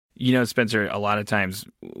Spencer, a lot of times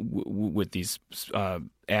with these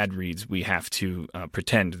ad reads, we have to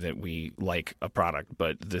pretend that we like a product,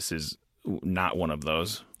 but this is not one of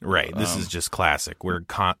those. Right. This is just classic. We're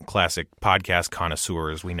classic podcast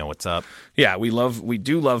connoisseurs. We know what's up. Yeah, we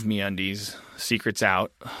do love MeUndies. Secrets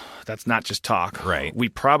Out. That's not just talk. Right. We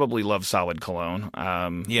probably love Solid Cologne.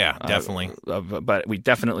 Yeah, definitely. But we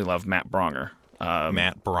definitely love Matt Bronger.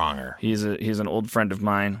 Matt Bronger. He's an old friend of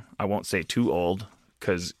mine. I won't say too old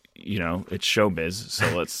because it's showbiz.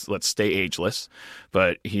 So let's stay ageless.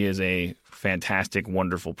 But he is a fantastic,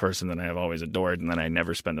 wonderful person that I have always adored and that I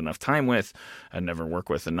never spend enough time with and never work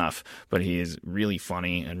with enough. But he is really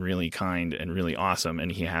funny and really kind and really awesome.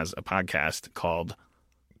 And he has a podcast called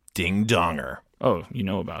Ding Donger. Oh, you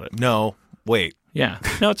know about it? No, wait. Yeah.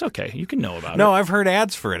 No, it's okay. You can know about it. No, I've heard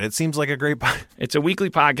ads for it. It seems like a great It's a weekly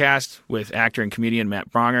podcast with actor and comedian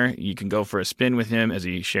Matt Bronger. You can go for a spin with him as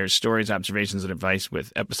he shares stories, observations, and advice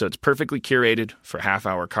with episodes perfectly curated for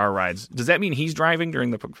half-hour car rides. Does that mean he's driving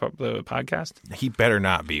during the podcast? He better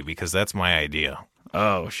not be, because that's my idea.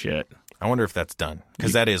 Oh, shit. I wonder if that's done,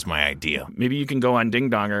 because that is my idea. Maybe you can go on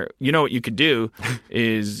Ding Donger. You know what you could do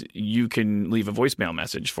is you can leave a voicemail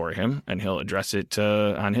message for him, and he'll address it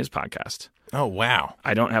on his podcast. Oh, wow.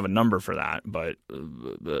 I don't have a number for that, but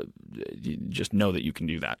you just know that you can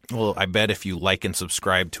do that. Well, I bet if you like and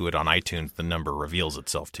subscribe to it on iTunes, the number reveals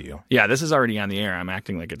itself to you. Yeah, this is already on the air. I'm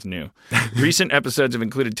acting like it's new. Recent episodes have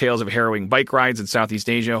included tales of harrowing bike rides in Southeast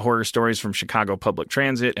Asia, horror stories from Chicago public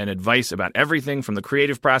transit, and advice about everything from the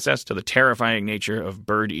creative process to the terrifying nature of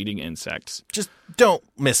bird-eating insects. Just don't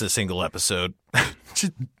miss a single episode.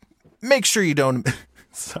 Just make sure you don't...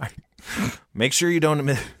 Sorry. Make sure you don't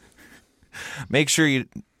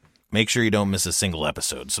miss a single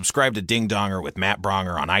episode. Subscribe to Ding Donger with Matt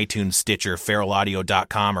Bronger on iTunes, Stitcher,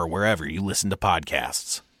 feralaudio.com, or wherever you listen to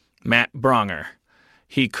podcasts. Matt Bronger.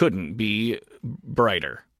 He couldn't be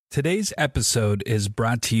brighter. Today's episode is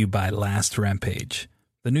brought to you by Last Rampage,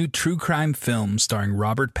 the new true crime film starring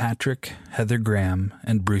Robert Patrick, Heather Graham,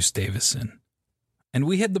 and Bruce Davison. And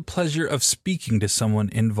we had the pleasure of speaking to someone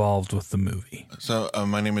involved with the movie. So,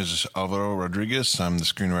 my name is Alvaro Rodriguez. I'm the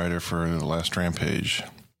screenwriter for The Last Rampage.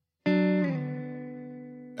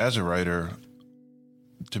 As a writer,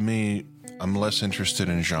 to me, I'm less interested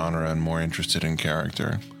in genre and more interested in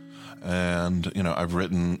character. And, I've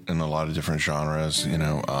written in a lot of different genres,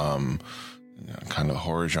 kind of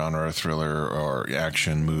horror genre, thriller, or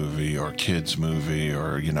action movie, or kids movie,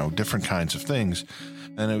 or, different kinds of things.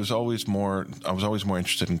 And I was always more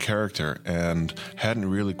interested in character and hadn't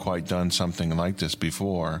really quite done something like this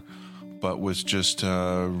before, but was just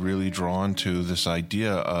really drawn to this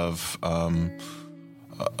idea of a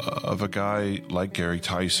guy like Gary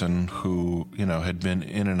Tyson who, had been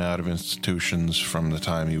in and out of institutions from the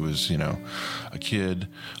time he was, a kid,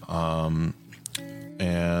 and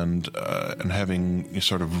having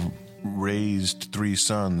sort of raised three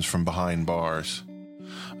sons from behind bars.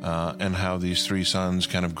 And how these three sons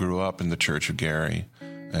kind of grew up in the Church of Gary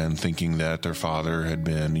and thinking that their father had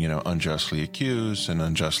been, unjustly accused and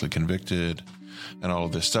unjustly convicted and all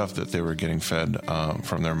of this stuff that they were getting fed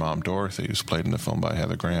from their mom, Dorothy, who's played in the film by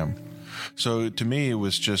Heather Graham. So to me, it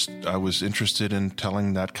was just, I was interested in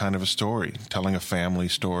telling that kind of a story, telling a family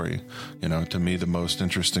story. To me, the most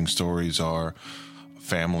interesting stories are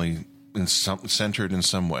family centered in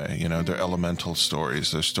some way. They're elemental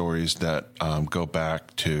stories. They're stories that go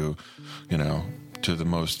back to, to the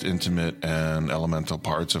most intimate and elemental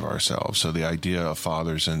parts of ourselves. So the idea of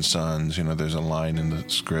fathers and sons, there's a line in the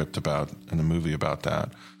script in the movie about that,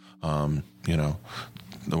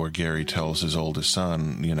 where Gary tells his oldest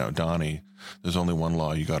son, Donnie, there's only one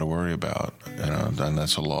law you got to worry about, and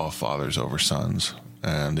that's the law of fathers over sons.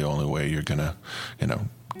 And the only way you're going to,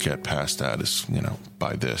 get past that is,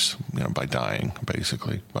 by this, by dying,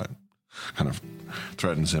 basically. But kind of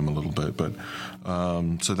threatens him a little bit. But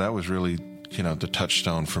so that was really, the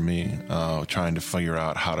touchstone for me, trying to figure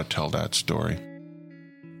out how to tell that story.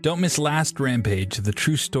 Don't miss Last Rampage, the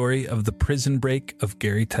true story of the prison break of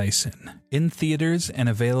Gary Tyson. In theaters and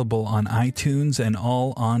available on iTunes and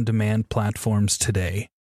all on-demand platforms today.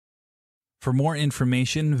 For more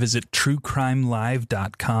information, visit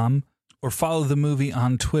truecrimelive.com or follow the movie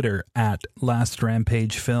on Twitter at Last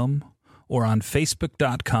Rampage Film or on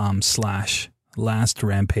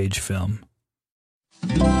Facebook.com/LastRampageFilm.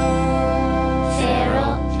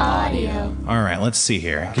 Feral Audio. All right, let's see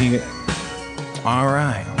here. All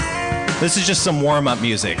right. This is just some warm-up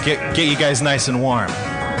music. Get you guys nice and warm.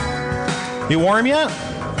 You warm yet?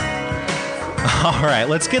 All right,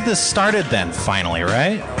 let's get this started then, finally,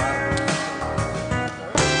 right?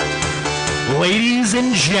 Ladies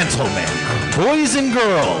and gentlemen, boys and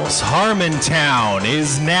girls, Harmontown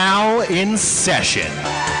is now in session.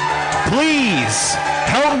 Please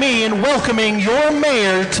help me in welcoming your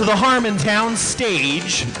mayor to the Harmontown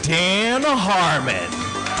stage, Dan Harmon.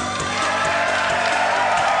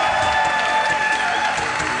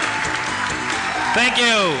 Thank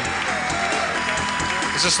you.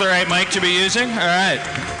 Is this the right mic to be using? All right.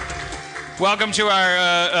 Welcome to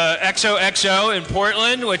our XOXO in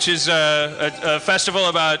Portland, which is a festival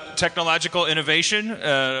about technological innovation.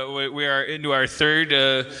 We are into our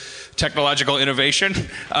third technological innovation.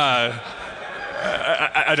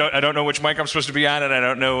 I don't know which mic I'm supposed to be on, and I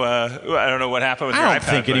don't know what happened with your iPad. I don't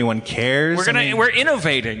think anyone cares. We're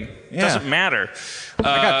innovating. Yeah. Doesn't matter. I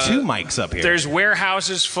got two mics up here. There's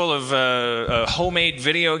warehouses full of homemade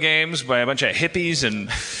video games by a bunch of hippies and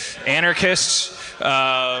anarchists.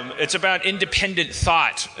 It's about independent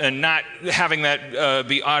thought and not having that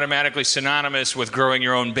be automatically synonymous with growing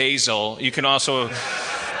your own basil. You can also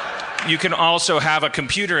have a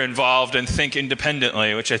computer involved and think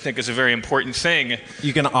independently, which I think is a very important thing.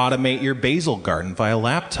 You can automate your basil garden via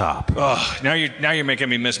laptop. Oh, now you're making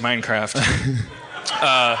me miss Minecraft.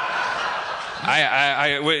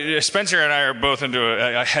 Spencer and I are both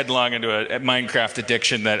into headlong into a Minecraft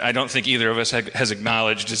addiction that I don't think either of us has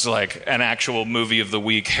acknowledged is like an actual movie of the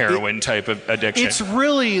week heroin type of addiction. It's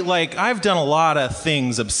really like I've done a lot of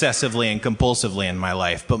things obsessively and compulsively in my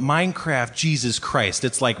life, but Minecraft, Jesus Christ,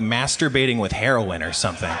 it's like masturbating with heroin or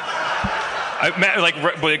something.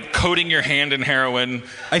 Like coating your hand in heroin.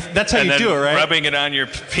 That's how you do it, right? Rubbing it on your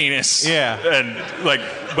penis. Yeah. And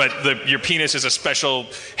your penis is a special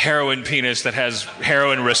heroin penis that has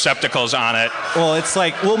heroin receptacles on it. Well, it's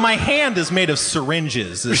like, my hand is made of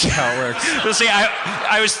syringes. Is how it works. Well, see,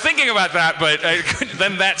 I was thinking about that, but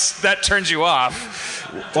then that turns you off.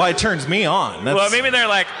 Well, it turns me on. Well, maybe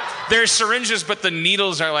they're syringes, but the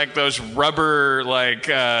needles are like those rubber,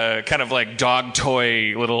 kind of like dog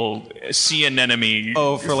toy little sea anemone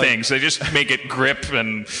things. They just make it grip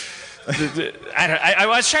and. I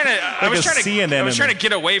was trying to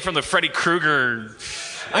get away from the Freddy Krueger.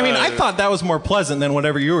 I mean, I thought that was more pleasant than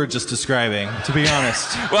whatever you were just describing, to be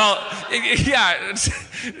honest. Well, yeah.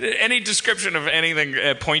 Any description of anything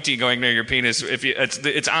pointy going near your penis,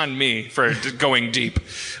 it's on me for going deep.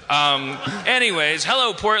 Anyways,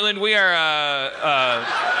 hello, Portland. We are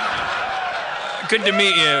good to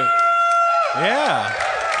meet you. Yeah.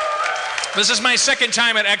 This is my second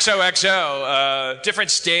time at XOXO.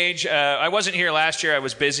 Different stage. I wasn't here last year. I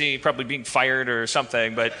was busy, probably being fired or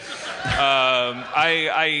something. But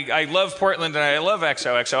I love Portland and I love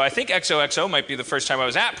XOXO. I think XOXO might be the first time I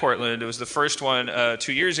was at Portland. It was the first one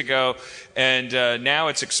 2 years ago, and now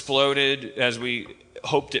it's exploded as we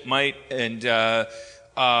hoped it might. And we're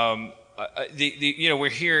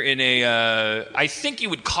here in a. I think you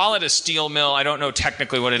would call it a steel mill. I don't know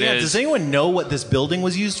technically what it is. Does anyone know what this building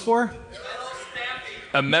was used for?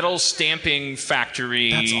 A metal stamping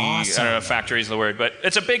factory. That's awesome. I don't know if factory is the word, but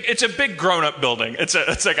it's a big grown-up building. It's a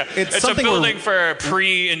building for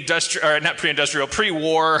pre-war.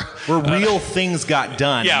 Where real things got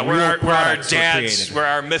done. Yeah, where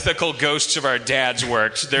our mythical ghosts of our dads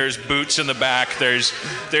worked. There's boots in the back. There's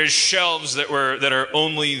shelves that are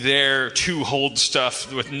only there to hold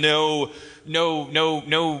stuff with no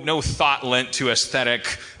thought lent to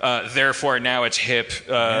aesthetic. Therefore, now it's hip.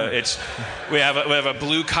 We have a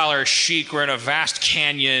blue collar chic. We're in a vast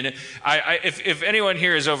canyon. If anyone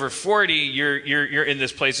here is over 40, you're in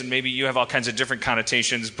this place, and maybe you have all kinds of different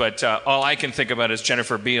connotations. But all I can think about is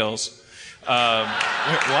Jennifer Beals. What?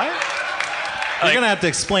 You're gonna have to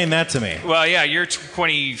explain that to me. Well, yeah, you're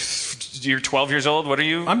 12 years old. What are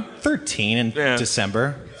you? I'm 13 in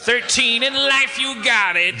December. 13 in life, you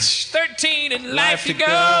got it. 13 in life you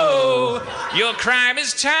go. Your crime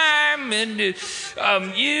is time, and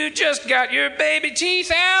you just got your baby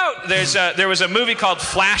teeth out. There was a movie called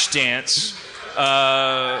Flashdance,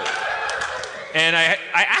 and I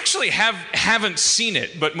actually haven't seen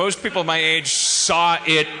it, but most people my age saw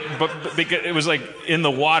it, but because it was like in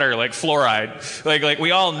the water, like fluoride. Like we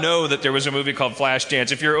all know that there was a movie called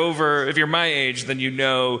Flashdance. If you're my age, then you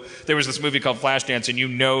know there was this movie called Flashdance, and you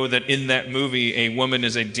know that in that movie a woman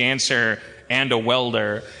is a dancer and a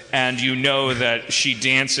welder, and you know that she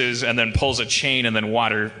dances and then pulls a chain and then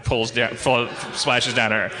water splashes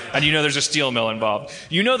down her, and you know there's a steel mill involved.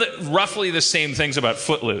 You know that roughly the same things about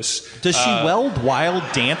Footloose. Does she weld while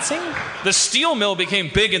dancing? The steel mill became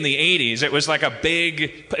big in the 80s. It was like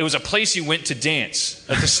it was a place you went to dance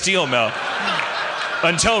at the steel mill.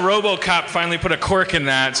 Until RoboCop finally put a cork in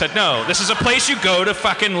that and said, no, this is a place you go to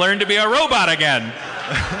fucking learn to be a robot again.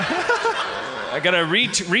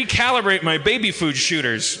 recalibrate my baby food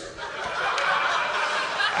shooters.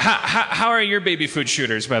 How are your baby food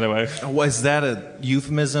shooters, by the way? Was that a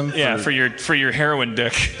euphemism? Yeah, for your heroin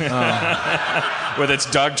dick with its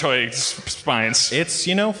dog toy spines. It's,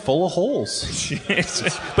 full of holes.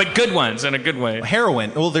 But good ones in a good way.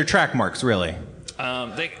 Heroin. Well, they're track marks, really.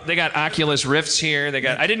 They got Oculus Rifts here.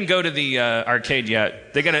 I didn't go to the arcade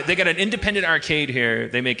yet. They got an independent arcade here.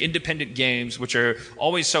 They make independent games, which are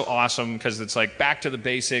always so awesome because it's like back to the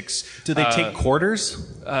basics. Do they take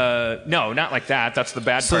quarters? No, not like that. That's the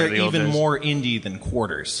bad So part of the they're old even days. more indie than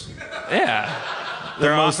quarters. Yeah. The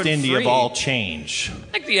They're most often indie free. of all change.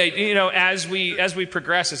 Like as we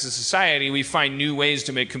progress as a society, we find new ways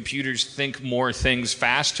to make computers think more things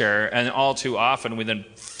faster, and all too often we then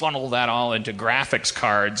funnel that all into graphics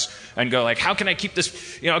cards and go like, how can I keep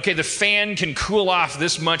this? Okay, the fan can cool off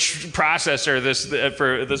this much processor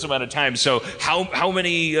for this amount of time. So how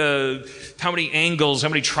many angles, how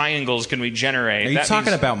many triangles can we generate? Are you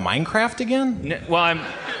talking about Minecraft again? Well,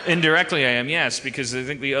 indirectly I am, yes, because I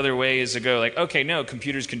think the other way is to go like, okay, no,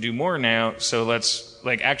 computers can do more now, so let's,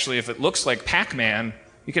 like, actually, if it looks like Pac-Man,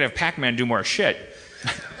 you could have Pac-Man do more shit.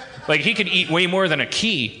 Like, he could eat way more than a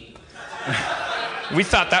key. We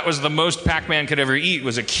thought that was the most Pac-Man could ever eat,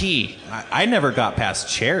 was a key. I never got past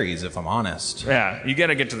cherries, if I'm honest. Yeah, you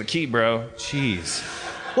gotta get to the key, bro. Jeez.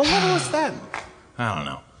 What level is that? I don't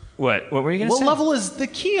know. What were you gonna say? What level is the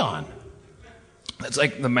key on? That's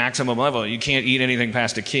like the maximum level. You can't eat anything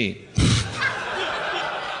past a key.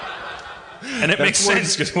 And it makes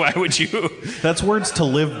sense, because why would you? That's words to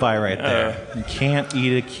live by right there. You can't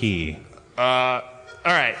eat a key.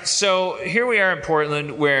 All right, so here we are in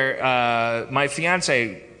Portland, where my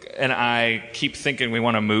fiance and I keep thinking we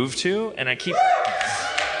want to move to, and I keep...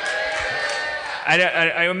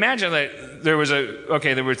 I imagine that there was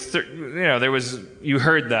you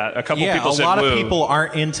heard that. A couple people said a lot woo. of people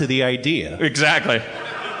aren't into the idea. Exactly.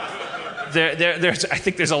 I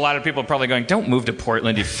think there's a lot of people probably going, don't move to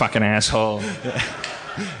Portland, you fucking asshole.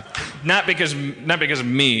 Not because of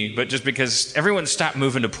me, but just because everyone stopped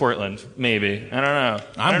moving to Portland, maybe. I don't know.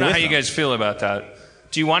 I don't know how you guys feel about that.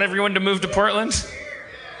 Do you want everyone to move to Portland?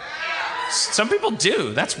 Some people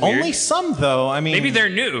do. That's weird. Only some, though. I mean, maybe they're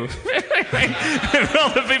new. All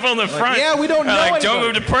the people in the front. Yeah, we don't know like, don't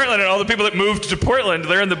anybody. move to Portland, and all the people that moved to Portland,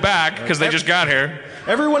 they're in the back because they just got here.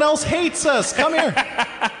 Everyone else hates us. Come here.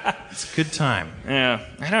 It's a good time. Yeah,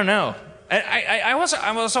 I don't know.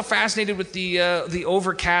 I'm also fascinated with the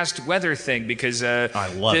overcast weather thing, because I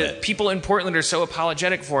love it. People in Portland are so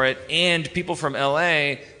apologetic for it, and people from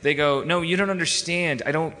LA, they go, no, you don't understand.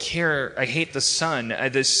 I don't care. I hate the sun.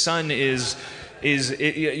 The sun is it's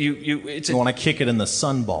You want to kick it in the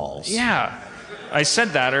sun balls. yeah. I said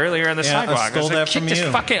that earlier on the sidewalk. I stole that from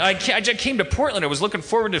you. I just came to Portland. I was looking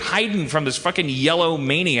forward to hiding from this fucking yellow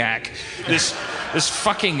maniac, this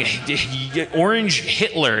fucking orange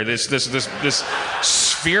Hitler, this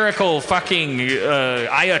spherical fucking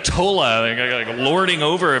Ayatollah, like lording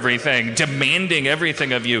over everything, demanding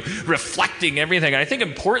everything of you, reflecting everything. And I think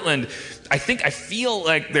in Portland, I feel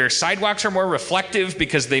like their sidewalks are more reflective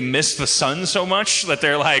because they miss the sun so much that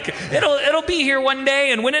they're like, it'll be here one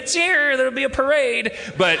day, and when it's here, there'll be a parade.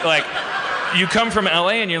 But like, you come from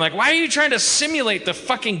LA and you're like, why are you trying to simulate the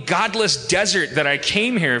fucking godless desert that I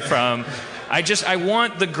came here from? I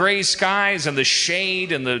want the gray skies and the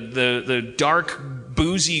shade and the dark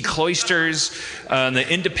boozy cloisters, and the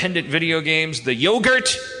independent video games, the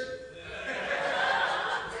yogurt.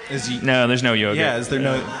 No, there's no yogurt. Yeah, is there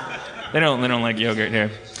no... They don't like yogurt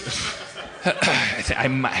here. I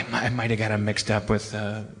might have got them mixed up with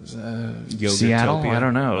Seattle. I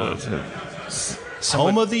don't know.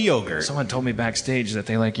 Home of the yogurt. Someone told me backstage that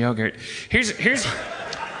they like yogurt. Here's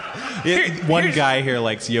One guy here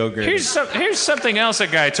likes yogurt. Here's something else a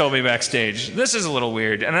guy told me backstage. This is a little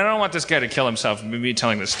weird, and I don't want this guy to kill himself with me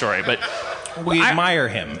telling this story, but we admire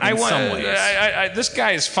him in some ways. This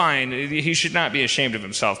guy is fine. He should not be ashamed of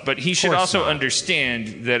himself, but he should also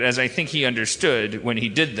understand that, as I think he understood when he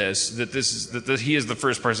did this, that he is the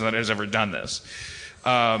first person that has ever done this,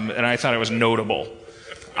 and I thought it was notable.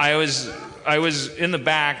 I was in the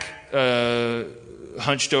back,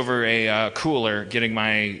 hunched over a cooler, getting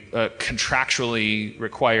my contractually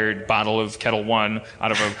required bottle of Kettle One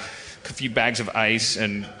out of a few bags of ice,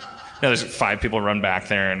 and there's 5 people run back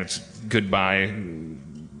there, and it's goodbye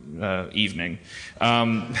evening.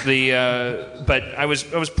 But I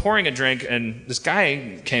was pouring a drink, and this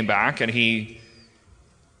guy came back, and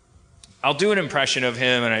I'll do an impression of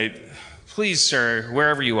him, and please, sir,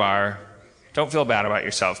 wherever you are, don't feel bad about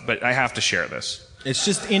yourself, but I have to share this. It's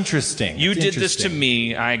just interesting. You It's did this to interesting.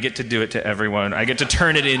 me. I get to do it to everyone. I get to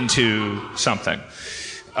turn it into something.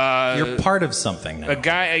 You're part of something now. A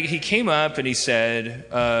guy, he came up and he said,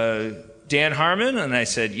 Dan Harmon? And I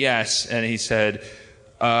said, yes. And he said,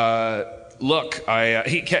 look,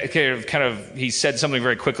 he said something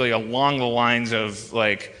very quickly along the lines of,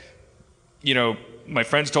 like, you know, my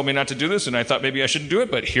friends told me not to do this, and I thought maybe I shouldn't do it,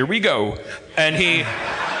 but here we go. And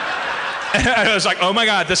I was like, oh my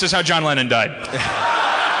God, this is how John Lennon died.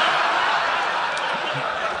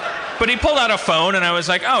 But he pulled out a phone, and I was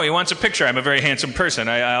like, oh, he wants a picture. I'm a very handsome person.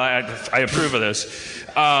 I approve of this.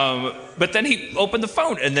 But then he opened the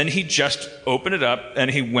phone, and then he just opened it up, and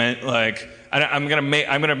he went like, I'm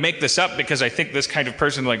gonna make this up because I think this kind of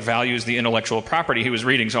person like values the intellectual property he was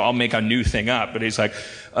reading, so I'll make a new thing up. But he's like,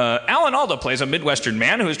 Alan Alda plays a Midwestern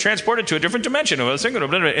man who is transported to a different dimension.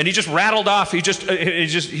 And he just rattled off. He just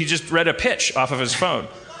read a pitch off of his phone.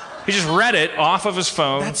 He just read it off of his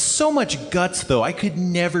phone. That's so much guts, though. I could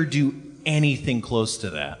never do anything close to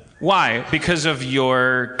that. Why? Because of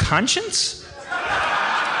your conscience?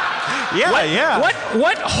 Yeah,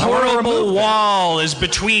 What horrible wall is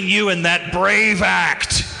between you and that brave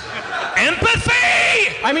act?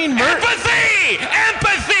 Empathy! I mean, empathy!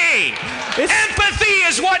 Empathy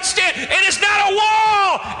is what it is not a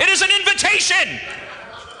wall! It is an invitation!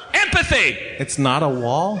 Empathy! It's not a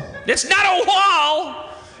wall? It's not a wall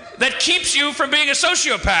that keeps you from being a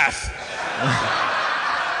sociopath.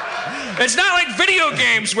 It's not like video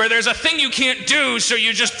games where there's a thing you can't do, so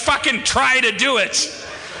you just fucking try to do it.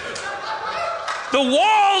 The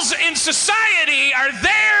walls in society are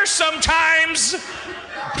there sometimes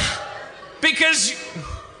because...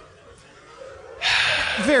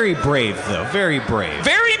 Very brave, though. Very brave.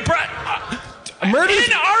 Very brave.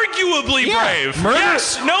 Inarguably brave.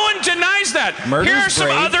 Yes, no one denies that. Here are some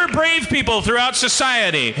other brave people throughout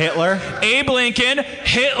society. Hitler. Abe Lincoln,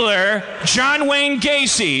 Hitler, John Wayne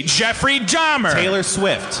Gacy, Jeffrey Dahmer. Taylor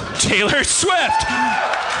Swift.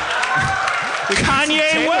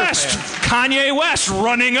 Kanye West. Kanye West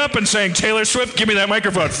running up and saying, Taylor Swift, give me that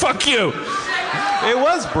microphone. Fuck you. It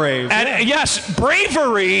was brave. And yes,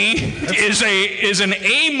 bravery is an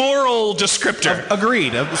amoral descriptor.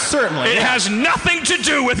 Agreed, certainly. It has nothing to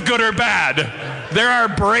do with good or bad. There are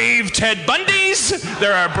brave Ted Bundys,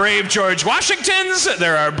 there are brave George Washingtons,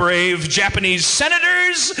 there are brave Japanese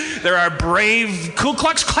senators, there are brave Ku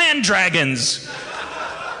Klux Klan dragons.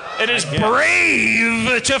 It is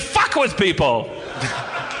brave to fuck with people.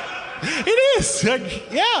 It is.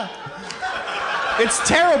 Yeah. It's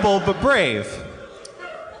terrible, but brave.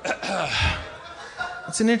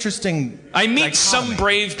 It's an interesting I meet dichotomy. some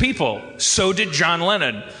brave people. So did John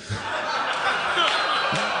Lennon.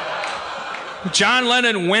 John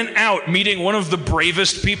Lennon went out meeting one of the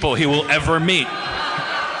bravest people he will ever meet.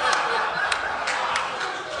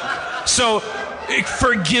 So,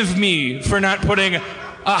 forgive me for not putting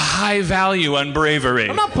a high value on bravery.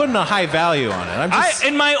 I'm not putting a high value on it. I'm just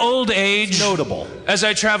in my old age, notable. As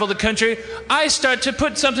I travel the country, I start to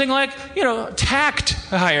put something like, tact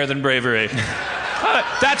higher than bravery.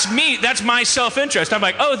 That's me. That's my self-interest. I'm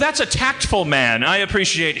like, oh, that's a tactful man. I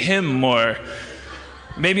appreciate him more.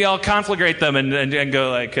 Maybe I'll conflagrate them and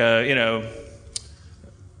go like,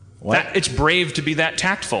 it's brave to be that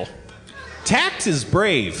tactful. Tact is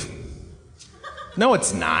brave. No,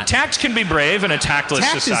 it's not. Tact can be brave in a tactless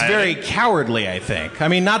society. Tact is very cowardly, I think. I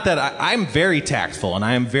mean, not that I'm very tactful, and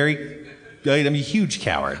I'm a huge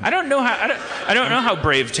coward. I don't know how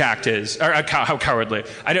brave tact is, or how cowardly.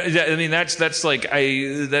 That's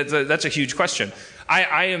a huge question. I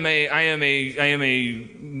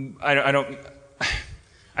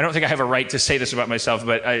don't think I have a right to say this about myself,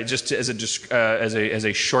 but just as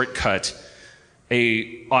a shortcut,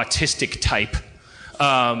 a autistic type.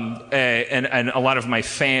 And a lot of my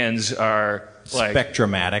fans are like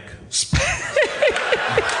spectromatic.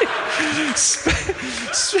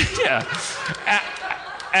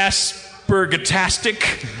 Aspergatastic.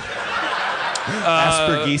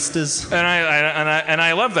 Aspergistas. And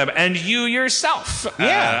I love them. And you yourself.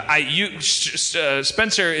 Yeah.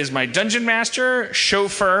 Spencer is my dungeon master,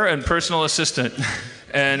 chauffeur, and personal assistant.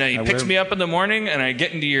 And he picks me up in the morning, and I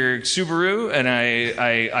get into your Subaru, and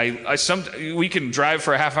we can drive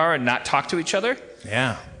for a half hour and not talk to each other.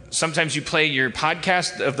 Yeah. Sometimes you play your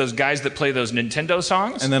podcast of those guys that play those Nintendo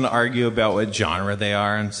songs, and then argue about what genre they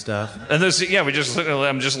are and stuff. And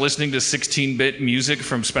I'm just listening to 16-bit music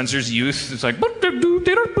from Spencer's youth. It's like,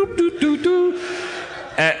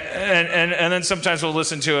 and then sometimes we'll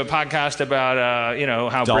listen to a podcast about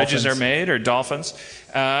how dolphins. Bridges are made or dolphins,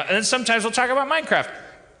 and then sometimes we'll talk about Minecraft.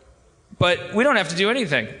 But we don't have to do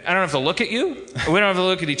anything. I don't have to look at you. We don't have to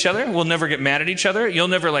look at each other. We'll never get mad at each other. You'll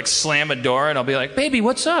never like slam a door and I'll be like, baby,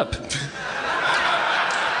 what's up?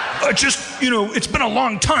 It's been a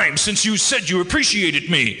long time since you said you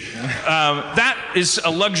appreciated me. That is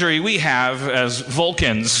a luxury we have as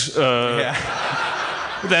Vulcans.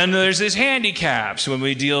 Then there's these handicaps when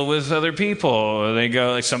we deal with other people. They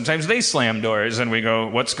go, like, sometimes they slam doors and we go,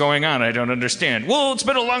 what's going on? I don't understand. Well, it's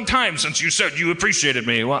been a long time since you said you appreciated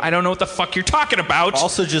me. Well, I don't know what the fuck you're talking about.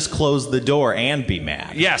 Also just close the door and be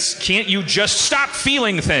mad. Yes. Can't you just stop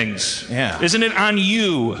feeling things? Yeah. Isn't it on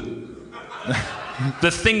you?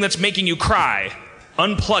 The thing that's making you cry.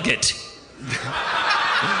 Unplug it.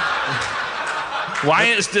 Why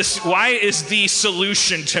is the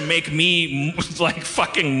solution to make me like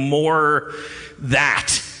fucking more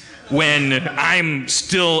that when I'm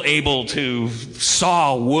still able to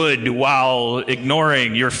saw wood while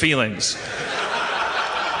ignoring your feelings?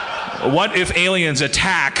 What if aliens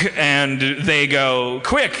attack and they go,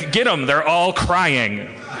 quick, get them, they're all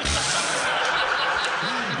crying?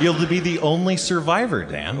 You'll be the only survivor,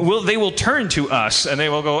 Dan. Well, they will turn to us and they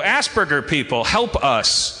will go, Asperger people, help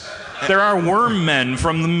us. There are worm men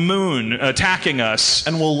from the moon attacking us.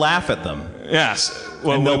 And we'll laugh at them. Yes.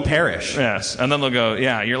 Well, and they'll perish. Yes. And then they'll go,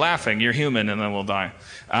 yeah, you're laughing, you're human, and then we'll die.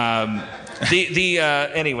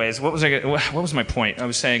 Anyways, what was my point? I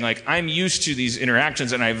was saying, like, I'm used to these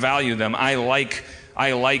interactions and I value them. I like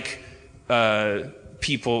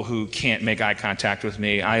people who can't make eye contact with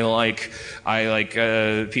me. I like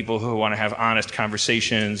people who want to have honest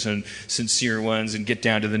conversations and sincere ones and get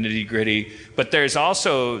down to the nitty gritty. But there is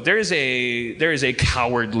a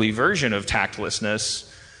cowardly version of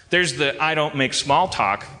tactlessness. There's the I don't make small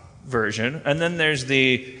talk version, and then there's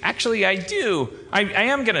the actually I do. I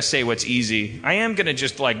am gonna say what's easy. I am gonna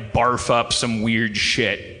just like barf up some weird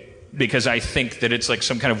shit because I think that it's like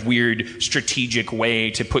some kind of weird strategic way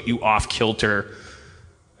to put you off kilter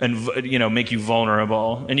and, you know, make you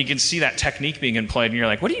vulnerable. And you can see that technique being employed, and you're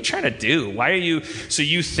like, what are you trying to do? Why are you... So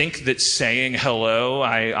you think that saying hello,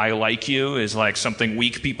 I like you, is like something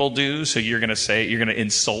weak people do, so you're going to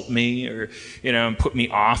insult me, or, you know, and put me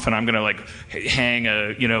off, and I'm going to, like, hang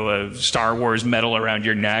a Star Wars medal around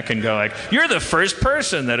your neck and go, like, you're the first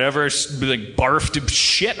person that ever, like, barfed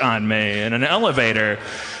shit on me in an elevator.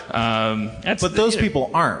 But those people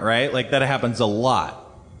aren't, right? Like, that happens a lot.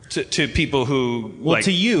 To people who... Well, like,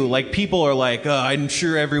 to you, like, people are like, oh, I'm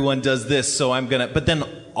sure everyone does this, so I'm gonna... But then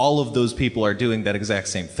all of those people are doing that exact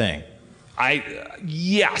same thing.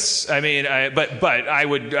 Yes. I mean, but I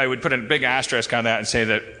would put a big asterisk on that and say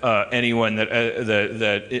that anyone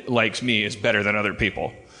that likes me is better than other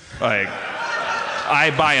people. Like...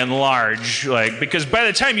 I, by and large, like, because by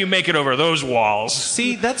the time you make it over those walls,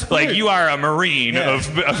 see, that's weird. Like, you are a Marine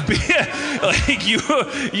of like,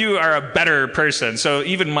 you are a better person. So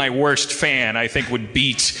even my worst fan, I think, would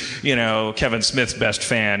beat, you know, Kevin Smith's best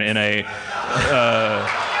fan in a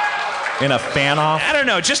fan off? I don't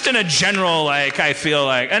know, just in a general, like, I feel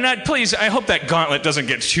like, and please, I hope that gauntlet doesn't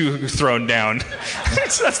get too thrown down.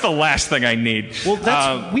 That's the last thing I need. Well,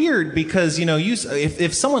 that's weird because, you know,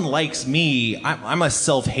 if someone likes me, I'm a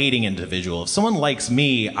self-hating individual. If someone likes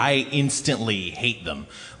me, I instantly hate them.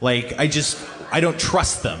 Like, I don't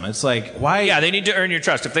trust them. It's like, why? Yeah, they need to earn your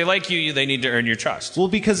trust. If they like you, they need to earn your trust. Well,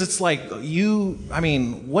 because it's like, what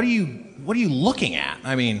are you looking at?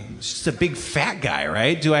 I mean, it's just a big fat guy,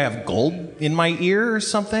 right? Do I have gold in my ear or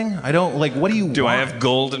something? I don't, like, what do you want? Do I have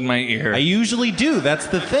gold in my ear? I usually do. That's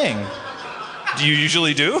the thing. Do you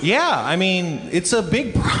usually do? Yeah, I mean, it's a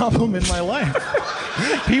big problem in my life.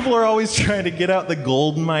 People are always trying to get out the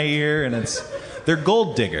gold in my ear, and they're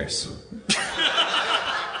gold diggers.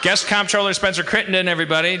 Guest comptroller Spencer Crittenden,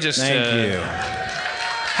 everybody. Thank you.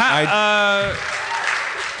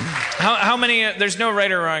 How many, there's no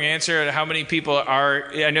right or wrong answer. How many people are,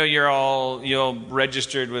 I know you're all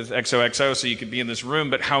registered with XOXO, so you could be in this room,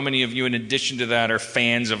 but how many of you, in addition to that, are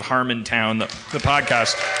fans of Harmontown, the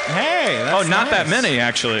podcast? Hey, that's not nice. that many,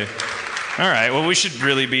 actually. All right, well, we should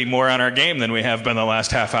really be more on our game than we have been the last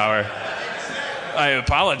half hour. I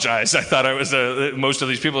apologize. I thought I was, most of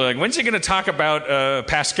these people are like, when's he going to talk about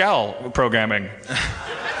Pascal programming?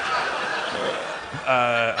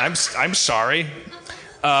 I'm sorry.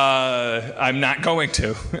 I'm not going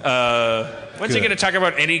to. When's he going to talk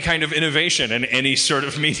about any kind of innovation in any sort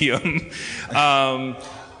of medium? I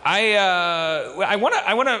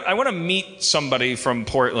want to meet somebody from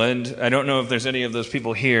Portland. I don't know if there's any of those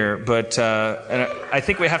people here, but and I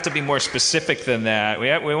think we have to be more specific than that.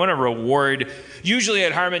 We want to reward. Usually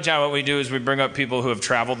at Harmontown, what we do is we bring up people who have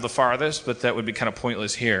traveled the farthest, but that would be kind of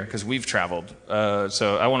pointless here because we've traveled.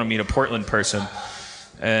 So I want to meet a Portland person.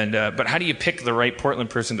 And but how do you pick the right Portland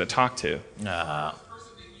person to talk to?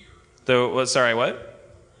 Sorry, what?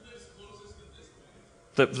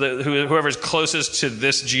 Whoever's closest to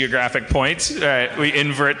this geographic point. All right, we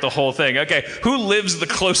invert the whole thing. Okay, who lives the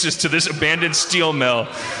closest to this abandoned steel mill?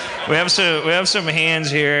 We have some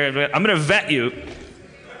hands here. I'm going to vet you.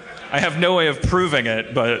 I have no way of proving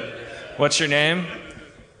it, but what's your name?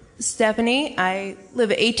 Stephanie. I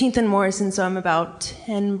live at 18th and Morrison, so I'm about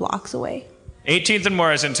 10 blocks away. 18th and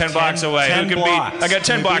Morrison, 10 blocks away. 10 Who can blocks. beat? I got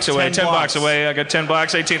 10 blocks away. 10 blocks away. I got 10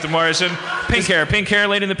 blocks. 18th and Morrison. Pink hair,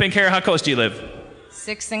 lady in the pink hair. How close do you live?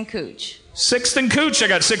 6th and Cooch. 6th and Cooch. I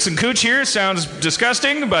got 6th and Cooch here. Sounds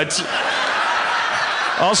disgusting, but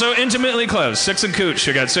also intimately close. 6th and Cooch.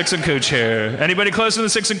 I got 6th and Cooch here. Anybody close to the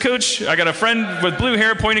 6th and Cooch? I got a friend with blue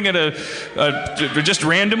hair pointing at just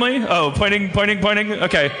randomly. Oh, pointing.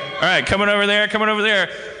 Okay. All right, coming over there.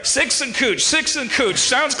 6th and Cooch. 6th and Cooch.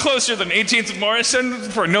 Sounds closer than 18th and Morrison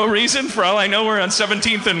for no reason. For all I know, we're on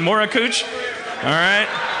 17th and Mora Cooch. All right.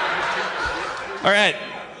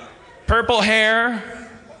 Purple hair.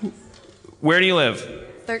 Where do you live?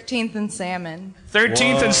 13th and Salmon.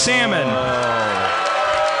 13th and Salmon.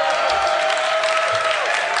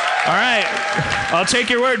 All right. I'll take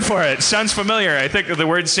your word for it. Sounds familiar. I think the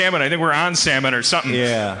word salmon. I think we're on salmon or something.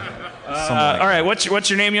 Yeah. All right. What's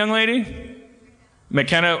your name, young lady?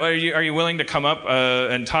 McKenna. Are you willing to come up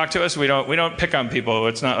and talk to us? We don't pick on people.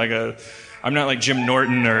 It's not like I'm not like Jim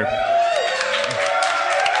Norton or.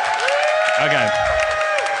 Okay.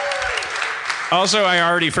 Also, I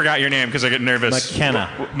already forgot your name because I get nervous.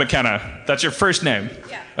 McKenna. That's your first name?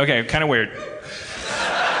 Yeah. Okay, kind of weird.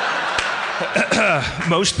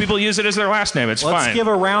 Most people use it as their last name. It's fine. Let's give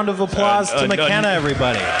a round of applause to McKenna,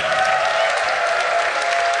 everybody.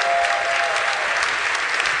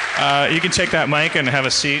 You can take that mic and have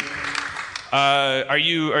a seat. Are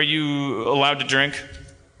you allowed to drink?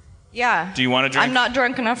 Yeah. Do you want to drink? I'm not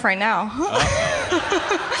drunk enough right now.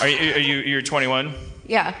 You're 21?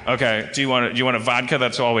 Yeah. Okay. Do you want a vodka?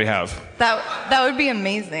 That's all we have. That would be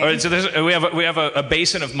amazing. All right, so we have a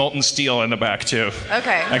basin of molten steel in the back too.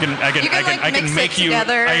 Okay. I can make you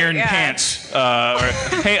together. iron pants.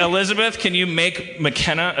 Hey, Elizabeth, can you make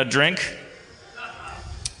McKenna a drink?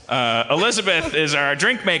 Elizabeth is our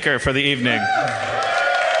drink maker for the evening.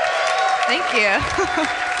 Thank you.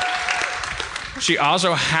 She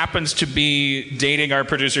also happens to be dating our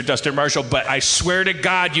producer, Dustin Marshall, but I swear to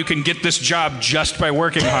God, you can get this job just by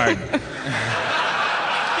working hard.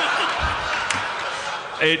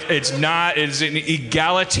 It's an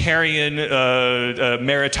egalitarian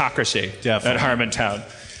meritocracy Definitely. at Harmontown.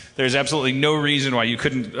 There's absolutely no reason why you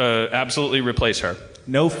couldn't absolutely replace her.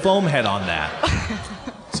 No foam head on that.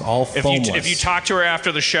 It's all foamless. If you talk to her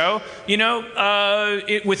after the show,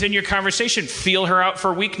 within your conversation, feel her out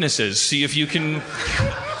for weaknesses. See if you can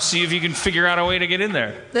figure out a way to get in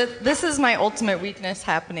there. This is my ultimate weakness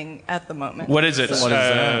happening at the moment. What is it? What is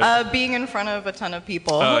that? Being in front of a ton of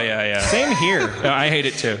people. Oh yeah. Same here. No, I hate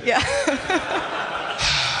it too. Yeah.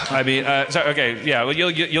 I mean, okay, yeah. Well,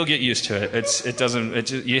 you'll get used to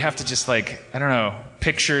it. You have to just I don't know,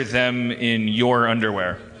 picture them in your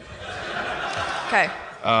underwear. Okay.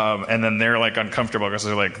 And then they're uncomfortable because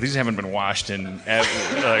they're these haven't been washed in.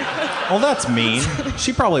 Well, that's mean.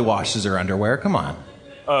 She probably washes her underwear. Come on.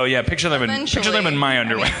 Oh yeah, picture them in my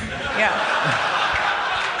underwear. Yeah.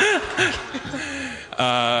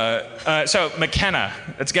 So McKenna,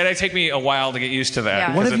 it's gonna take me a while to get used to that.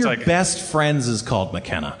 Yeah. One of your best friends is called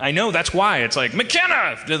McKenna. I know, that's why it's McKenna.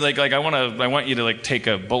 I want you to take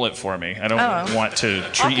a bullet for me. I don't want to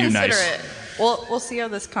treat you nice. I'll consider it. We'll see how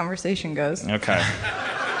this conversation goes. Okay.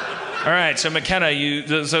 All right, so McKenna,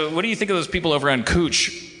 so what do you think of those people over on Cooch?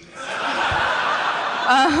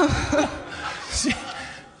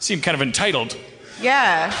 Seem kind of entitled.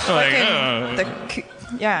 Yeah.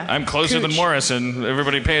 Yeah. I'm closer than Morrison.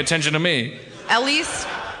 Everybody pay attention to me. At least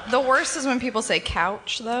the worst is when people say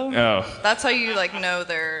couch, though. Oh. That's how you know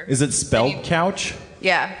they're. Is it spelled couch?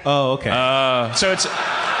 Yeah. Oh, okay. So it's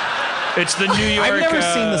the New York. I've never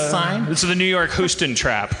seen the sign. It's the New York Houston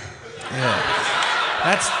trap. Yeah.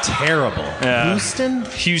 That's terrible. Yeah. Houston,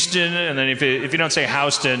 and then if you don't say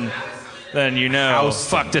Houston, then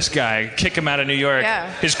fuck this guy. Kick him out of New York.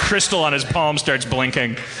 Yeah. His crystal on his palm starts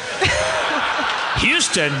blinking.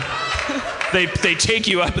 Houston. They take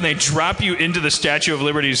you up and they drop you into the Statue of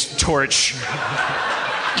Liberty's torch.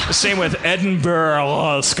 The same with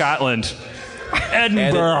Edinburgh, Scotland.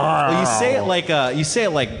 Edinburgh. Well, you say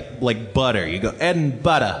it like butter. You go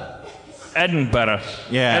Edinburgh. Edinburgh.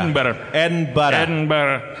 Yeah.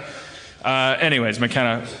 Edinburgh. Anyways,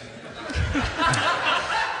 McKenna.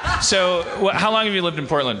 So, how long have you lived in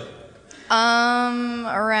Portland?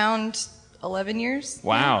 Around 11 years.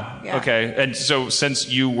 Wow. Yeah. Okay. And so since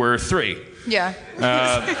you were 3. Yeah.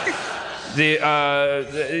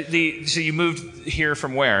 So you moved here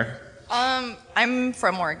from where? I'm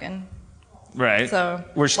from Oregon. Right. So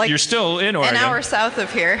you're still in Oregon. An hour south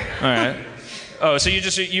of here. All right. Oh, so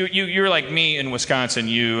you were like me in Wisconsin.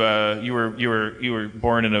 You were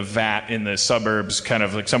born in a vat in the suburbs, kind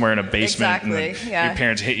of like somewhere in a basement. Exactly. And Yeah. Your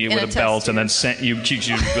parents hit you In with a a belt test and then tube. sent you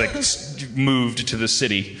like moved to the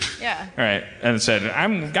city. Yeah. All right. And said,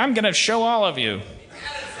 I'm gonna show all of you.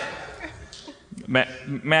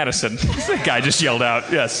 Madison. The guy just yelled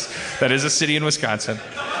out. Yes, that is a city in Wisconsin.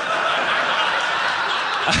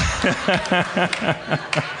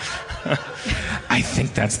 I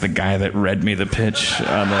think that's the guy that read me the pitch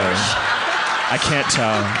on the. I can't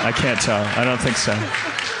tell. I don't think so.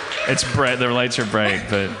 It's bright. The lights are bright,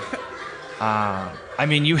 but. I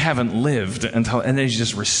mean, you haven't lived until, and then he's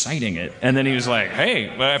just reciting it, and then he was like, "Hey,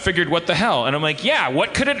 I figured, what the hell?" And I'm like, "Yeah,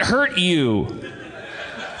 what could it hurt you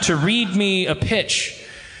to read me a pitch?"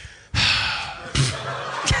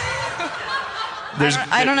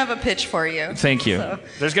 I don't have a pitch for you. Thank you. So.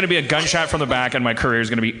 There's going to be a gunshot from the back, and my career is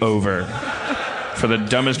going to be over for the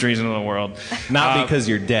dumbest reason in the world. Not because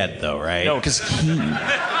you're dead, though, right? No, because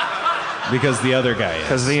Because the other guy is.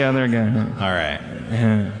 Because the other guy. All right.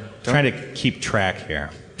 Yeah. Trying to keep track here.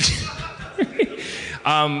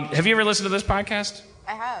 Have you ever listened to this podcast?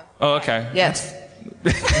 I have. Oh, okay. Yes.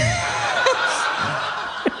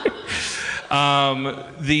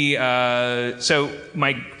 So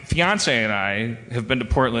my fiance and I have been to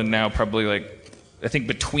Portland now probably I think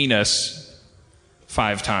between us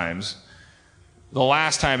 5 times. The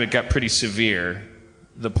last time it got pretty severe,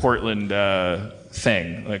 the Portland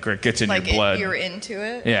thing, where it gets in your blood. You're into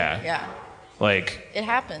it? Yeah. Yeah. It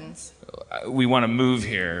happens. We want to move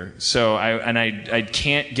here, so I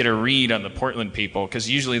can't get a read on the Portland people, because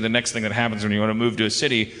usually the next thing that happens when you want to move to a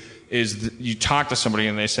city is you talk to somebody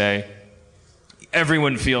and they say,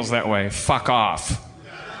 everyone feels that way, fuck off.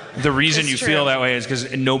 The reason you feel that way is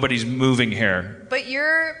because nobody's moving here. But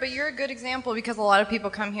you're a good example, because a lot of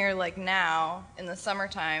people come here now in the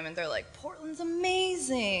summertime and they're like, Portland's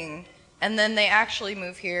amazing, and then they actually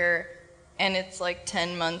move here and it's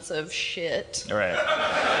 10 months of shit. All right.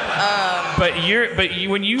 But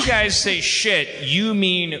when you guys say shit, you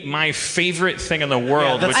mean my favorite thing in the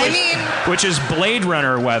world, which is Blade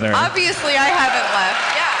Runner weather. Obviously, I haven't left.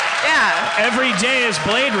 Yeah. Every day is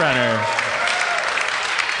Blade Runner.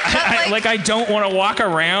 I don't want to walk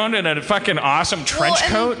around in a fucking awesome trench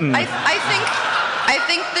coat. And I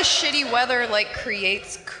think the shitty weather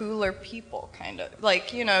creates cooler people, kind of.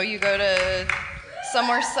 You go to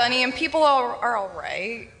somewhere sunny and people are all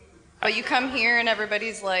right, but you come here and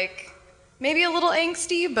everybody's maybe a little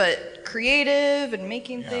angsty, but creative and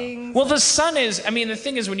making things. Well, the sun is. The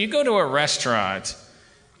thing is, when you go to a restaurant,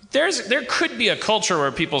 there could be a culture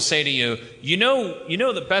where people say to you, you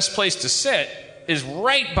know, the best place to sit is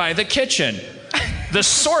right by the kitchen. The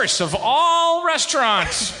source of all restaurant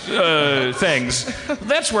things.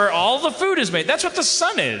 That's where all the food is made. That's what the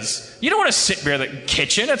sun is. You don't want to sit near the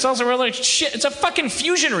kitchen. It's also where shit. It's a fucking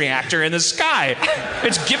fusion reactor in the sky.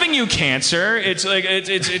 It's giving you cancer.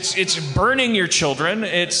 It's burning your children.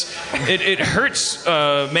 It hurts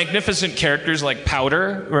magnificent characters like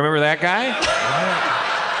Powder. Remember that guy?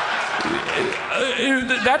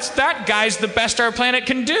 That guy's the best our planet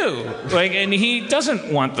can do. And he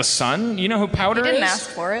doesn't want the sun. You know who Powder is? He didn't ask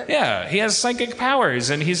for it. Yeah, he has psychic powers,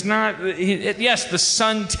 and he's not. Yes, the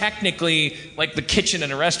sun technically, like the kitchen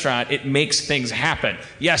in a restaurant, it makes things happen.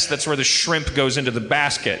 Yes, that's where the shrimp goes into the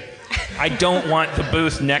basket. I don't want the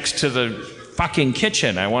booth next to the fucking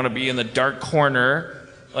kitchen. I want to be in the dark corner.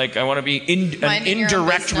 I want to be an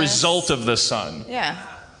indirect result of the sun. Yeah.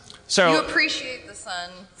 So you appreciate the sun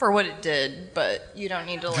for what it did, but you don't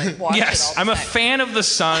need to watch it all the Yes, I'm time. a fan of the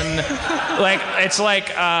sun. It's like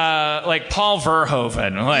Paul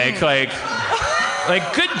Verhoeven.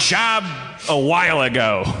 Good job a while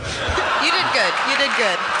ago. You did good. You did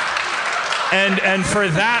good. And for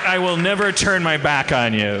that, I will never turn my back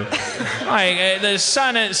on you. The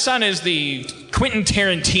sun is the Quentin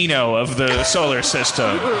Tarantino of the solar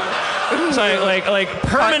system. It's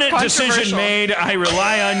permanent decision made. I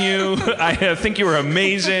rely on you. I think you were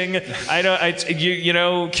amazing.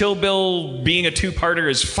 Kill Bill being a 2-parter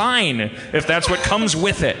is fine if that's what comes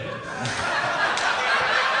with it.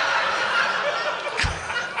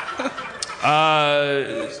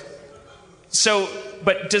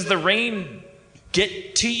 But does the rain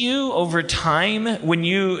get to you over time but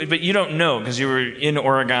you don't know because you were in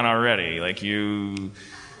Oregon already,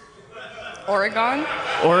 Oregon?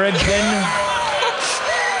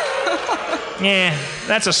 Yeah,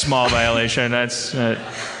 that's a small violation. That's.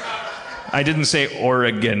 I didn't say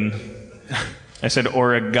Oregon. I said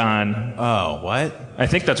Oregon. Oh, what? I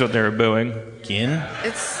think that's what they were booing. Gin?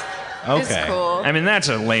 It's Okay. cool. I mean, that's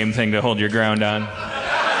a lame thing to hold your ground on.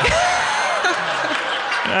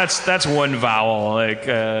 That's one vowel. Like,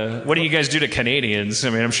 what do you guys do to Canadians? I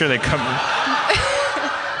mean, I'm sure they come.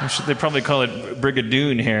 They probably call it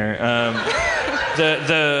Brigadoon here.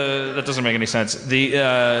 That doesn't make any sense.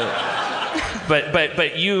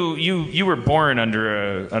 But you were born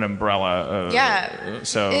under an umbrella. Yeah.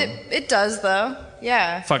 So it does though.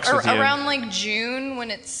 Yeah. Fucks with you. Around like June, when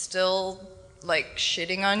it's still like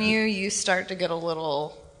shitting on you, you start to get a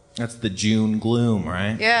little. That's the June gloom,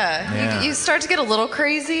 right? Yeah. You start to get a little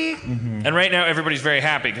crazy. Mm-hmm. And right now everybody's very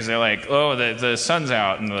happy because they're like, oh, the sun's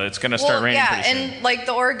out and it's going to start raining pretty soon. And like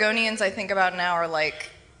the Oregonians I think about now are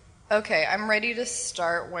like, okay, I'm ready to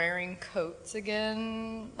start wearing coats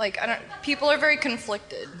again. Like people are very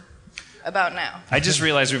conflicted about now. I just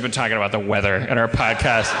realized we've been talking about the weather in our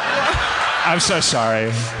podcast. I'm so sorry.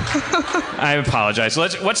 I apologize.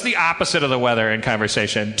 What's the opposite of the weather in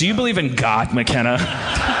conversation? Do you believe in God, McKenna?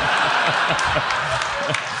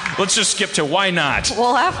 Let's just skip to why not.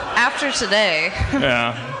 Well, after today,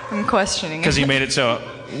 yeah, I'm questioning it. Because he made it so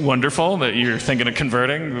wonderful that you're thinking of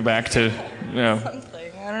converting back to, something.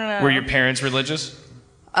 I don't know. Were your parents religious?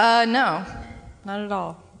 No, not at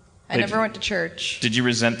all. I never went to church. Did you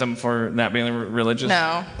resent them for not being religious?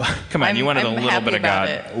 No. Come on, you wanted a little bit of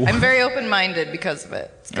God. I'm very open-minded because of it.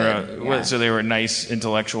 It's good. Yeah. So they were nice,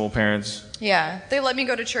 intellectual parents? Yeah. They let me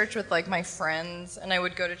go to church with, like, my friends, and I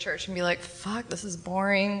would go to church and be like, fuck, this is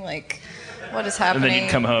boring. Like, what is happening? And then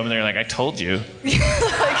you'd come home and they're like, I told you.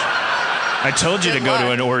 I told you to go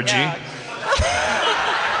to an orgy. Yeah.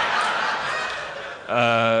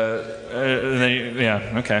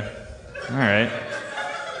 Okay. All right.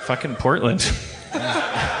 Fucking Portland.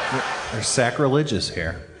 They're sacrilegious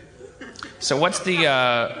here. So what's the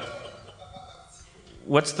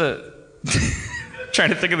trying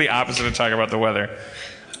to think of the opposite of talking about the weather.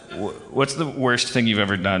 What's the worst thing you've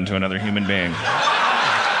ever done to another human being?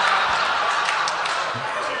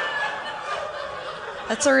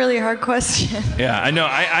 That's a really hard question. Yeah, I know.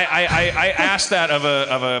 I asked that of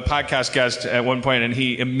a podcast guest at one point, and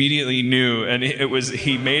he immediately knew. And it was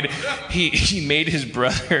he made his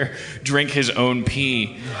brother drink his own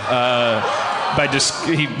pee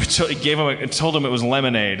told him it was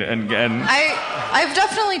lemonade, and I've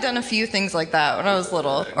definitely done a few things like that when I was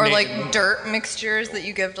little, or like dirt mixtures that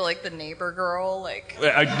you give to like the neighbor girl, like.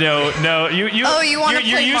 No, you. Oh, you want to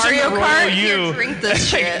play Mario Kart? Here, drink this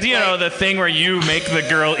shit. You know the thing where you make the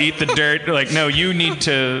girl eat the dirt. Like, no, you need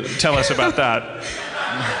to tell us about that.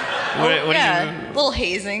 What little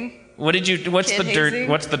hazing. What's the dirt? Hazing?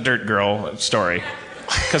 What's the dirt girl story?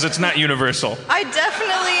 Because it's not universal.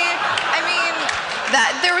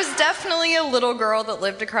 There was definitely a little girl that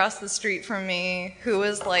lived across the street from me who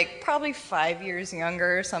was like probably 5 years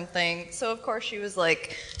younger or something. So of course she was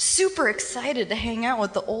like super excited to hang out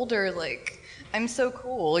with the older, like, I'm so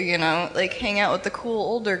cool, like hang out with the cool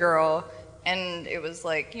older girl. And it was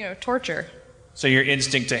like, torture. So your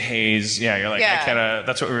instinct to haze, you're like, yeah.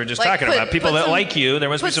 That's what we were just talking about. People that like you, there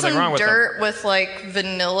must be something wrong with them. Put some dirt with like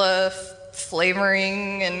vanilla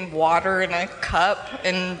flavoring and water in a cup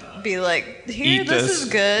and be like, here, this is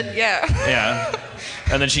good. Yeah. Yeah.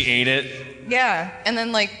 And then she ate it. Yeah. And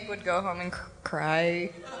then like would go home and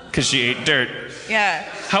cry. Because she ate dirt. Yeah.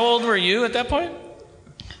 How old were you at that point?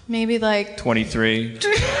 Maybe like 23.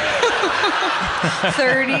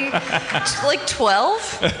 30, like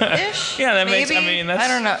 12-ish. Yeah, that maybe? that's. I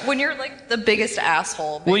don't know. When you're like the biggest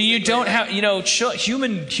asshole. Basically. Well, you don't have,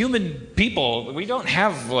 human people. We don't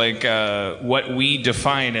have like what we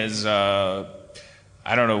define as.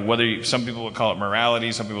 I don't know whether some people would call it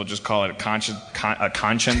morality, some people just call it a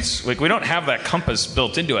conscience. Like, we don't have that compass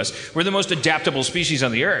built into us. We're the most adaptable species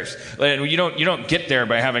on the earth. And you don't get there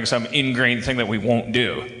by having some ingrained thing that we won't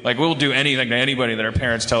do. Like, we'll do anything to anybody that our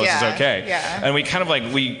parents tell us is okay. Yeah. And we kind of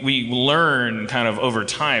like we learn kind of over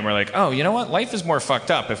time. We're like, oh, you know what? Life is more fucked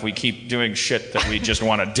up if we keep doing shit that we just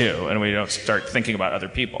want to do and we don't start thinking about other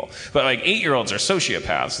people. But like 8-year-olds are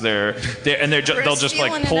sociopaths. They'll just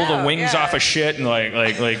like pull the wings off of shit and like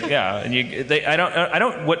yeah,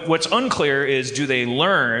 and what's unclear is, do they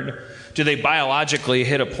learn, do they biologically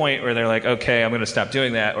hit a point where they're like, okay, I'm going to stop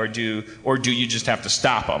doing that, or do you just have to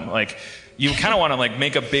stop them? Like, you kind of want to like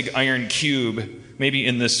make a big iron cube, maybe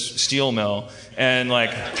in this steel mill, and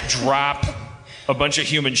like drop a bunch of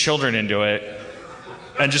human children into it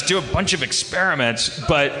and just do a bunch of experiments,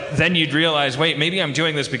 but then you'd realize, wait, maybe I'm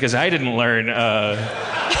doing this because I didn't learn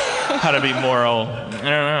how to be moral. I don't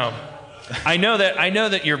know. I know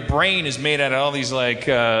that your brain is made out of all these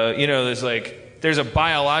there's a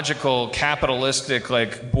biological capitalistic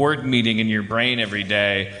board meeting in your brain every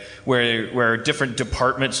day where different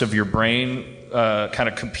departments of your brain kind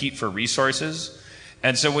of compete for resources.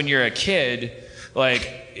 And so when you're a kid, they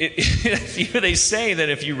say that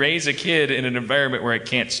if you raise a kid in an environment where it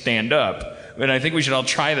can't stand up, and I think we should all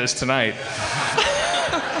try this tonight,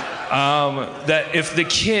 that if the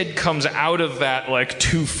kid comes out of that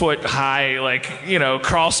 2 foot high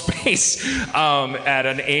crawl space at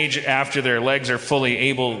an age after their legs are fully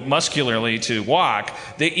able muscularly to walk,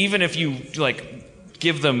 even if you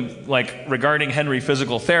give them regarding Henry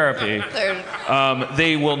physical therapy,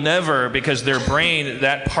 they will never, because their brain,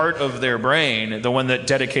 that part of their brain, the one that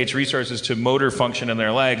dedicates resources to motor function in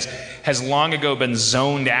their legs, has long ago been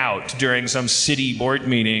zoned out during some city board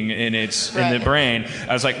meeting in the brain.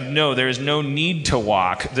 I was like, no, there is no need to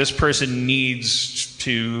walk. This person needs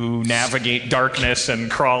to navigate darkness and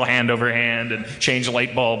crawl hand over hand and change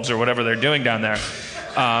light bulbs or whatever they're doing down there.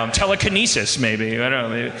 Telekinesis, maybe. I don't know.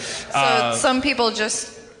 Maybe. So some people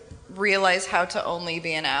just realize how to only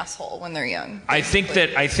be an asshole when they're young. I think that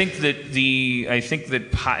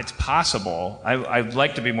it's possible. I'd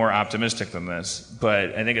like to be more optimistic than this,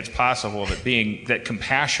 but I think it's possible that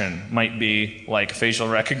compassion might be like facial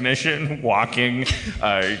recognition, walking,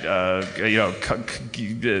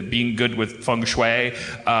 being good with feng shui.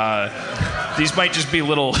 These might just be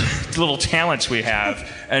little talents we have,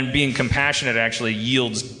 and being compassionate actually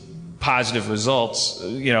yields positive results,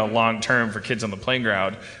 long term for kids on the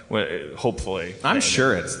playground, hopefully. I'm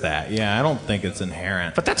sure it's that. Yeah, I don't think it's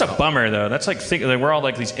inherent. But that's a bummer, though. That's we're all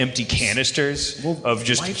like these empty canisters of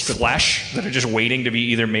just flesh that are just waiting to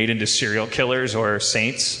be either made into serial killers or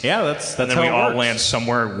saints. Yeah, that's and then how we it all works. land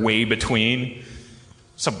somewhere way between.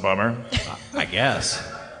 It's a bummer. I guess.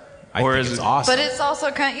 I Or think is it's it- awesome. But it's also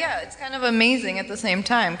it's kind of amazing at the same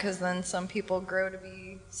time, because then some people grow to be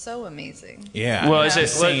so amazing. Yeah. Well, I mean, is it?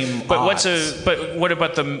 it's the same But odds. what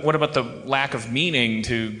about the lack of meaning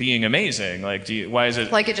to being amazing? Why is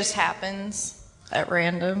it? Like it just happens at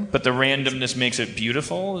random. But the randomness makes it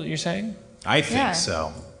beautiful. You're saying? I think Yeah.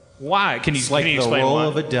 so. Why? Can you It's like can you the explain roll why?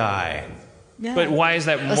 of a die. Yeah. But why is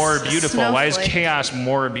that A more beautiful? Why is snowflake. chaos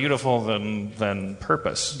more beautiful than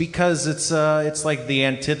purpose? Because it's like the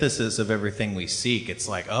antithesis of everything we seek. It's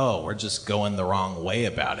like, oh, we're just going the wrong way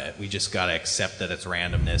about it. We just got to accept that it's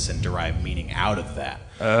randomness and derive meaning out of that.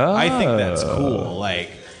 I think that's cool.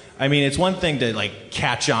 It's one thing to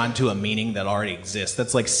catch on to a meaning that already exists.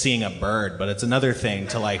 That's like seeing a bird, but it's another thing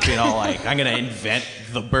to I'm going to invent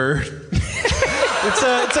the bird. It's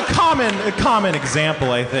a common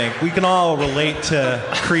example, I think. We can all relate to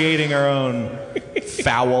creating our own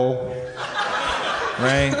fowl,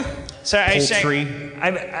 right? So Poultry.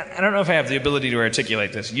 I don't know if I have the ability to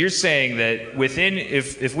articulate this. You're saying that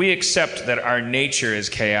if we accept that our nature is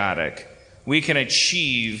chaotic, we can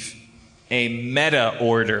achieve a meta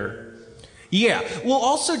order. Yeah. Well,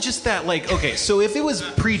 also just that, okay, so if it was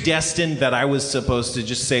predestined that I was supposed to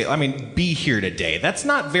just say, be here today, that's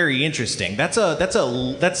not very interesting. That's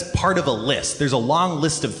part of a list. There's a long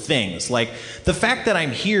list of things. Like the fact that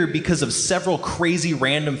I'm here because of several crazy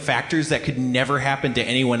random factors that could never happen to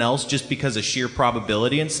anyone else just because of sheer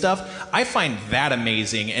probability and stuff. I find that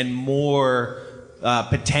amazing and more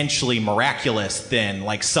potentially miraculous than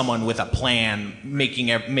someone with a plan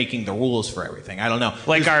making the rules for everything. I don't know.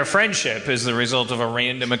 Our friendship is the result of a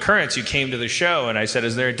random occurrence. You came to the show and I said,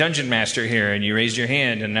 "Is there a dungeon master here?" And you raised your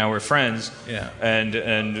hand, and now we're friends. Yeah.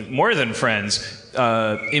 And more than friends,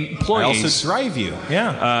 employees. I also drive you.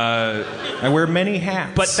 Yeah. I wear many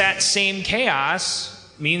hats. But that same chaos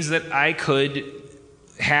means that I could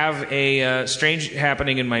have a strange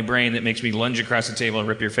happening in my brain that makes me lunge across the table and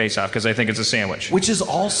rip your face off because I think it's a sandwich. Which is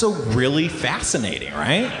also really fascinating,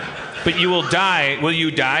 right? But you will die. Will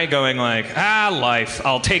you die going life,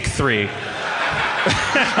 I'll take 3.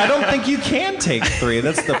 I don't think you can take 3.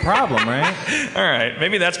 That's the problem, right? All right,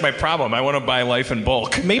 maybe that's my problem. I want to buy life in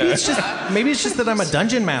bulk. Maybe it's just that I'm a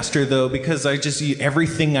dungeon master though, because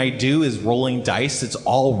everything I do is rolling dice. It's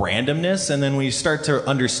all randomness, and then when you start to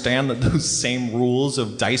understand that those same rules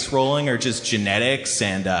of dice rolling are just genetics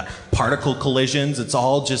and particle collisions, it's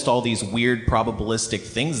all these weird probabilistic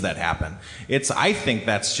things that happen. I think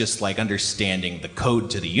that's just understanding the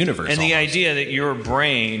code to the universe. And the almost. idea that your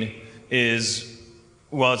brain is,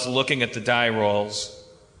 while it's looking at the die rolls,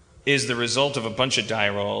 is the result of a bunch of die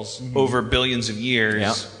rolls over billions of years.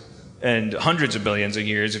 Yeah. and hundreds of billions of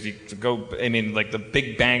years. If you go, I mean, like the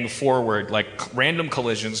Big Bang forward, like random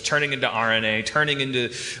collisions turning into RNA, turning into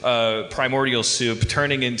primordial soup,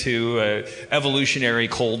 turning into evolutionary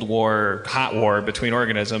Cold War, hot war between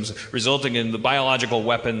organisms, resulting in the biological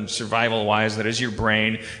weapon survival-wise that is your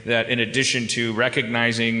brain, that in addition to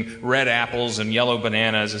recognizing red apples and yellow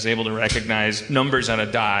bananas is able to recognize numbers on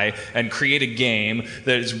a die and create a game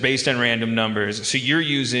that is based on random numbers. So you're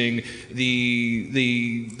using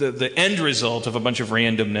the end result of a bunch of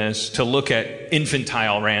randomness to look at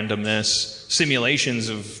infantile randomness, simulations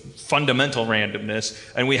of fundamental randomness,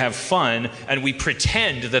 and we have fun, and we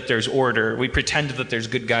pretend that there's order. We pretend that there's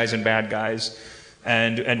good guys and bad guys,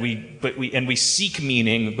 and we seek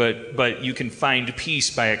meaning, but you can find peace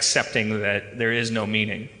by accepting that there is no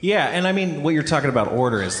meaning. Yeah, and I mean, what you're talking about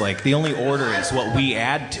order is like the only order is what we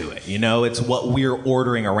add to it. You know, it's what we're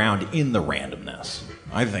ordering around in the randomness.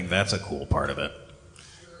 I think that's a cool part of it.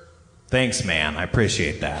 Thanks, man. I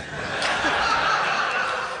appreciate that.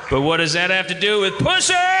 But what does that have to do with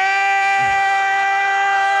pussy?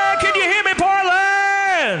 Can you hear me,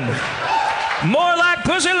 Portland? More like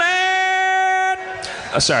Pussyland.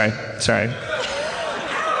 Sorry.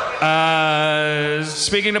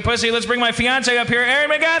 Speaking of pussy, let's bring my fiance up here, Erin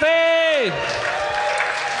McGathy.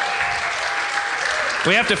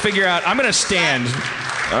 We have to figure out. I'm going to stand.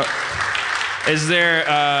 Is there?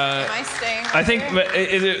 Am I staying? I think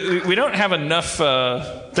we don't have enough.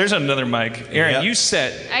 There's another mic. Erin, Yep. you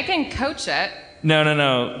sit. I can coach it.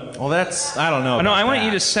 No. Well, that's, I don't know. No, I want that.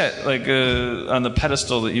 you to sit like on the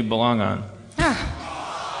pedestal that you belong on.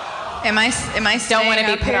 Am I staying Don't want to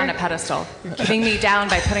be up put here? on a pedestal. You're keeping me down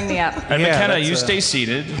by putting me up. And Yeah, McKenna, that's, you stay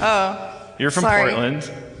seated. Oh. You're from sorry.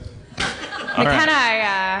 Portland.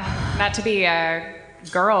 McKenna, not to be a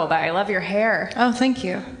girl, but I love your hair. Oh, thank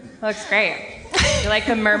you. It looks great. You're like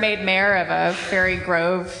the mermaid mayor of a fairy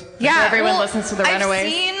grove. Yeah, where everyone well, listens to the I've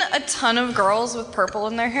Runaways. seen a ton of girls with purple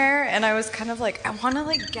in their hair, and I was kind of like, I want to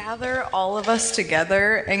like gather all of us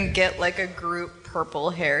together and get like a group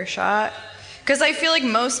purple hair shot, because I feel like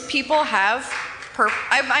most people have purple.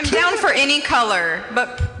 I'm down for any color,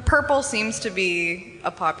 but purple seems to be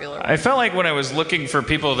a popular one. I felt like when I was looking for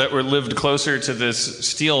people that lived closer to this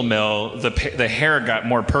steel mill, the hair got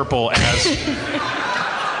more purple as.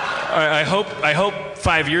 I hope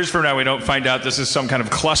 5 years from now we don't find out this is some kind of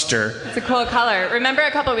cluster. It's a cool color. Remember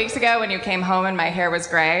a couple weeks ago when you came home and my hair was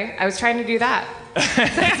gray? I was trying to do that.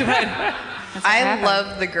 That's what I happened.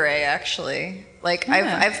 love the gray, actually. Like,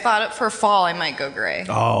 I've thought it for fall, I might go gray.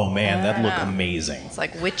 Oh, man, that'd look amazing. It's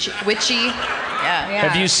like witchy. Yeah. Yeah.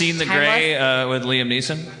 Have you seen The Gray with Liam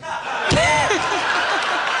Neeson?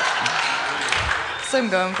 That's what I'm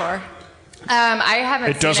going for. I haven't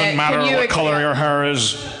It seen doesn't it. matter Can you what color explain- your hair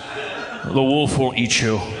is. The wolf will eat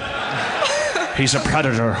you. He's a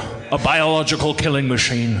predator, a biological killing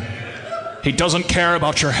machine. He doesn't care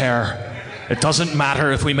about your hair. It doesn't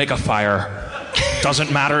matter if we make a fire.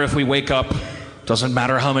 Doesn't matter if we wake up. Doesn't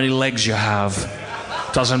matter how many legs you have.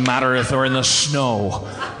 Doesn't matter if we're in the snow.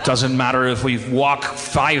 Doesn't matter if we walk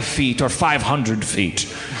 5 feet or 500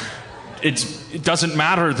 feet. It doesn't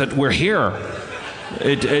matter that we're here.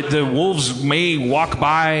 The wolves may walk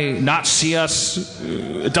by, not see us.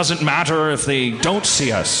 It doesn't matter if they don't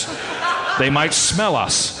see us. They might smell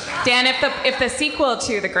us. Dan, if the sequel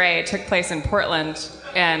to The Gray took place in Portland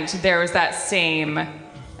and there was that same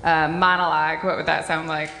monologue, what would that sound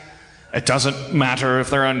like? It doesn't matter if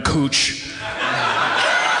they're on Cooch.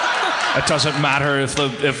 It doesn't matter if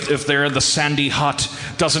they're in the Sandy Hut.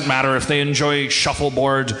 Doesn't matter if they enjoy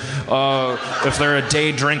shuffleboard, if they're a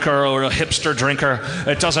day drinker or a hipster drinker.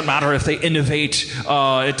 It doesn't matter if they innovate.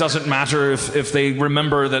 It doesn't matter if they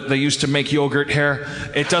remember that they used to make yogurt hair.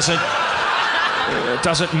 It doesn't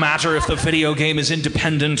matter if the video game is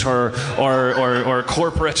independent or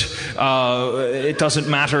corporate. It doesn't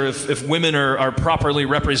matter if women are properly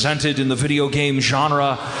represented in the video game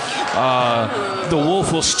genre. The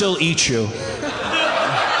wolf will still eat you.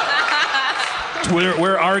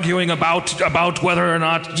 We're arguing about whether or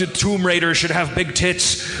not Tomb Raider should have big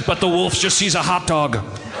tits, but the wolf just sees a hot dog.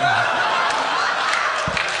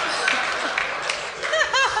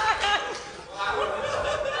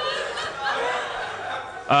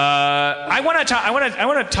 I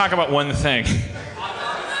want to talk about one thing.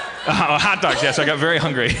 Hot dogs. Yes, I got very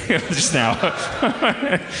hungry just now.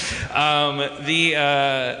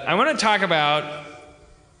 I want to talk about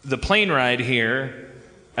the plane ride here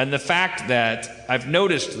and the fact that I've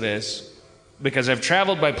noticed this because I've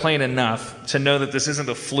traveled by plane enough to know that this isn't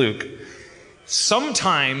a fluke.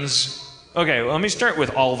 Sometimes, okay, well, let me start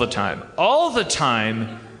with all the time. All the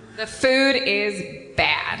time. The food is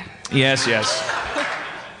bad. Yes.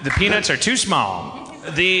 The peanuts are too small.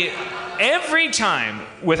 Every time,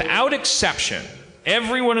 without exception,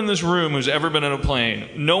 everyone in this room who's ever been on a plane,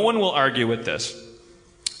 no one will argue with this.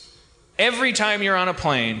 Every time you're on a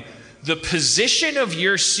plane, the position of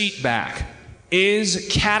your seat back is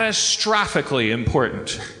catastrophically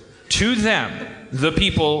important to them, the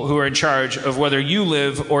people who are in charge of whether you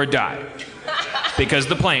live or die. Because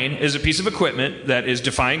the plane is a piece of equipment that is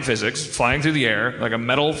defying physics, flying through the air like a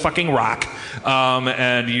metal fucking rock,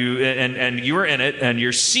 and you are in it, and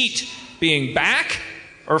your seat being back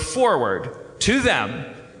or forward to them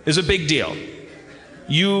is a big deal.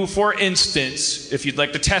 You, for instance, if you'd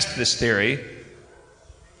like to test this theory,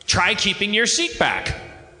 try keeping your seat back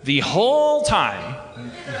the whole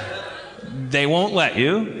time. They won't let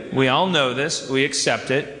you. We all know this. We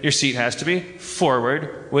accept it. Your seat has to be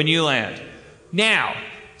forward when you land. Now,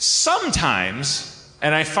 sometimes,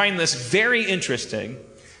 and I find this very interesting,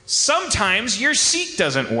 sometimes your seat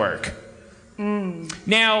doesn't work.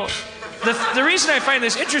 Now, the reason I find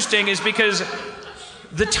this interesting is because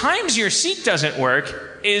the times your seat doesn't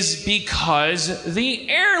work is because the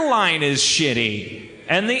airline is shitty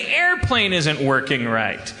and the airplane isn't working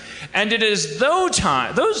right. And it is those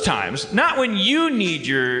times, not when you need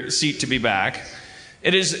your seat to be back,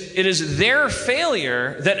 it is their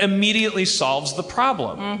failure that immediately solves the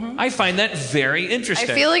problem. I find that very interesting.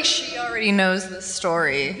 I feel like she already knows the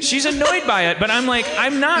story. She's annoyed by it, but I'm like,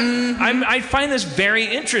 I'm not. I find this very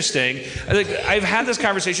interesting. Like, I've had this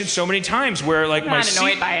conversation so many times where, like, my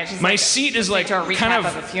seat is like kind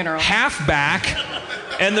of half back,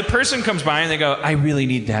 and the person comes by and they go, "I really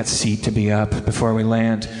need that seat to be up before we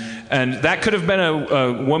land," and that could have been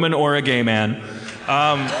a woman or a gay man.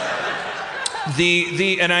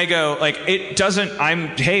 And I go, like, it doesn't,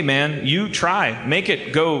 hey man, you try, make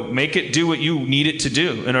it do what you need it to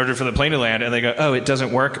do in order for the plane to land. And they go, oh, it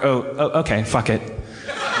doesn't work. Oh, okay, fuck it.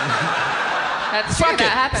 That's true,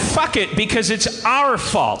 that happens. Fuck it, because it's our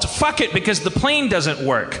fault. Fuck it, because the plane doesn't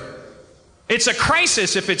work. It's a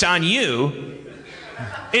crisis if it's on you.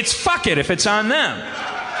 It's fuck it if it's on them.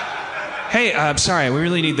 Hey, I'm sorry, we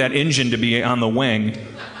really need that engine to be on the wing.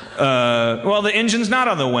 Well, the engine's not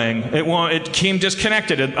on the wing. It came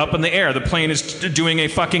disconnected up in the air. The plane is doing a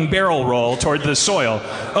fucking barrel roll toward the soil.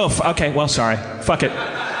 Oh, okay, well, sorry. Fuck it.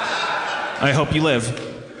 I hope you live.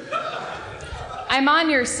 I'm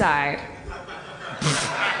on your side.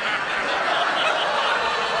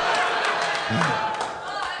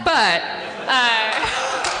 But,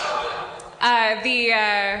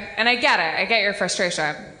 and I get it. I get your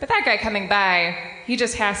frustration. But that guy coming by, he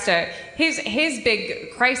just has to, his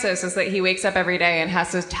big crisis is that he wakes up every day and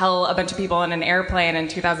has to tell a bunch of people in an airplane in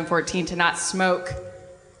 2014 to not smoke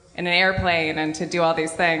in an airplane and to do all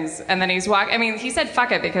these things. And then he's he said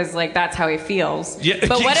fuck it because, like, that's how he feels. Yeah,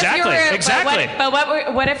 but what exactly, if you were, exactly.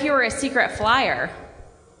 What if you were a secret flyer?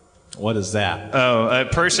 What is that? Oh, a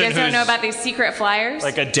person who's... You guys don't know about these secret flyers?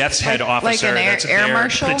 Like a death's head officer like that's air there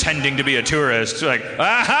marshal? pretending to be a tourist. Like,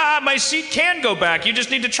 aha, my seat can go back. You just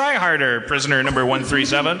need to try harder, prisoner number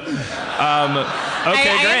 137. Great.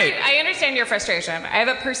 I understand your frustration. I have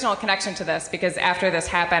a personal connection to this because after this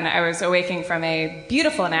happened, I was awaking from a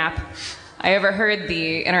beautiful nap. I overheard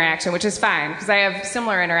the interaction, which is fine because I have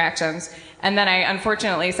similar interactions. And then I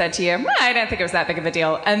unfortunately said to you, I didn't think it was that big of a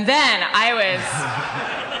deal. And then I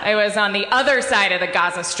was on the other side of the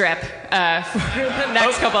Gaza Strip for the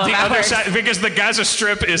next couple of hours. Other side, because the Gaza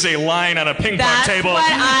Strip is a line on a ping pong table.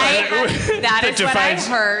 That is what I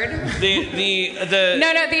heard.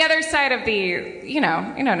 No, the other side of the, you know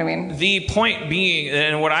what I mean. The point being,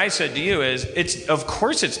 and what I said to you is, of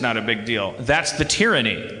course it's not a big deal. That's the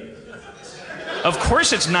tyranny. Of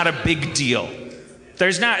course it's not a big deal.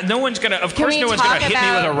 No one's gonna hit me with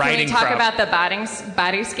a riding crop. Can we talk about the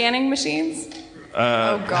body scanning machines?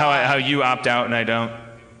 How you opt out and I don't.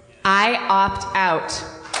 I opt out.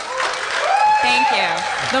 Thank you.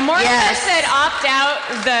 The more yes. that opt out,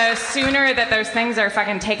 the sooner that those things are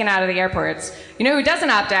fucking taken out of the airports. You know who doesn't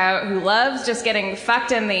opt out? Who loves just getting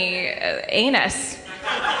fucked in the anus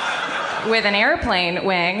with an airplane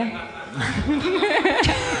wing?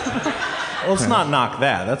 Well, let's not knock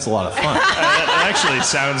that. That's a lot of fun. It actually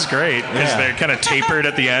sounds great because they're kind of tapered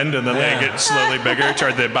at the end and then they get slowly bigger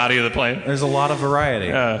toward the body of the plane. There's a lot of variety.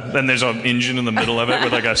 Then there's an engine in the middle of it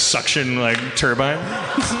with like a suction turbine.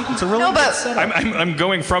 It's a really good setup. I'm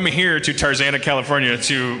going from here to Tarzana, California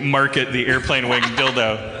to market the airplane wing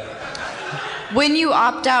dildo. When you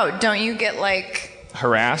opt out, don't you get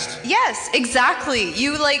harassed? Yes, exactly.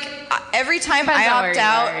 You every time I opt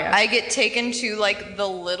out, I get taken to the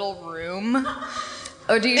little room.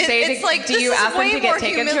 Oh, do you say do you ask them to get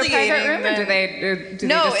taken to a private room, or do they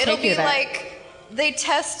just take you there? No, it'll be they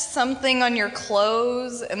test something on your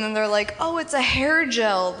clothes, and then they're like, oh, it's a hair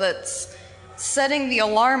gel that's setting the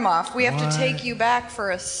alarm off. We have to take you back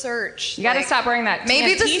for a search. You got to stop wearing that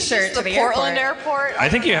maybe this T-shirt is just to the the Portland airport. I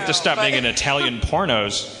think you have to know, stop but- being in Italian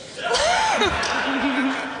pornos.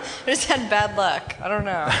 I just had bad luck. I don't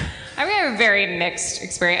know. I mean, I have a very mixed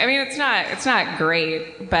experience. I mean, it's not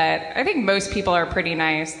great, but I think most people are pretty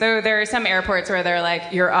nice. Though there are some airports where they're like,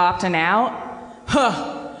 "You're opting out."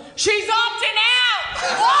 Huh? She's opting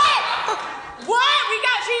out. What? What?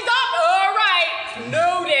 She's up. All right.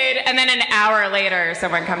 Noted. And then an hour later,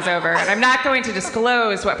 someone comes over, and I'm not going to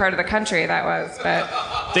disclose what part of the country that was, but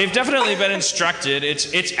They've definitely been instructed.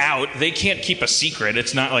 It's out. They can't keep a secret.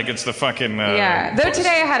 It's not like it's the fucking. yeah. Though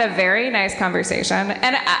today I had a very nice conversation,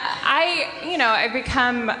 and I've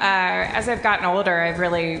become as I've gotten older, I've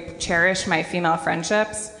really cherished my female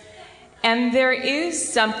friendships. And there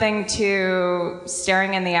is something to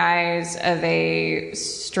staring in the eyes of a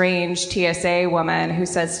strange TSA woman who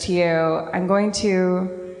says to you, I'm going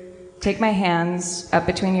to take my hands up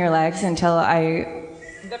between your legs until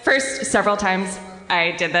the first several times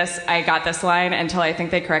I did this, I got this line until I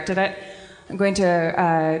think they corrected it. I'm going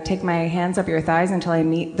to take my hands up your thighs until I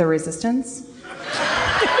meet the resistance.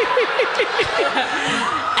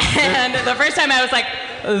 And the first time I was like,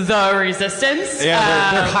 the resistance?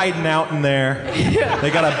 Yeah, they're hiding out in there.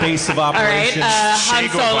 They got a base of operations. All right, Han Che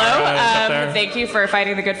Guevara Solo, thank you for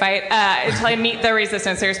fighting the good fight. Until I meet the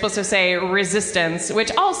resistance, they're supposed to say resistance,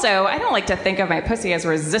 which also, I don't like to think of my pussy as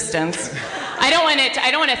resistance. I don't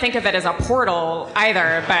want to think of it as a portal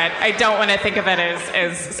either, but I don't want to think of it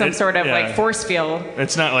as some sort of like force field.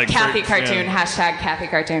 It's not like Kathy cartoon, hashtag Kathy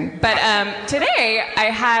cartoon. But today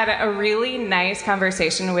I had a really nice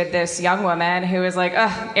conversation with this young woman who was like, ugh,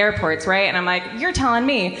 airports, right? And I'm like, you're telling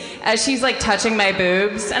me, as she's like touching my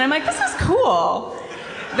boobs. And I'm like, this is cool.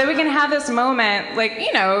 That we can have this moment, like,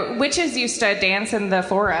 witches used to dance in the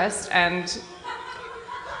forest, and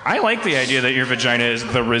I like the idea that your vagina is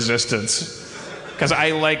the resistance. Because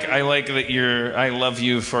I like that I love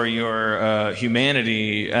you for your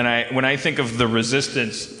humanity, and when I think of the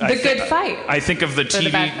resistance, good fight. I think of the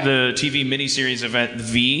TV miniseries event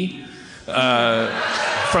V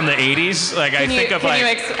from the 80s. Like I'm not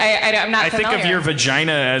familiar. think of your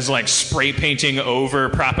vagina as like spray painting over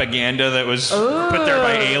propaganda that was put there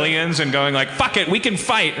by aliens and going like, fuck it, we can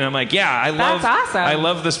fight. And I'm like, yeah, That's awesome. I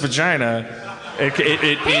love this vagina.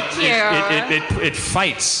 It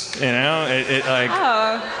fights,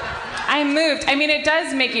 I'm moved. I mean, it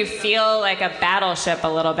does make you feel like a battleship a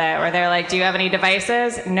little bit, where they're like, do you have any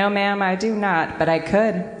devices? No, ma'am, I do not, but I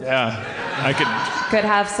could. Yeah, I could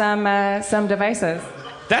have some devices.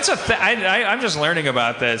 That's I'm just learning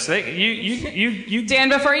about this. You Dan,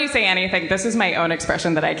 before you say anything, this is my own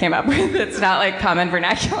expression that I came up with. It's not like common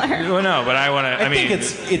vernacular. Well, no, but I think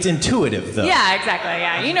it's intuitive though. Yeah, exactly.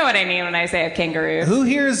 Yeah, you know what I mean when I say a kangaroo. Who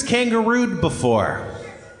here has kangarooed before?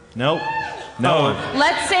 Nope. No.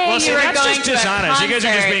 Let's say you were going to dishonest. a concert you guys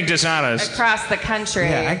are just being dishonest across the country.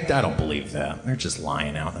 Yeah, I don't believe that. They're just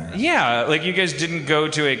lying out there. Yeah, like you guys didn't go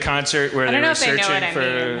to a concert where they were searching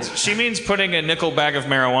for. She means putting a nickel bag of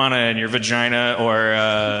marijuana in your vagina,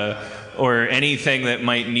 or anything that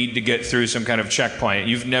might need to get through some kind of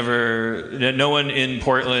checkpoint. No one in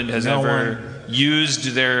Portland has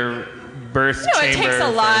used their birth chamber. It takes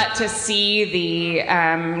a lot to see the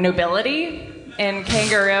nobility in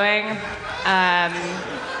kangarooing.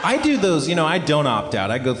 I do those, I don't opt out.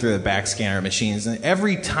 I go through the backscanner machines, and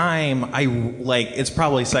every time it's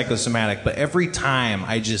probably psychosomatic, but every time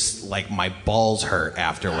I just, my balls hurt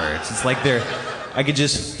afterwards. It's like I could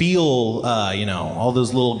just feel, all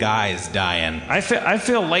those little guys dying. I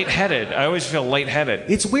feel lightheaded. I always feel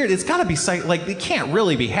lightheaded. It's weird. It's got to be it can't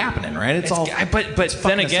really be happening, right? But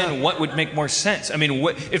then again, what would make more sense? I mean,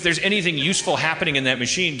 if there's anything useful happening in that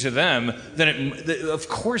machine to them, then of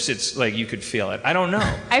course it's like you could feel it. I don't know.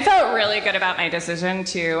 I felt really good about my decision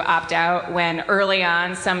to opt out when early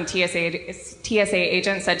on some TSA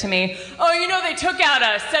agent said to me, "Oh, they took out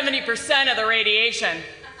 70% of the radiation."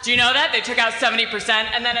 Do you know that? They took out 70%,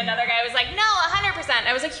 and then another guy was like, no, 100%.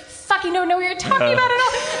 I was like, you fucking don't know what you're talking about at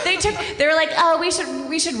all. They were like, oh,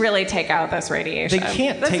 we should really take out this radiation. They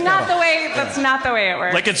can't That's take not out the way. That's not the way it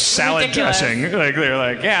works. Like it's salad ridiculous. dressing. Like they're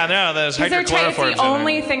like, yeah, no, there's hydrochloroform. It's the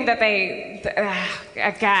only thing that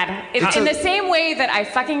God. It's in the same way that I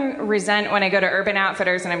fucking resent when I go to Urban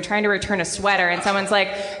Outfitters and I'm trying to return a sweater and someone's like,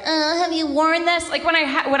 have you worn this? Like when I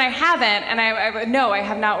haven't, and I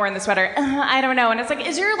have not worn the sweater. I don't know. And it's like,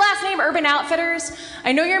 is your last name Urban Outfitters?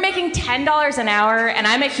 I know you're making $10 an hour, and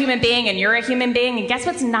I'm a human being, and you're a human being, and guess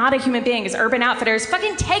what's not a human being is Urban Outfitters.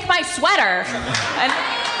 Fucking take my sweater. And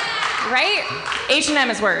Right? H&M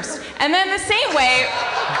is worse. And then the same way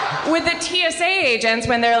with the TSA agents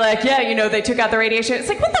when they're like, yeah, you know, they took out the radiation. It's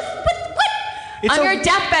like, what? On your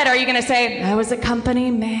deathbed, are you going to say, I was a company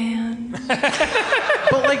man?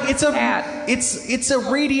 But like, it's a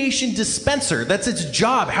radiation dispenser. That's its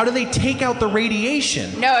job. How do they take out the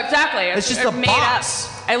radiation? No, exactly. It's just a made box.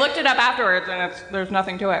 Up. I looked it up afterwards, and there's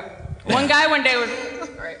nothing to it. One guy one day was...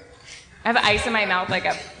 Right. I have ice in my mouth like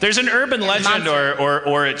a... There's an urban legend,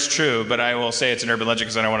 or it's true, but I will say it's an urban legend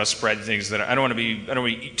because I don't want to spread things that... I don't want to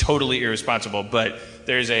be totally irresponsible, but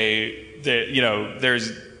there's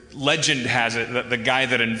legend has it that the guy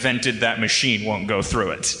that invented that machine won't go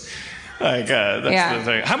through it. Like that's the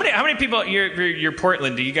thing. How many people? You're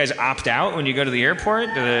Portland. Do you guys opt out when you go to the airport?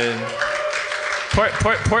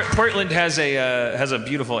 Portland has a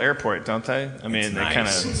beautiful airport, don't they? I mean,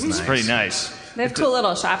 it's pretty nice. They have cool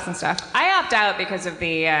little shops and stuff. I opt out because of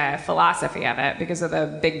the philosophy of it, because of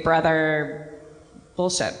the Big Brother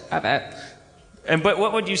bullshit of it. But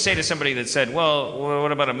what would you say to somebody that said, well,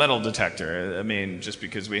 what about a metal detector? I mean, just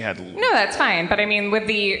because we had... No, that's fine. But I mean,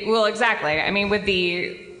 exactly. I mean,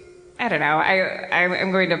 I don't know.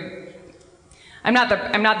 I'm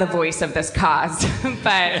not the voice of this cause,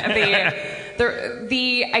 but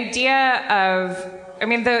the idea of... I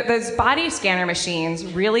mean, those body scanner machines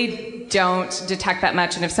really don't detect that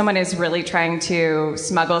much. And if someone is really trying to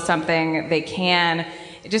smuggle something, they can...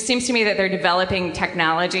 It just seems to me that they're developing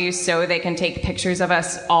technology so they can take pictures of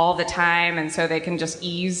us all the time and so they can just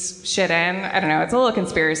ease shit in. I don't know. It's a little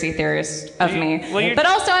conspiracy theorist of me. But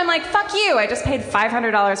also I'm like, fuck you. I just paid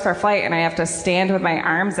 $500 for a flight and I have to stand with my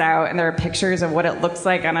arms out and there are pictures of what it looks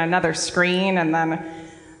like on another screen and then,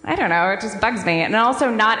 I don't know, it just bugs me. And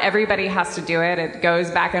also not everybody has to do it. It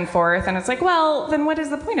goes back and forth and it's like, well, then what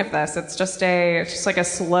is the point of this? It's just like a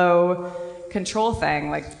slow control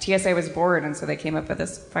thing. Like TSA was bored and so they came up with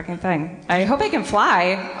this fucking thing. I hope I can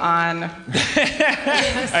fly on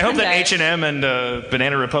I hope that H&M and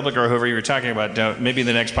Banana Republic or whoever you were talking about don't. Maybe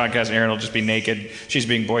the next podcast Erin will just be naked. She's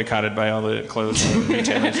being boycotted by all the clothes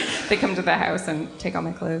retailers. They come to the house and take all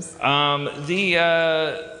my clothes. God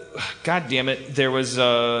damn it, there was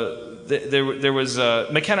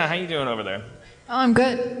McKenna, how you doing over there? Oh, I'm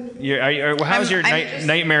good. How's your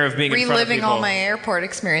nightmare of being in front of people? Reliving all my airport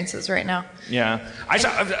experiences right now. Yeah,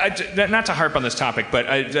 not to harp on this topic, but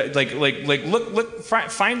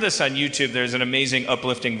find this on YouTube. There's an amazing,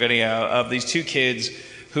 uplifting video of these two kids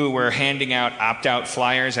who were handing out opt-out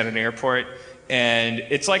flyers at an airport, and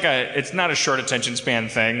it's not a short attention span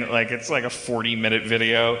thing. Like it's like a 40-minute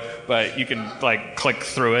video, but you can like click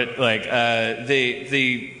through it.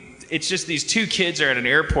 It's just these two kids are at an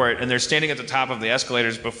airport and they're standing at the top of the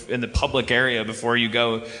escalators in the public area before you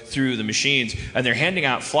go through the machines, and they're handing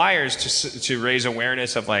out flyers to raise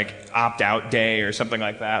awareness of like opt-out day or something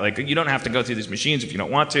like that. Like you don't have to go through these machines if you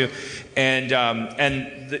don't want to, and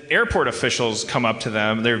the airport officials come up to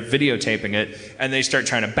them, they're videotaping it, and they start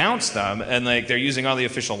trying to bounce them, and like they're using all the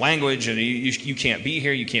official language, and you can't be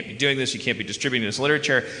here, you can't be doing this, you can't be distributing this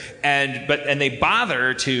literature, and they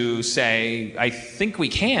bother to say, I think we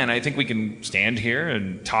can stand here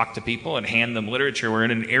and talk to people and hand them literature. We're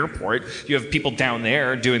in an airport. You have people down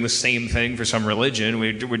there doing the same thing for some religion.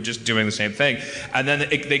 We're just doing the same thing. And then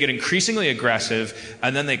they get increasingly aggressive,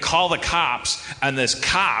 and then they call the cops, and this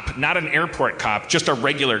cop, not an airport cop, just a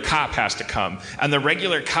regular cop has to come. And the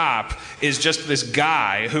regular cop is just this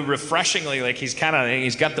guy who refreshingly, like he's got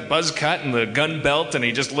the buzz cut and the gun belt, and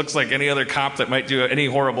he just looks like any other cop that might do any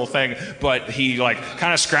horrible thing, but he like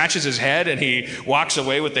kind of scratches his head and he walks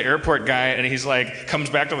away with the airport guy, and he's like, comes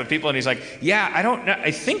back to the people and he's like, yeah, I don't know,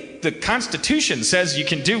 I think the Constitution says you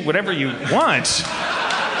can do whatever you want.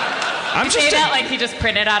 I'm just saying that like he just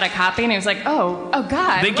printed out a copy and he was like, oh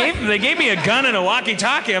God. They gave me a gun and a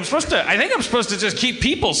walkie-talkie. I think I'm supposed to just keep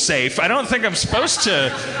people safe. I don't think I'm supposed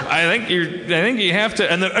to. I think you have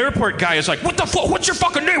to. And the airport guy is like, what the fuck? What's your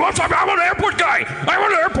fucking name? I'm an airport guy.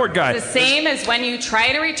 I'm an airport guy. The same as when you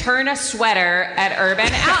try to return a sweater at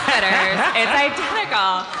Urban Outfitters. It's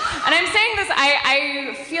identical. And I'm saying this,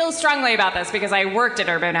 I feel strongly about this because I worked at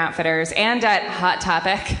Urban Outfitters and at Hot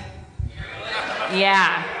Topic.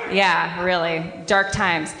 Yeah, really. Dark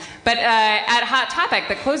times. But at Hot Topic,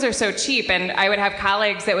 the clothes are so cheap, and I would have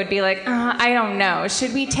colleagues that would be like, I don't know,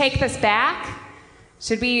 should we take this back?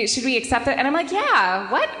 Should we accept it? And I'm like,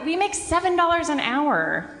 yeah, what? We make $7 an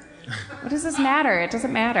hour. What does this matter? It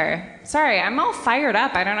doesn't matter. Sorry, I'm all fired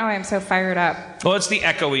up. I don't know why I'm so fired up. Well, it's the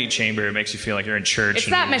echoey chamber. It makes you feel like you're in church. It's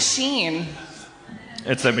that machine.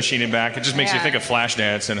 It's that machine in back. It just makes you think of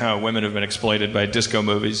Flashdance and how women have been exploited by disco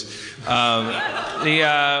movies. Why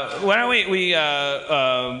don't we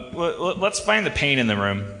let's find the pain in the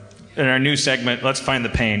room. in our new segment, Let's Find the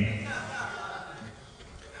Pain.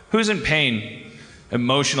 Who's in pain?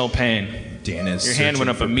 Emotional pain. Dan is. Your hand went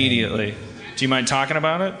up immediately. Do you mind talking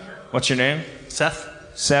about it? What's your name? Seth.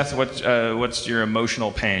 Seth, what's your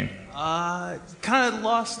emotional pain? Kind of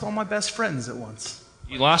lost all my best friends at once.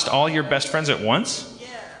 You lost all your best friends at once? Yeah.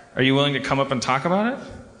 Are you willing to come up and talk about it?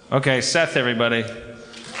 Okay, Seth, everybody. Go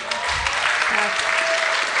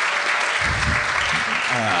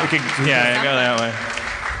that way.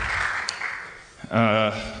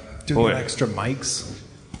 Do we have extra mics?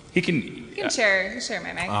 You can share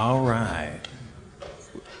my mic. All right.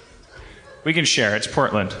 We can share. It's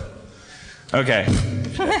Portland. Okay.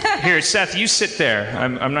 Here, Seth, you sit there.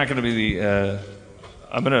 I'm not going to be the.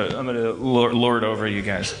 I'm gonna lord over you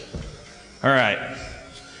guys. All right.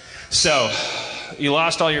 So, you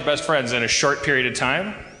lost all your best friends in a short period of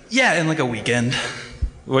time? Yeah, in like a weekend.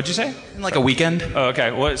 What'd you say? In like a weekend. Oh,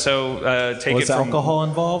 okay. What? So take Was it from. alcohol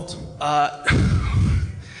involved?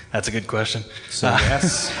 That's a good question. So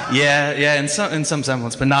yes. Yeah, in some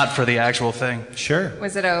semblance, but not for the actual thing. Sure.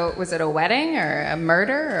 Was it a wedding or a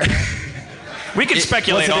murder? Or? We could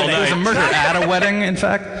speculate all night. It was a murder at a wedding, in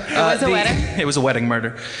fact. It was a wedding? It was a wedding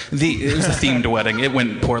murder. It was a themed wedding. It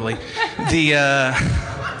went poorly.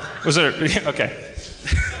 Was it? Okay.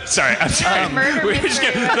 Sorry, I'm sorry. We're just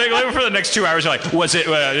like for the next 2 hours. You're like, was it?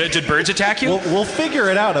 Did birds attack you? We'll figure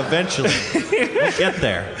it out eventually. We'll get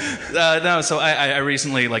there. No, so I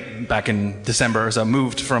recently, like back in December, or so,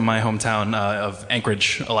 moved from my hometown of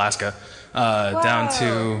Anchorage, Alaska, down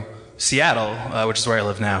to Seattle, which is where I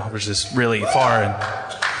live now, which is really far. And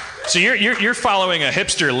so you're following a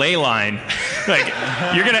hipster ley line. Like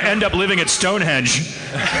you're gonna end up living at Stonehenge.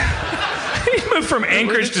 He moved from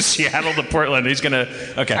Anchorage to Seattle to Portland. He's gonna.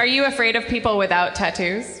 Okay. Are you afraid of people without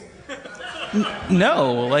tattoos?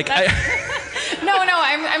 No, like I. No,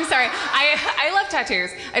 I'm sorry. I love tattoos.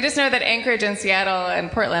 I just know that Anchorage and Seattle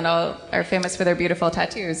and Portland all are famous for their beautiful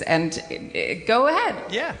tattoos. And go ahead.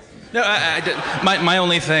 Yeah. No, my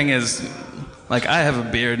only thing is, like, I have a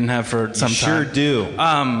beard and have for some time. Sure do.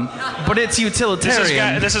 But it's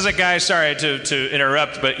utilitarian. This is a guy. Sorry to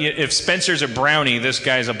interrupt, but if Spencer's a brownie, this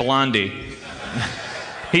guy's a blondie.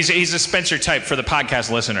 He's a Spencer type for the podcast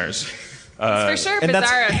listeners. It's for sure and that's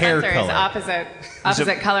Bizarro hair Spencer color. is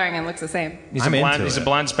opposite coloring and looks the same. He's a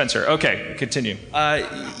blonde Spencer. Okay, continue.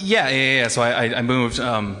 Yeah. So I moved.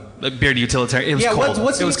 Beard utilitarian. It was cold.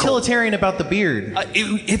 What's utilitarian about the beard?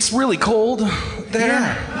 It's really cold there.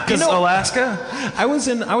 Yeah, because Alaska. I was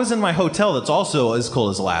in my hotel that's also as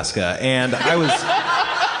cold as Alaska, and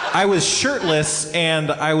I was shirtless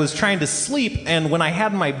and I was trying to sleep, and when I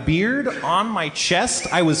had my beard on my chest,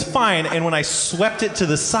 I was fine, and when I swept it to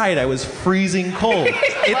the side, I was freezing cold.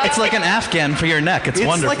 It's like an Afghan for your neck. It's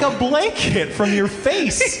wonderful. It's like a blanket from your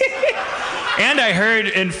face. And I heard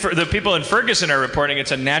the people in Ferguson are reporting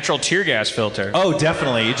it's a natural tear gas filter. Oh,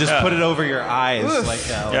 definitely. You just put it over your eyes like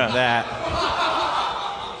that.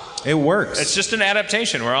 It works. It's just an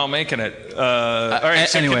adaptation. We're all making it. All right,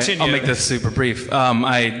 so anyway, continue. I'll make this super brief. You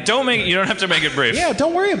don't have to make it brief. Yeah,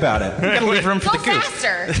 don't worry about it. You gotta leave room for Go the goose.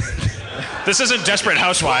 faster. This isn't Desperate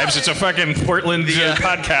Housewives. It's a fucking Portland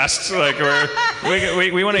podcast. Like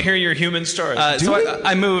we want to hear your human story. So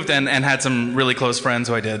I moved and had some really close friends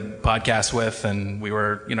who I did podcasts with, and we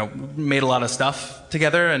were, made a lot of stuff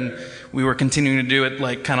together, and we were continuing to do it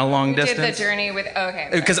like kind of long distance. Did the journey with okay.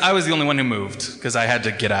 Because I was the only one who moved because I had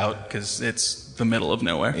to get out because it's the middle of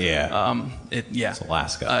nowhere. Yeah. It's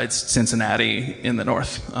Alaska. It's Cincinnati in the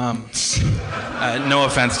north. No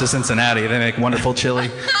offense to Cincinnati, they make wonderful chili.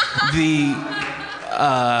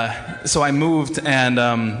 So I moved and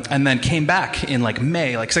then came back in like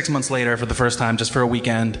May, like 6 months later for the first time, just for a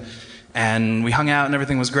weekend, and we hung out and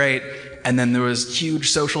everything was great. And then there was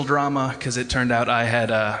huge social drama because it turned out I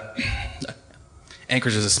had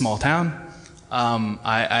Anchorage is a small town.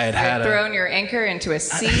 I had thrown your anchor into a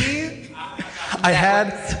sea. I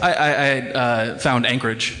had found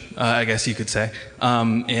Anchorage, I guess you could say,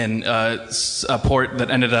 in a port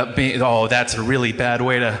that ended up being. Oh, that's a really bad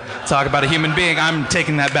way to talk about a human being. I'm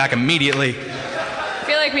taking that back immediately. I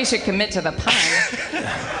feel like we should commit to the pun.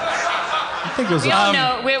 I think it was. We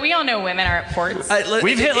all know women are at ports.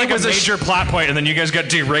 We've hit like a major plot point, and then you guys got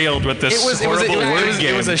derailed with this horrible word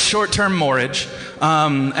game. It was a short-term moorage,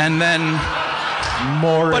 and then.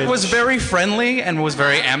 But was very friendly and was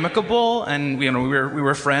very amicable, and we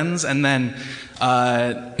were friends. And then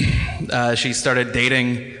she started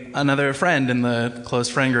dating another friend in the close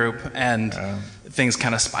friend group, and things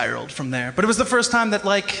kind of spiraled from there. But it was the first time that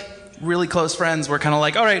like really close friends were kind of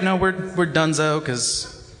like, all right, no, we're donezo,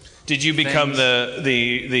 because Did you become the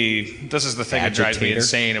this is the thing that drives me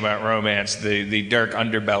insane about romance, the dark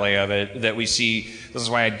underbelly of it that we see. This is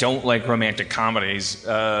why I don't like romantic comedies,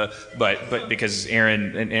 but because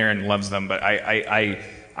Aaron loves them, but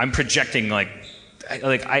I'm projecting the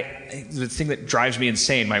thing that drives me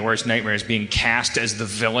insane, my worst nightmare, is being cast as the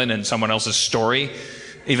villain in someone else's story.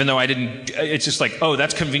 Even though I didn't, it's just like, oh,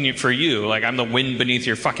 that's convenient for you. Like, I'm the wind beneath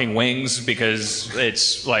your fucking wings because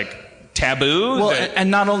it's like taboo. Well,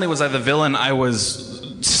 and not only was I the villain, I was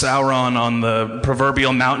Sauron on the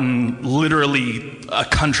proverbial mountain, literally a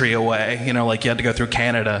country away. You know, like you had to go through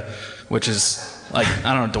Canada, which is like,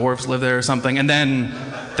 I don't know, dwarves live there or something. And then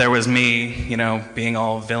there was me, you know, being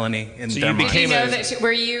all villainy in Denmark. Did you know that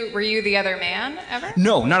were you the other man ever?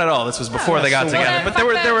 No, not at all. This was before they got together. But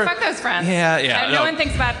there were fuck those friends. Yeah. No one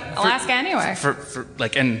thinks about Alaska anyway.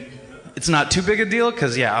 And it's not too big a deal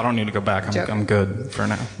because I don't need to go back. I'm good for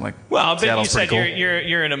now. Like, well, but Seattle's you said cool.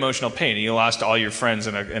 you're in emotional pain. You lost all your friends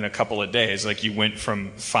in a couple of days. Like you went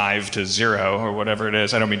from 5 to 0 or whatever it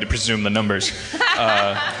is. I don't mean to presume the numbers.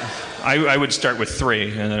 I would start with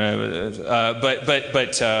 3, and then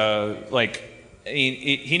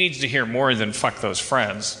he needs to hear more than "fuck those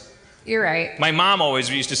friends." You're right. My mom always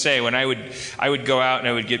used to say when I would go out and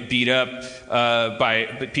I would get beat up by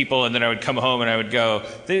people, and then I would come home and I would go,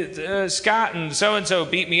 Scott and so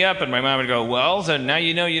beat me up, and my mom would go, well, then now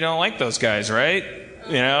you know you don't like those guys, right?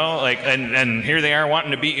 You know, like, and here they are wanting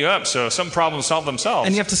to beat you up, so some problems solve themselves.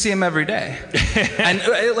 And you have to see them every day. And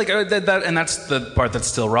and that's the part that's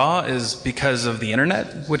still raw, is because of the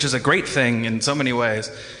internet, which is a great thing in so many ways.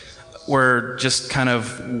 We're just kind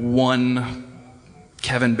of one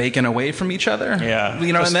Kevin Bacon away from each other. Yeah.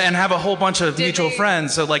 You know, and have a whole bunch of mutual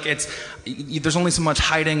friends. So like there's only so much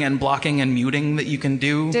hiding and blocking and muting that you can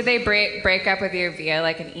do. Did they break up with you via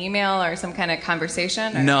like an email or some kind of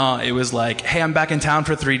conversation? Or? No, it was like, hey, I'm back in town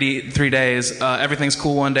for 3 days. Everything's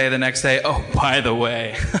cool one day. The next day, oh, by the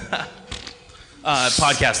way.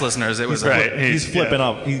 Podcast listeners, it was right. He's flipping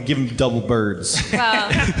up. He's giving double birds. Well,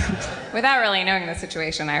 without really knowing the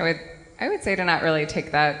situation, I would say to not really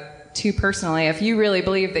take that too personally. If you really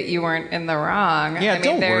believe that you weren't in the wrong,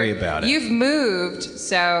 don't worry about it. You've moved,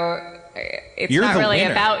 so it's You're not the really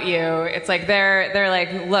winner. about you. It's like they're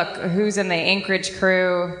like, look, who's in the Anchorage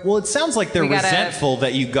crew? Well, it sounds like they're resentful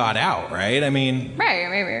that you got out, right? I mean, right?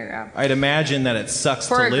 Maybe. Yeah. I'd imagine that it sucks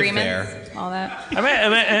For to live agreements, there. all that.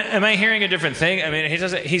 Am I hearing a different thing? I mean,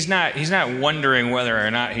 he's not wondering whether or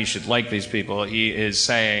not he should like these people. He is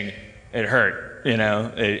saying it hurt. You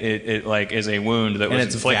know, it like is a wound that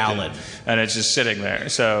was inflicted, valid, and it's just sitting there.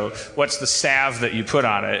 So, what's the salve that you put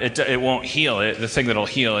on it? It won't heal it. The thing that'll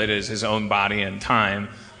heal it is his own body and time.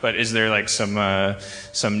 But is there like some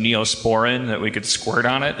neosporin that we could squirt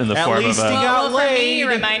on it in the form of a? Well, for me,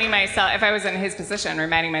 reminding myself, if I was in his position,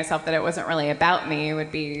 reminding myself that it wasn't really about me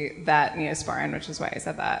would be that neosporin, which is why I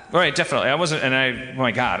said that. Right, definitely. I wasn't, and oh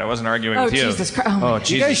my God, I wasn't arguing with you. Jesus Christ!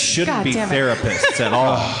 Jesus! You guys shouldn't be therapists at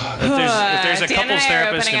all. If there's a Dan couples and I are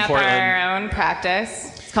therapist opening in up Portland, our own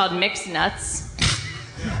practice. It's called Mixed Nuts.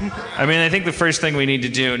 I mean, I think the first thing we need to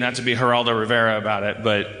do, not to be Geraldo Rivera about it,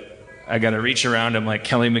 but I got to reach around him like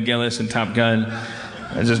Kelly McGillis in Top Gun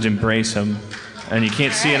and just embrace him. And you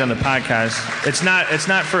can't see it on the podcast. It's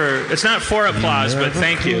not for applause, but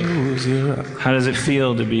thank you. How does it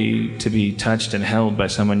feel to be touched and held by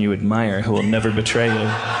someone you admire who will never betray you?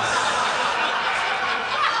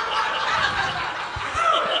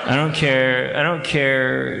 I don't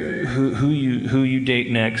care who you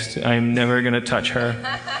date next. I'm never gonna touch her.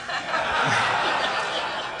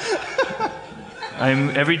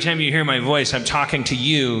 Every time you hear my voice, I'm talking to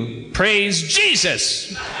you. Praise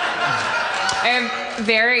Jesus! I'm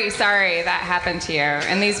very sorry that happened to you.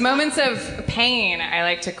 In these moments of pain, I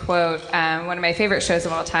like to quote one of my favorite shows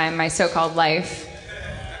of all time, My So-Called Life.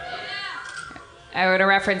 I would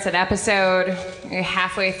reference an episode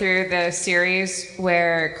halfway through the series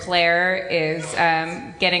where Claire is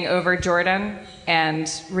getting over Jordan and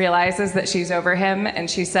realizes that she's over him, and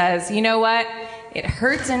she says, you know what? It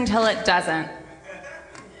hurts until it doesn't.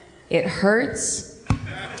 It hurts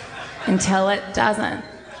until it doesn't.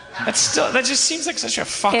 That just seems like such a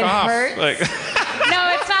fuck it off. Hurts. Like. No,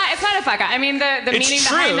 it's not a fuck off. I mean, the meaning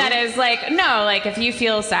behind that is like, no, like if you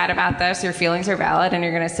feel sad about this, your feelings are valid and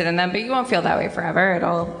you're going to sit in them, but you won't feel that way forever.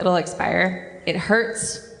 It'll expire. It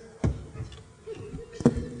hurts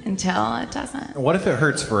until it doesn't. What if it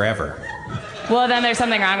hurts forever? Well, then there's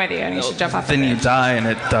something wrong with you, and you should jump off the Then you bridge. die and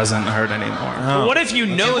it doesn't hurt anymore. Well, what if you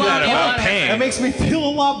know that about pain? That makes me feel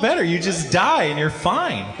a lot better. You just die and you're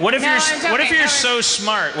fine. What if you're so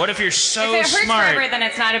smart? What if you're so If it hurts smart? forever, then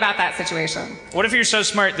it's not about that situation. What if you're so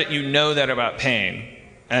smart that you know that about pain,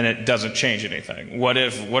 and it doesn't change anything? What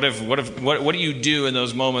do you do in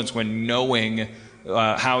those moments when knowing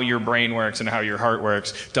how your brain works and how your heart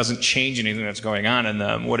works doesn't change anything that's going on in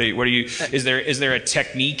them? What do you? Is there a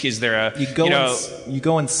technique? Is there a you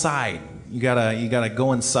go inside? You gotta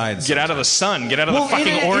go inside. Get out of the sun. Get out of the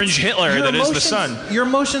fucking orange Hitler that is the sun. Your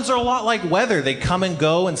emotions are a lot like weather. They come and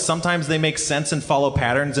go, and sometimes they make sense and follow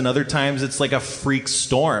patterns, and other times it's like a freak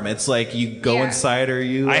storm. It's like you go inside or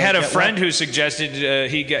you. I had a friend who suggested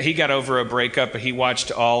he got over a breakup, but he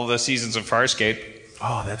watched all the seasons of Farscape.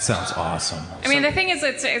 Oh, that sounds awesome. I mean, the thing is,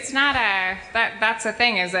 it's not a that's the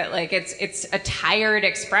thing is that like it's a tired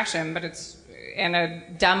expression, but it's in a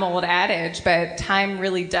dumb old adage, but time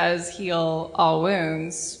really does heal all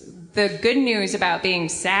wounds. The good news about being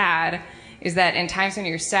sad is that in times when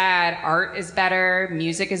you're sad, art is better,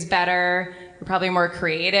 music is better, you're probably more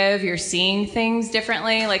creative, you're seeing things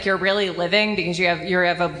differently, like you're really living because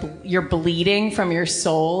you're bleeding from your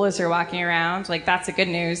soul as you're walking around. Like that's the good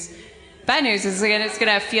news. Bad news is it's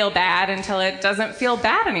gonna feel bad until it doesn't feel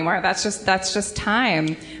bad anymore. That's just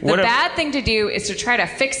time. The bad thing to do is to try to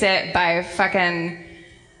fix it by fucking,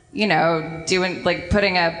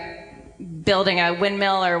 building a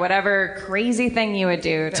windmill or whatever crazy thing you would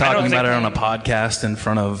do. Talking about it on a podcast in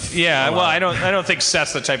front of. Yeah, well, I don't think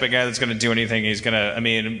Seth's the type of guy that's gonna do anything. He's gonna. I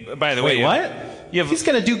mean, by the way, what? He's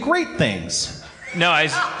gonna do great things. No, I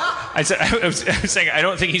was saying I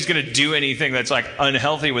don't think he's going to do anything that's like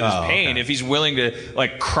unhealthy with his pain. Okay. If he's willing to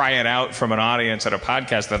like cry it out from an audience at a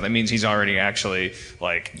podcast, that means he's already actually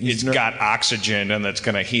like got oxygen and that's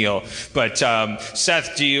going to heal. But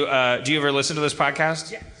Seth, do you ever listen to this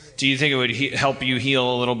podcast? Yeah. Do you think it would help you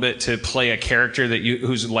heal a little bit to play a character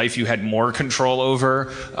whose life you had more control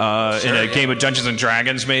over in a game of Dungeons and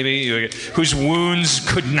Dragons, maybe, whose wounds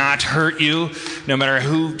could not hurt you, no matter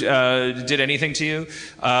who did anything to you?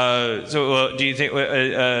 So, do you think?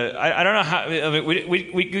 I don't know how. I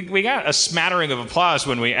mean, we got a smattering of applause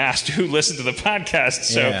when we asked who listened to the podcast.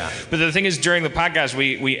 So, but the thing is, during the podcast,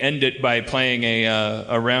 we end it by playing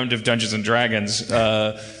a round of Dungeons and Dragons.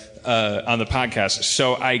 On the podcast.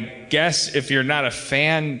 So I guess if you're not a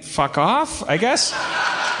fan, fuck off, I guess.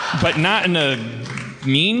 But not in a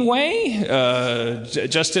mean way.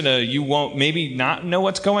 Just in a you won't maybe not know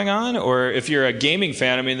what's going on. Or if you're a gaming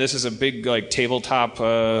fan, I mean, this is a big like tabletop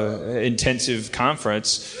intensive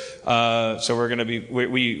conference. So we're going to be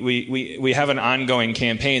we have an ongoing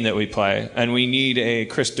campaign that we play, and we need a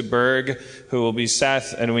Chris de Burgh who will be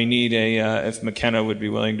Seth, and we need a if McKenna would be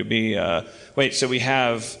willing to be so we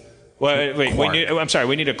have. Wait.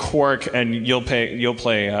 We need a Quark, and you'll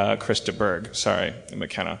play Chris de Burgh. Sorry,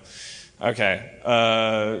 McKenna. Okay.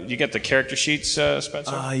 You get the character sheets,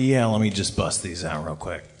 Spencer? Yeah. Let me just bust these out real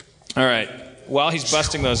quick. All right. While he's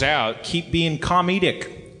busting those out, keep being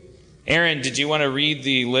comedic. Aaron, did you want to read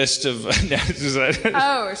the list of?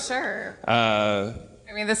 Oh, sure. I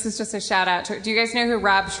mean, this is just a shout out to. Do you guys know who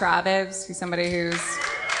Rob Schraub is? He's somebody who's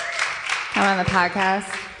come on the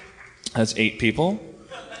podcast. That's 8 people.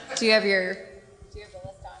 Do you have the list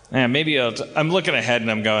on? Yeah, maybe I'm looking ahead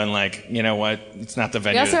and I'm going like, you know what? It's not the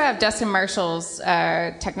venue. We also have Dustin Marshall's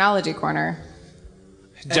Technology Corner.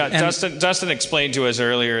 Dustin explained to us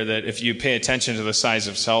earlier that if you pay attention to the size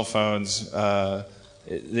of cell phones,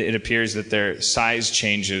 it appears that their size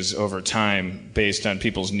changes over time based on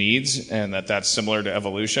people's needs, and that's similar to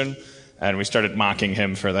evolution. And we started mocking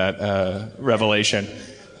him for that revelation.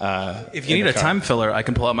 If you need a time filler, I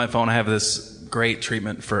can pull out my phone. I have this great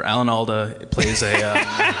treatment for Alan Alda. It plays a.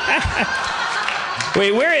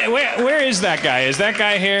 Wait, where is that guy? Is that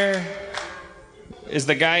guy here? Is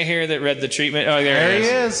the guy here that read the treatment? Oh, there he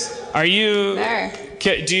is. Are you? There.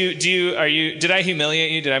 Did I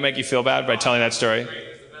humiliate you? Did I make you feel bad by telling that story?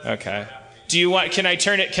 Okay. Do you want? Can I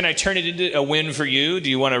turn it into a win for you? Do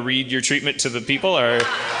you want to read your treatment to the people, or?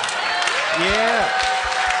 Yeah.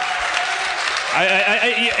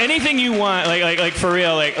 Anything you want, like for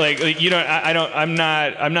real, like you know, I'm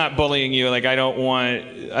not bullying you. Like I don't.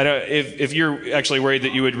 If you're actually worried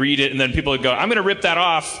that you would read it and then people would go, I'm going to rip that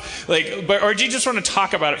off. Or do you just want to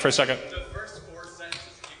talk about it for a second? The first 4 sentences.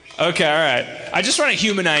 Okay, all right. I just want to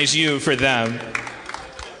humanize you for them.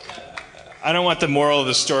 I don't want the moral of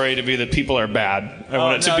the story to be that people are bad. I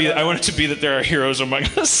want it to be that there are heroes among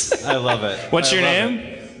us. I love it. What's your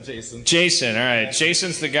name? Jason. All right.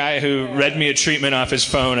 Jason's the guy who read me a treatment off his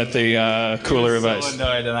phone at the cooler of ice. I was so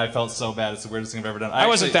annoyed, and I felt so bad. It's the weirdest thing I've ever done. I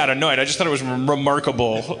wasn't that annoyed. I just thought it was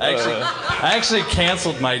remarkable. I actually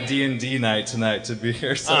canceled my D&D night tonight to be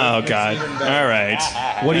here. So oh God! All right.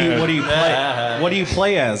 What do you play? What do you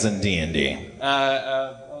play as in D&D?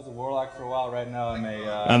 I was a warlock for a while. Right now I'm a...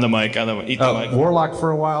 On the mic. Eat the mic. Warlock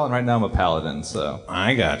for a while, and right now I'm a paladin, so...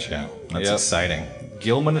 I gotcha. That's exciting.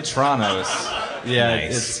 Gilmanatronos. Yeah,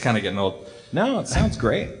 Nice. it's kind of getting old. No, it sounds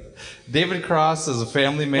great. David Cross is a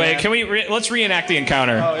family man. Wait, can we let's reenact the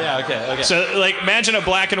encounter? Oh yeah, okay. So like, imagine a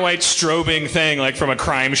black and white strobing thing like from a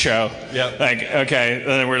crime show. Yep. Like, okay,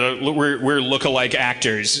 then we're lookalike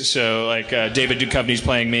actors. So like, David Duchovny's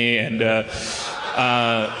playing me, and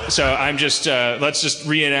so I'm just let's just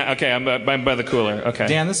reenact. Okay, I'm by the cooler. Okay.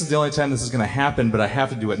 Dan, this is the only time this is going to happen, but I have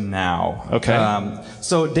to do it now. Okay.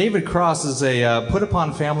 So David Cross is a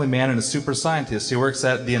put-upon family man and a super scientist. He works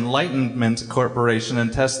at the Enlightenment Corporation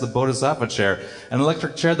and tests the Bodhisattva chair, an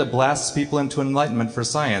electric chair that blasts people into enlightenment for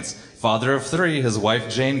science. Father of 3, his wife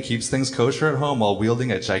Jane keeps things kosher at home while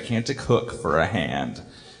wielding a gigantic hook for a hand.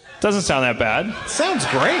 Doesn't sound that bad. Sounds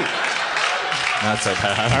great. Not so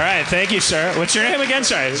bad. All right, thank you, sir. What's your name again?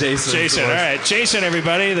 Sorry. Jason. Jason. All right, Jason,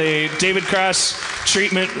 everybody, the David Cross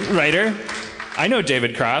treatment writer. I know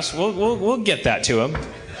David Cross. We'll get that to him.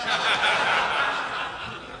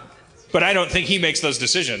 But I don't think he makes those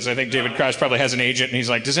decisions. I think David Cross probably has an agent, and he's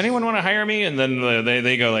like, "Does anyone want to hire me?" And then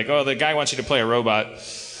they go like, "Oh, the guy wants you to play a robot."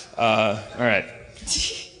 All right.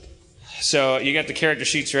 So you got the character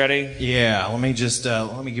sheets ready? Yeah, let me just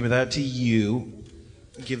let me give that to you.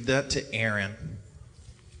 Give that to Aaron.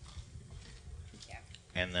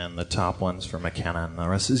 And then the top one's for McKenna, and the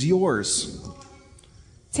rest is yours.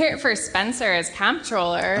 Let's hear it for Spencer as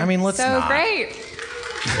comptroller. I mean, let's so not. Great.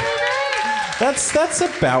 That's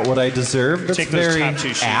about what I deserve. That's Take those very top 2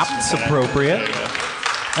 sheets apt, and put it- appropriate. There you go.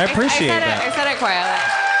 I appreciate that. I said it quietly.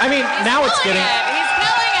 I mean, now it's Killing getting it. He's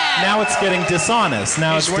killing it. now it's getting dishonest.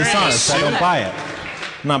 Now He's it's wearing a dishonest. I suit. don't buy it.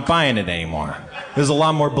 I'm not buying it anymore. It was a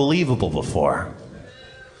lot more believable before.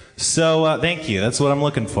 So thank you. That's what I'm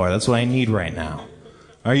looking for. That's what I need right now.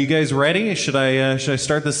 Are you guys ready? Should I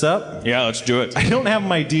start this up? Yeah, let's do it. I don't have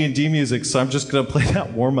my D&D music, so I'm just gonna play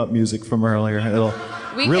that warm-up music from earlier. It'll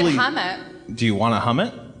We really. can hum it. Do you want to hum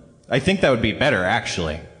it? I think that would be better,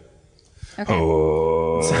 actually. Okay.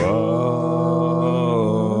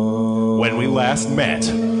 When we last met,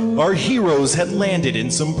 our heroes had landed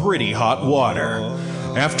in some pretty hot water.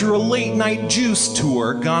 After a late-night juice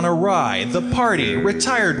tour gone awry, the party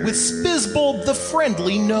retired with Spizbold the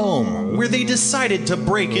Friendly Gnome, where they decided to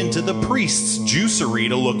break into the priest's juicery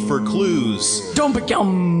to look for clues.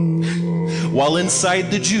 While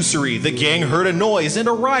inside the juicery, the gang heard a noise and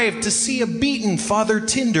arrived to see a beaten Father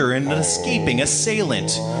Tinder and an escaping assailant.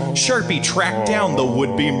 Sharpie tracked down the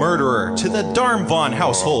would-be murderer to the Darmvon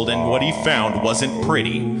household, and what he found wasn't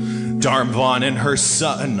pretty. Darmvon and her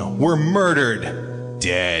son were murdered.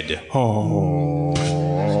 Dead.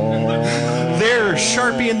 There,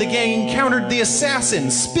 Sharpie and the gang encountered the assassin,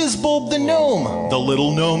 Spizbold the Gnome. The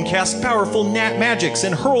little gnome cast powerful nat magics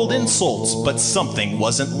and hurled insults, but something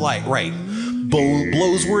wasn't right.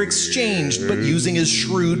 Blows were exchanged, but using his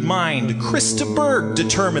shrewd mind, Krista Berg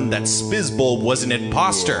determined that Spizbold was an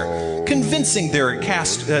imposter, convincing their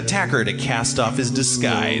attacker to cast off his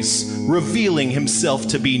disguise, revealing himself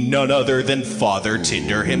to be none other than Father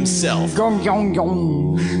Tinder himself.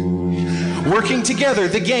 Working together,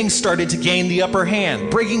 the gang started to gain the upper hand,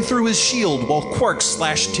 breaking through his shield while Quark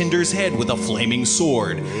slashed Tinder's head with a flaming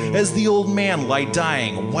sword. As the old man lay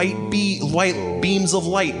dying, white beams of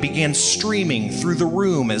light began streaming through the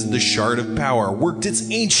room as the shard of power worked its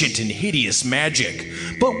ancient and hideous magic.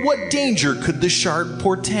 But what danger could the shard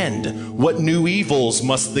portend? What new evils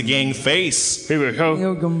must the gang face? What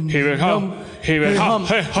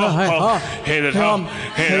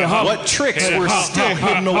tricks were still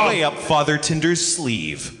hidden away up Father Tinder's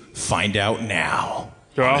sleeve? Find out now.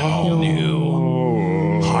 On an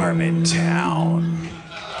all-new Harmontown.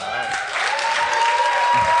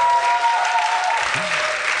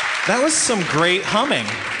 That was some great humming.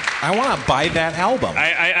 I want to buy that album.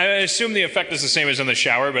 I assume the effect is the same as in the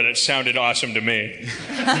shower, but it sounded awesome to me.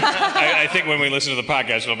 I think when we listen to the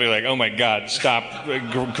podcast, we'll be like, oh my God, stop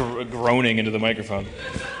groaning into the microphone.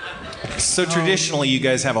 So traditionally, you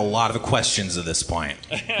guys have a lot of questions at this point.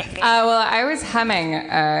 Well, I was humming.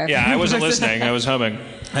 Yeah, I wasn't listening. I was humming.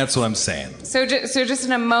 That's what I'm saying. So just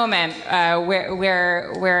in a moment,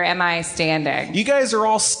 where am I standing? You guys are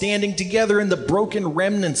all standing together in the broken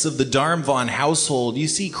remnants of the Darmvon household. You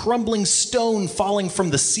see crumbling stone falling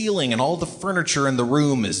from the ceiling, and all the furniture in the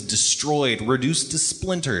room is destroyed, reduced to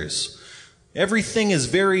splinters. Everything is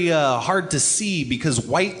very hard to see because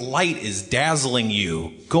white light is dazzling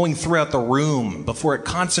you, going throughout the room before it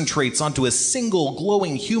concentrates onto a single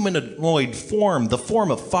glowing humanoid form, the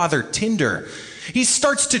form of Father Tinder. He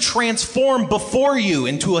starts to transform before you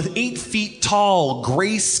into an 8 feet tall,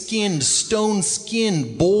 gray-skinned,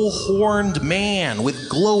 stone-skinned, bull-horned man with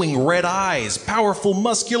glowing red eyes, powerful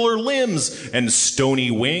muscular limbs, and stony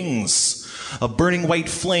wings. A burning white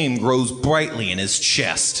flame grows brightly in his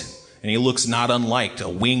chest, and he looks not unlike a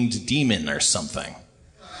winged demon or something.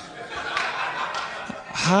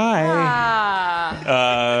 Hi.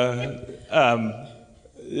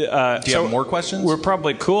 Do you have more questions? We're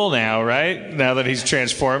probably cool now, right? Now that he's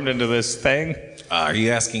transformed into this thing. Are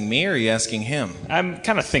you asking me or are you asking him? I'm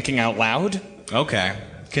kind of thinking out loud. Okay,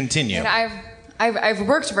 continue. And I've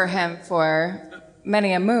worked for him for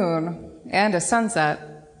many a moon and a sunset.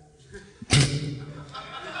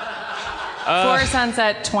 4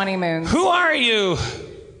 sunset, 20 moons. Who are you?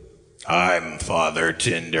 I'm Father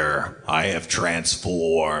Tinder. I have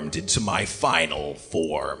transformed into my final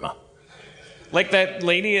form. Like that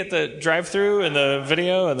lady at the drive-thru in the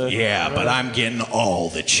video? Yeah, but I'm getting all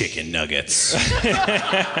the chicken nuggets.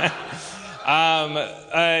 Now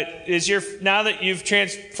that you've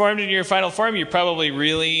transformed into your final form, you're probably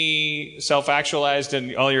really self-actualized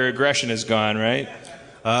and all your aggression is gone, right?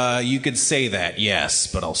 You could say that, yes,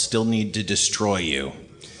 but I'll still need to destroy you.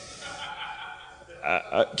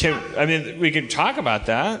 We could talk about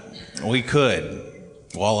that. We could,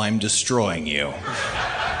 while I'm destroying you.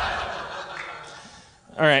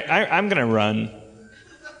 All right, I'm gonna run.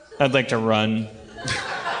 I'd like to run.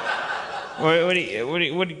 What do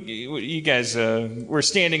you guys? We're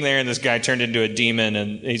standing there, and this guy turned into a demon,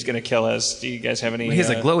 and he's gonna kill us. Do you guys have any? He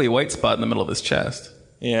has a glowy white spot in the middle of his chest.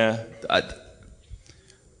 Yeah.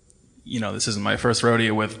 This isn't my first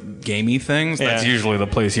rodeo with gamey things. That's Yeah. usually the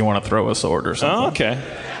place you want to throw a sword or something. Oh, okay.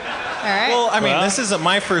 All right. Well, I mean, this isn't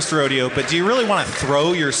my first rodeo, but do you really want to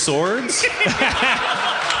throw your swords?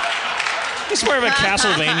 It's more of a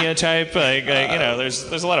Castlevania type,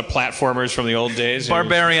 there's a lot of platformers from the old days.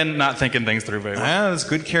 Barbarian, not thinking things through very well. That's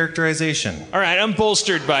good characterization. All right, I'm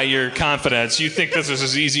bolstered by your confidence. You think this is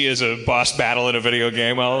as easy as a boss battle in a video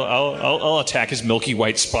game? I'll attack his milky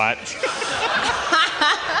white spot.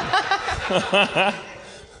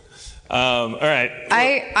 All right.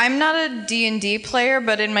 I'm not a D&D player,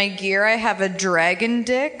 but in my gear I have a dragon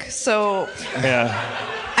dick, so Yeah.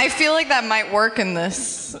 I feel like that might work in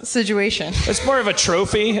this situation. It's more of a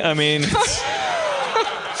trophy. I mean,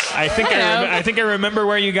 I think I remember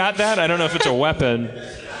where you got that. I don't know if it's a weapon.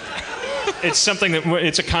 It's something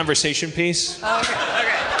it's a conversation piece. Okay.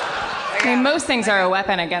 I mean, most things are a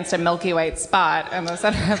weapon against a milky white spot in the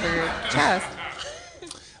center of your chest.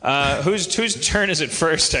 Whose turn is it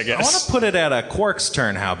first, I guess? I want to put it at a Quark's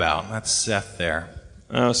turn, how about? That's Seth there.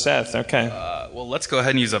 Oh, Seth, okay. Well, let's go ahead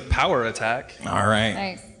and use a power attack. All right.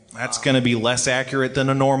 Nice. That's going to be less accurate than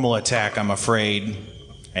a normal attack, I'm afraid.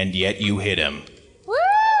 And yet you hit him. Woo!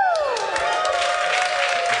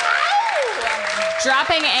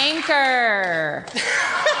 Dropping anchor.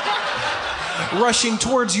 Rushing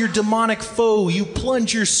towards your demonic foe, you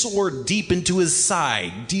plunge your sword deep into his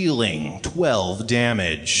side, dealing 12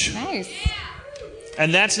 damage. Nice.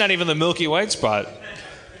 And that's not even the milky white spot.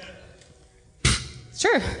 It's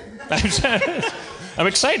true. I'm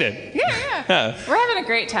excited. Yeah. We're having a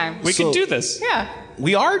great time. We can do this. Yeah.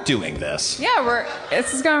 We are doing this. Yeah,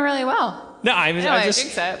 this is going really well. No, I just...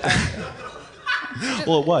 jinx it.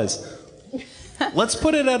 Well, it was. Let's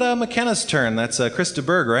put it at McKenna's turn. That's Krista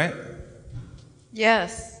Berg, right?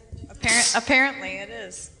 Yes. Apparently it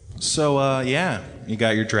is. So, yeah, you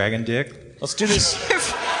got your dragon dick. Let's do this.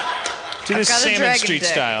 Do this got a Salmon dragon Street dick.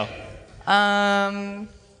 style.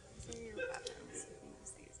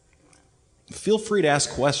 Feel free to ask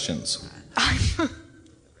questions.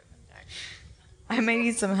 I may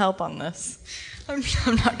need some help on this. I'm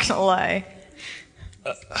not gonna lie.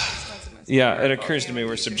 Yeah, it occurs to me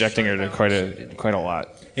we're subjecting her to quite a lot.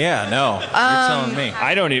 Yeah, no, you're telling me.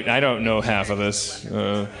 I don't know half of this.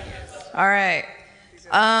 All right.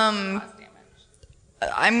 I'm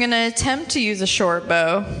gonna attempt to use a short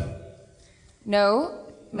bow. No.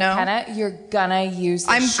 McKenna, you're gonna use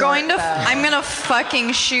the short bow. I'm gonna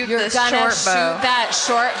fucking shoot this You're gonna short bow. shoot that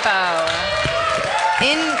short bow.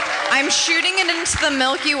 I'm shooting it into the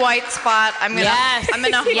milky white spot. I'm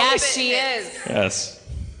gonna hope Yes, it she hits. is. Yes.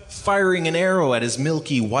 Firing an arrow at his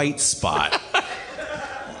milky white spot.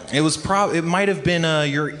 It might have been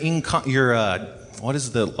your what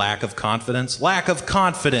is the lack of confidence? Lack of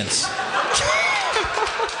confidence.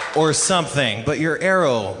 Or something, but your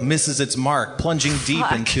arrow misses its mark, plunging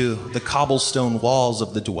deep into the cobblestone walls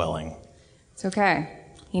of the dwelling. It's okay.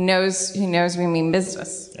 He knows we mean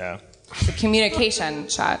business. Yeah. It's a communication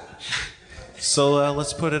shot. So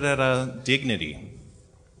let's put it at a dignity.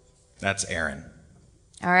 That's Aaron.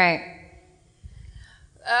 All right.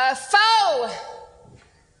 Foe!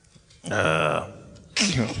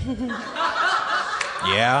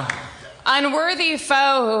 Yeah? Unworthy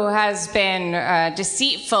foe who has been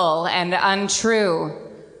deceitful and untrue.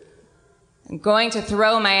 I'm going to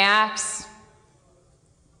throw my axe,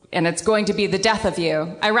 and it's going to be the death of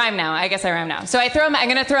you. I rhyme now. I guess I rhyme now. So I'm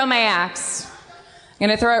going to throw my axe. I'm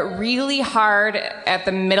going to throw it really hard at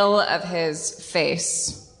the middle of his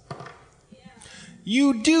face.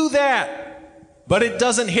 You do that, but it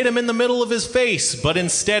doesn't hit him in the middle of his face, but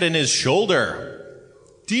instead in his shoulder.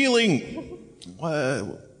 Dealing...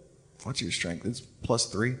 What's your strength? It's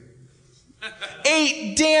 +3.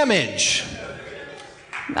 8 damage!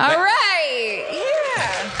 All right,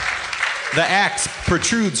 yeah. The axe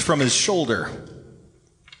protrudes from his shoulder.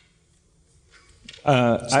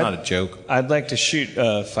 It's not a joke. I'd like to shoot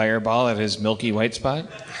a fireball at his milky white spot.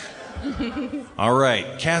 All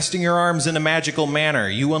right, casting your arms in a magical manner,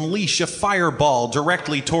 you unleash a fireball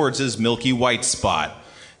directly towards his milky white spot.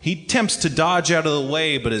 He attempts to dodge out of the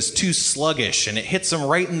way, but is too sluggish, and it hits him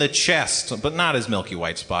right in the chest, but not his milky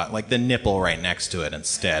white spot, like the nipple right next to it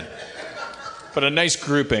instead. But a nice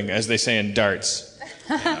grouping, as they say in darts.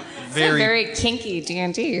 Very kinky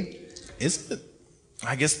D&D. Is it?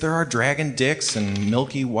 I guess there are dragon dicks and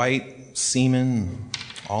milky white semen,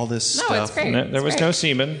 all this stuff. No, it's great. There was no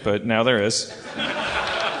semen, but now there is.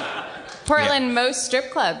 Portland, most strip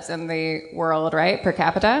clubs in the world, right, per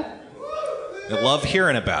capita? I love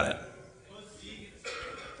hearing about it.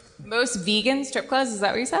 Most vegan strip clubs, is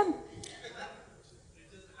that what you said?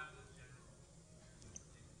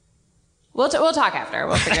 We'll talk after.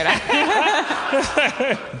 We'll figure it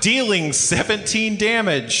out. Dealing 17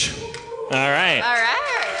 damage. All right. All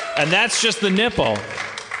right. And that's just the nipple.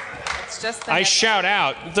 It's just the I nipple. shout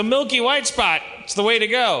out, the milky white spot. It's the way to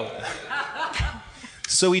go.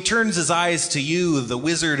 So he turns his eyes to you, the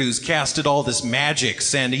wizard who's casted all this magic,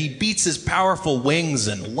 and he beats his powerful wings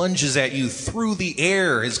and lunges at you through the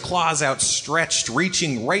air, his claws outstretched,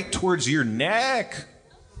 reaching right towards your neck.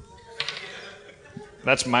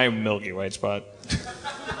 That's my milky white spot.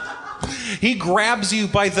 He grabs you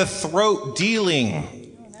by the throat,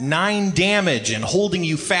 dealing 9 damage and holding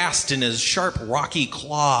you fast in his sharp, rocky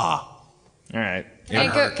claw. All right.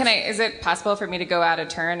 Is it possible for me to go out a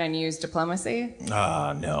turn and use diplomacy?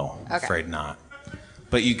 No. Okay. Afraid not.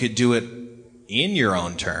 But you could do it in your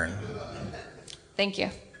own turn. Thank you.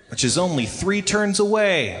 Which is only 3 turns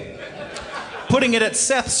away. Putting it at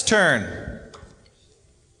Seth's turn.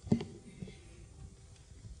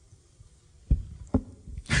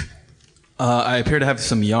 I appear to have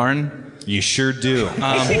some yarn. You sure do.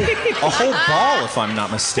 A whole ball, if I'm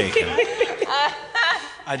not mistaken.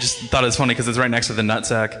 I just thought it was funny because it's right next to the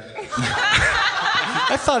nutsack.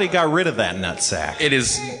 I thought he got rid of that nutsack. It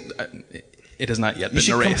has not yet been You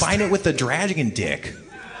should erased. combine it with the dragon dick.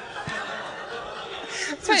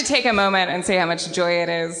 I just want to take a moment and say how much joy it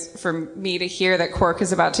is for me to hear that Quark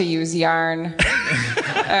is about to use yarn.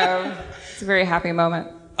 It's a very happy moment.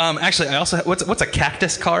 Actually, I also what's a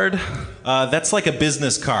cactus card? That's like a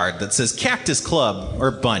business card that says Cactus Club or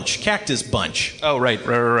Bunch. Cactus Bunch. Oh, right.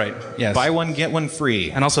 Yes. Buy one, get one free.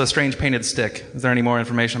 And also a strange painted stick. Is there any more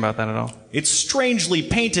information about that at all? It's strangely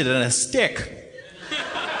painted in a stick.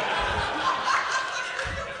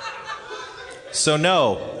 So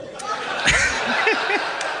no.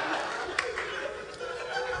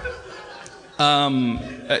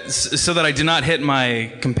 So that I do not hit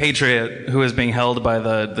my compatriot who is being held by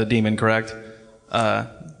the demon, correct?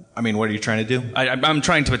 I mean, what are you trying to do? I'm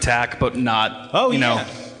trying to attack, but not,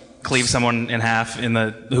 cleave someone in half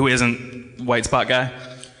who isn't white spot guy.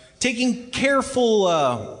 Taking careful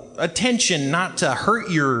attention not to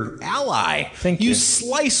hurt your ally. Thank you. You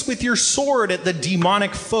slice with your sword at the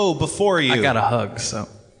demonic foe before you. I got a hug, so.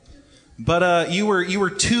 But you were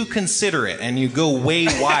too considerate, and you go way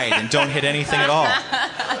wide and don't hit anything at all.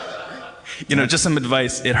 Just some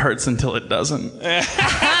advice. It hurts until it doesn't.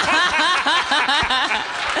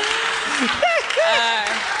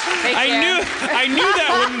 I knew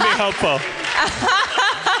that wouldn't be helpful.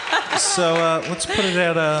 So let's put it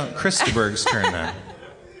at Christaberg's turn then.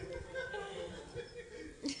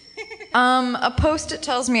 A post-it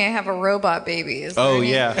tells me I have a robot baby. Is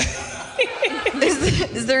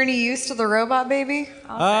there any use to the robot baby?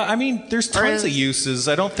 I mean, there's tons of uses.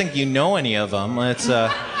 I don't think you know any of them. It's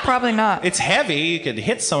probably not. It's heavy. You could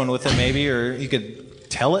hit someone with it maybe, or you could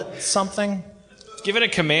tell it something. Give it a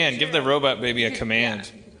command. Give the robot baby a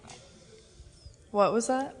command. What was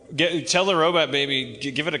that? Tell the robot baby,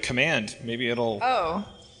 give it a command. Maybe it'll... Oh.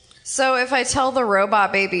 So if I tell the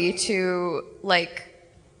robot baby to,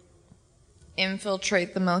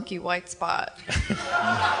 infiltrate the milky white spot.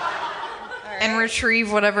 All and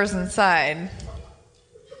retrieve whatever's inside.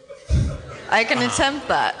 I can attempt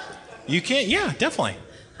that. You can't. Yeah, definitely.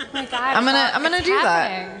 Oh my God. I'm gonna do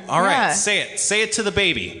that. All right, Yeah. say it. Say it to the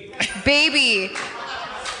baby. Baby,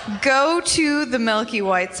 go to the milky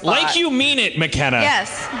white spot. Like you mean it, McKenna.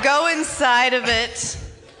 Yes, go inside of it.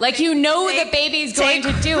 Like you know the baby's going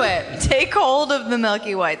to do it. Take hold of the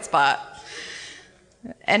milky white spot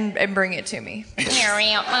and bring it to me.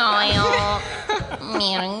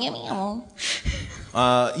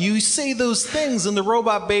 You say those things, and the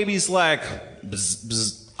robot baby's like, bzz,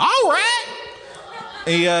 bzz. All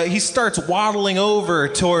right. He starts waddling over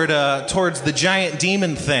towards the giant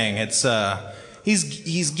demon thing.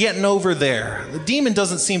 He's getting over there. The demon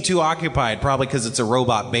doesn't seem too occupied, probably because it's a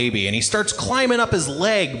robot baby, and he starts climbing up his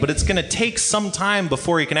leg, but it's going to take some time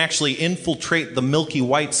before he can actually infiltrate the milky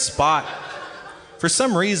white spot. For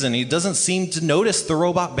some reason, he doesn't seem to notice the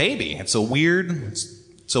robot baby. It's a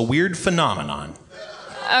weird phenomenon.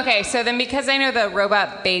 Okay, so then because I know the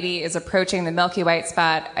robot baby is approaching the milky white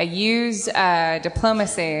spot, I use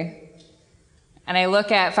diplomacy, and I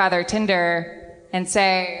look at Father Tinder and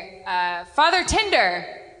say, Father Tinder!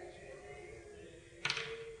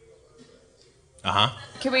 Uh-huh.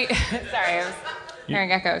 Can we... Sorry, I was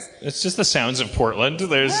hearing echoes. It's just the sounds of Portland.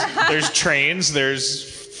 There's trains.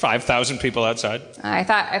 There's 5,000 people outside. I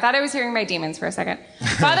thought I was hearing my demons for a second.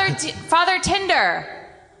 Father Tinder!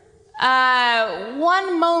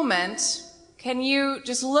 One moment, can you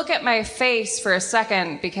just look at my face for a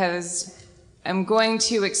second, because I'm going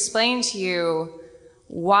to explain to you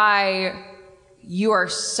why you are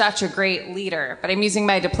such a great leader. But I'm using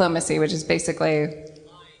my diplomacy, which is basically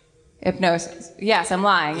hypnosis. Yes, I'm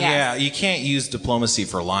lying. Yes. Yeah, you can't use diplomacy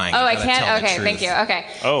for lying. Oh, You I gotta can't? tell the Okay, truth. thank you. Okay.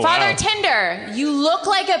 Oh, Father wow. Tinder, you look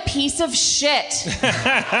like a piece of shit.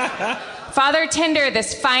 Father Tinder,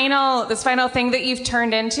 this final thing that you've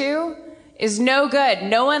turned into is no good.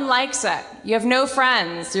 No one likes it. You have no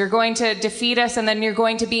friends. You're going to defeat us, and then you're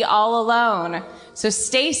going to be all alone. So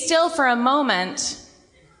stay still for a moment,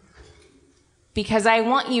 because I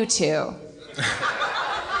want you to.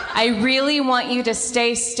 I really want you to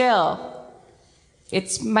stay still.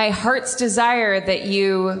 It's my heart's desire that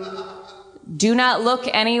you do not look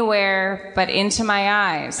anywhere but into my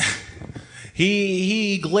eyes.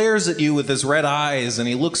 He glares at you with his red eyes, and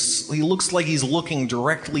he looks like he's looking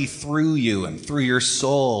directly through you and through your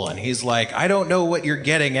soul, and he's like, I don't know what you're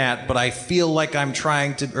getting at, but I feel like I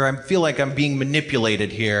feel like I'm being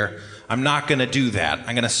manipulated here. I'm not going to do that.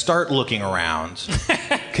 I'm going to start looking around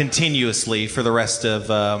continuously for the rest of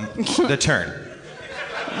the turn.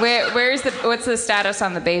 What's the status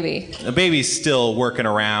on the baby? The baby's still working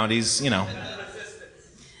around. He's,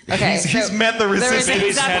 Okay, he's met the resistance.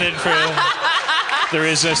 He's headed for the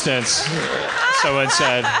resistance. Someone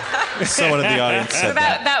said. Someone in the audience said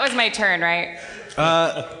that. That was my turn, right?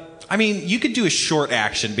 I mean, you could do a short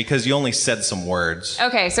action because you only said some words.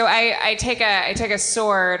 Okay, so I take a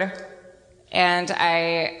sword and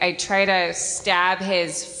I try to stab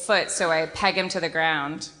his foot, so I peg him to the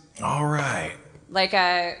ground. All right. Like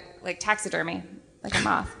taxidermy, like a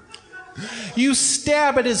moth. You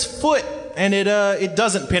stab at his foot, and it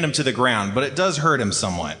doesn't pin him to the ground, but it does hurt him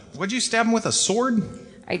somewhat. Would you stab him with a sword?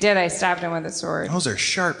 I did. I stabbed him with a sword. Those are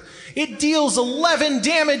sharp. It deals 11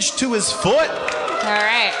 damage to his foot. All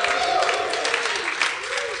right.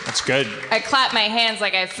 That's good. I clap my hands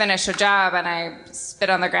like I finished a job, and I spit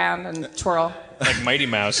on the ground and twirl. Like Mighty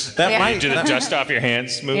Mouse. That Yeah. might Do the dust off your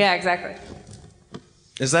hands move. Yeah, exactly.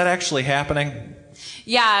 Is that actually happening?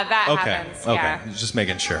 Yeah, that Okay. happens. Okay. Yeah. Just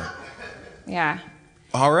making sure. Yeah.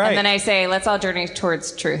 All right. And then I say, let's all journey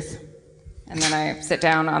towards truth. And then I sit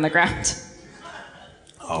down on the ground.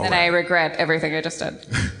 All and right. I regret everything I just did.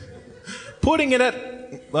 Putting it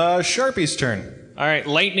at Sharpie's turn. All right,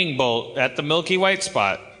 lightning bolt at the milky white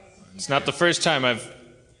spot. It's not the first time I've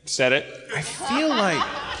said it. I feel like...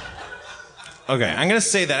 Okay, I'm going to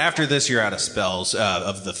say that after this you're out of spells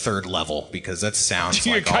of the 3rd level, because that sounds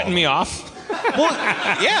You're like all cutting of me them. off? Well,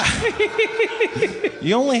 yeah.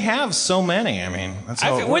 You only have so many. I mean, that's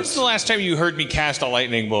how it When's works. the last time you heard me cast a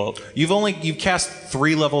lightning bolt? You've cast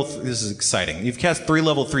 3 level... This is exciting. You've cast 3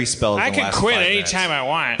 level 3 spells I in the can last quit 5 minutes. anytime I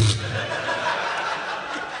want.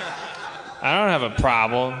 I don't have a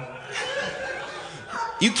problem.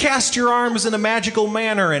 You cast your arms in a magical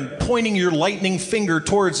manner, and pointing your lightning finger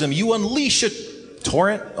towards him, you unleash a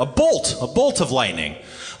bolt of lightning.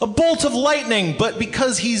 A bolt of lightning, but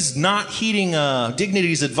because he's not heeding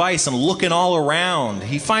Dignity's advice and looking all around,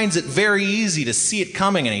 he finds it very easy to see it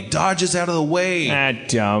coming, and he dodges out of the way. Ah,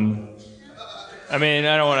 dumb. I mean,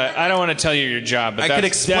 I don't want to tell you your job, but I could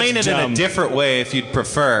explain it in a different way if you'd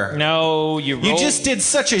prefer. No, you just did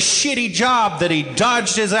such a shitty job that he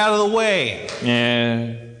dodged us out of the way.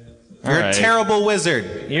 Yeah. You're a terrible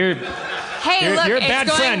wizard. You're a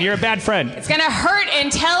bad friend. You're a bad friend. It's gonna hurt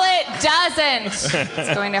until it doesn't.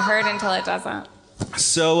 It's going to hurt until it doesn't.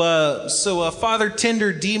 So Father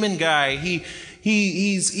Tinder demon guy,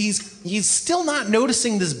 he's still not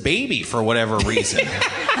noticing this baby for whatever reason.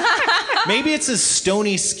 Maybe it's his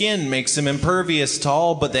stony skin makes him impervious to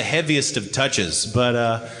all but the heaviest of touches.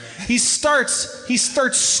 But he starts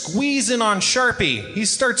squeezing on Sharpie. He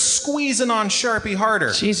starts squeezing on Sharpie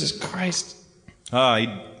harder. Jesus Christ. Oh,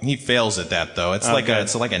 he fails at that though. It's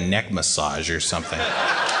like a neck massage or something.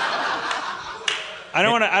 I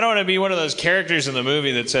don't want to be one of those characters in the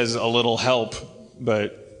movie that says a little help,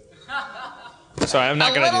 but sorry, I'm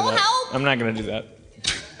not going to do that. Help? I'm not going to do that.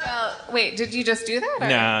 Wait, did you just do that? Or?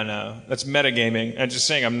 No. That's metagaming. I'm just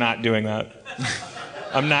saying I'm not doing that.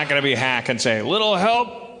 I'm not going to be a hack and say, little help.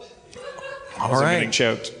 All right. I'm getting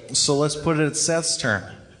choked. So let's put it at Seth's turn.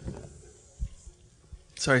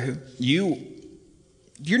 Sorry, who?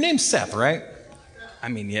 Your name's Seth, right? I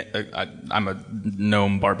mean, yeah, I'm a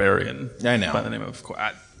gnome barbarian. I know. By the name of...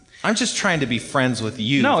 I'm just trying to be friends with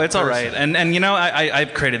you. No, it's all right. And you know,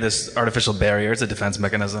 I've created this artificial barrier. It's a defense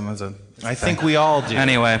mechanism. I think we all do.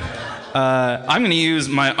 Anyway, I'm going to use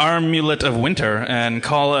my Amulet of Winter and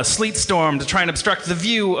call a sleet storm to try and obstruct the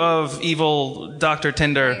view of evil Dr.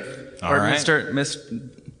 Tinder. All or right.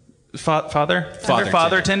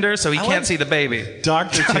 Father Tinder, so he can't see the baby.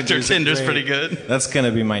 Dr. Tinder's pretty good. That's going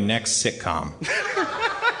to be my next sitcom.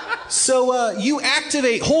 So you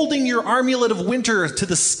activate, holding your Amulet of Winter to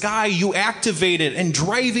the sky, you activate it, and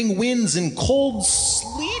driving winds and cold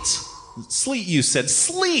sleet, you said,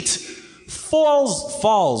 sleet,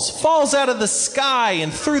 falls out of the sky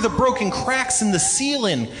and through the broken cracks in the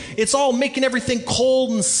ceiling. It's all making everything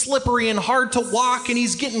cold and slippery and hard to walk, and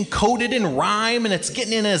he's getting coated in rime, and it's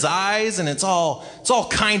getting in his eyes, and it's all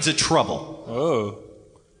kinds of trouble. Oh.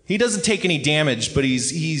 He doesn't take any damage, but he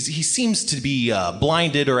seems to be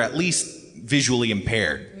blinded or at least visually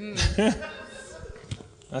impaired.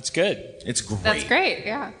 That's good. It's great. That's great,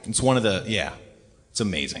 yeah. It's it's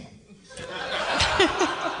amazing.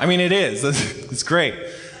 I mean, it is. It's great.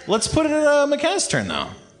 Let's put it at McKenna's turn, though.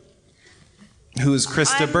 Who is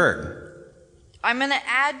Krista Berg? I'm going to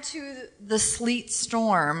add to the sleet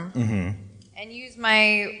storm and use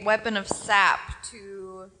my weapon of sap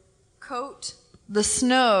to coat the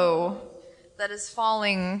snow that is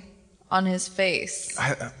falling on his face.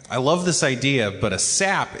 I love this idea, but a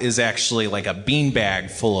sap is actually like a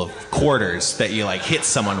beanbag full of quarters that you like hit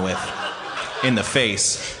someone with in the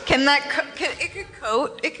face. Can that it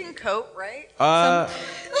can coat, right?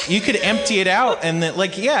 You could empty it out and then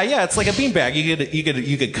it's like a beanbag.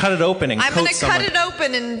 You could cut it open and I'm coat gonna someone. cut it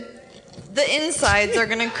open and the insides are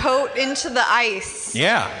gonna coat into the ice.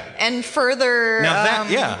 Yeah. And further.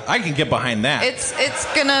 Now I can get behind that. It's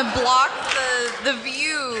gonna block the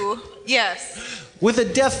view. Yes. With a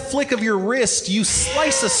deft flick of your wrist, you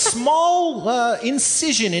slice a small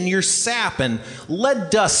incision in your sap, and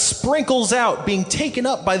lead dust sprinkles out, being taken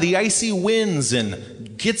up by the icy winds,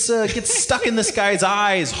 and gets stuck in this guy's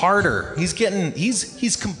eyes harder.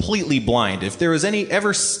 He's completely blind. If there was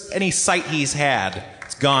any sight he's had,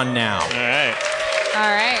 it's gone now.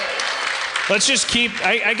 All right. Let's just keep...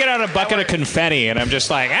 I get out a bucket of confetti, and I'm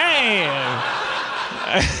just like, hey...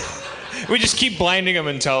 We just keep blinding him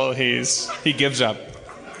until he gives up.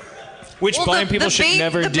 Which blind people should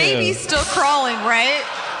never do. The baby's still crawling, right?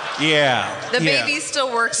 Yeah. The baby's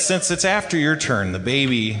still working. Since it's after your turn, the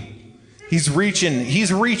baby... He's reaching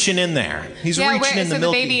in there. He's reaching in the So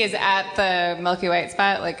the baby is at the Milky White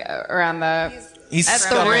spot, like around the... He's at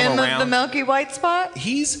the rim of the Milky White spot?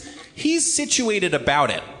 He's situated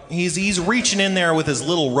about it. He's reaching in there with his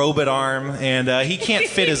little robot arm, and he can't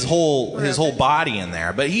fit his whole body in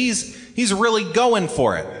there. But he's really going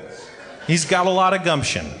for it. He's got a lot of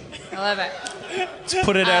gumption. I love it. Let's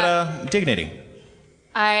put it at dignity.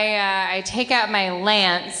 I take out my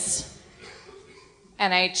lance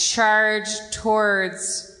and I charge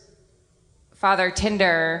towards Father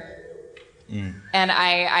Tinder. And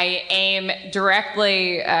I aim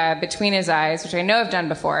directly between his eyes, which I know I've done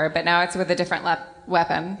before, but now it's with a different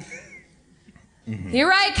weapon.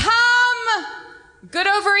 Here I come! Good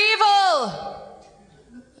over evil!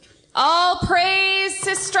 All praise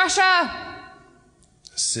Sistrusha.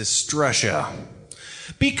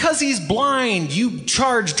 Because he's blind, you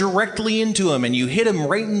charge directly into him and you hit him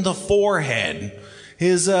right in the forehead.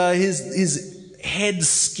 His head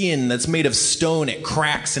skin that's made of stone. It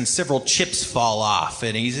cracks and several chips fall off,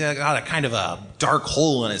 and he's got a kind of a dark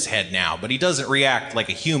hole in his head now, but he doesn't react like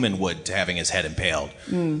a human would to having his head impaled,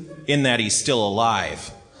 in that he's still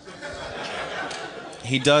alive.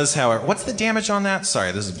 He does, however... What's the damage on that?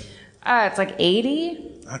 Sorry, this is... It's like 80.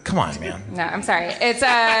 Come on, man. No, I'm sorry. It's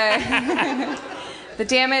the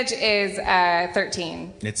damage is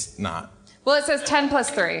 13. It's not. Well, it says 10 plus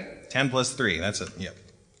 3. 10 plus 3. That's it. Yep.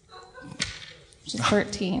 Which is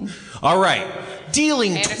 13. All right.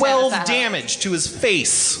 Dealing I understand 12 that's damage to his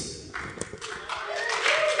face.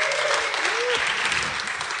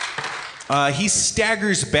 He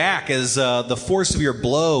staggers back as the force of your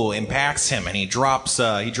blow impacts him, and he drops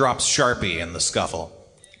Sharpie in the scuffle.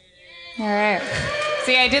 All right.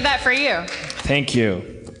 See, I did that for you. Thank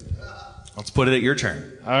you. Let's put it at your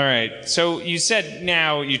turn. All right. So you said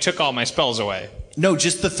now you took all my spells away. No,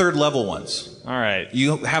 just the third level ones. All right.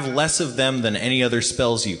 You have less of them than any other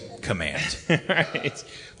spells you command. Right.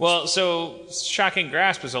 Well, so Shocking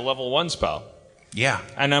Grasp is a level 1 spell. Yeah.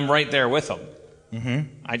 And I'm right there with him. Mm-hmm.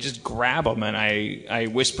 I just grab him and I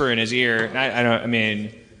whisper in his ear. I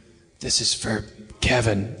mean, this is for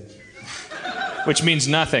Kevin. Which means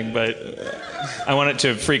nothing, but I want it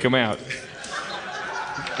to freak him out.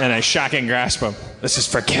 And I Shocking Grasp him. This is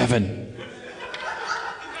for Kevin.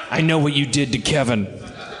 I know what you did to Kevin.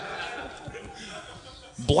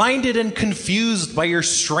 Blinded and confused by your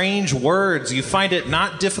strange words, you find it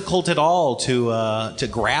not difficult at all to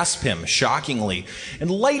grasp him, shockingly. And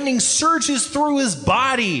lightning surges through his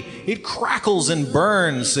body. It crackles and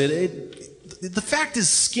burns. The fact his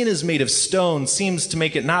skin is made of stone seems to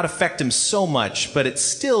make it not affect him so much, but it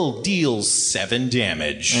still deals 7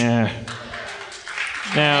 damage. Yeah.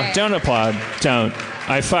 Now, don't applaud. Don't.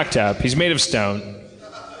 I fucked up. He's made of stone.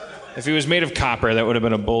 If he was made of copper, that would have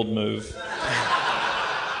been a bold move.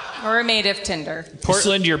 Or made of tinder.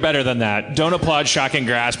 Portland, you're better than that. Don't applaud Shocking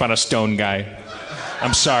Grasp on a stone guy.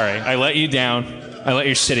 I'm sorry. I let you down. I let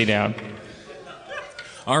your city down.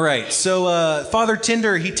 All right, so Father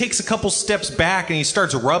Tinder, he takes a couple steps back and he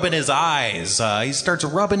starts rubbing his eyes.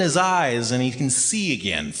 And he can see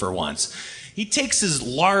again for once. He takes his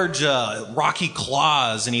large rocky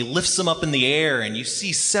claws and he lifts them up in the air, and you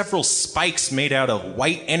see several spikes made out of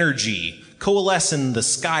white energy coalesce in the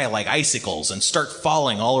sky like icicles and start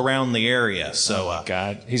falling all around the area. So, oh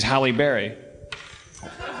God, he's Halle Berry.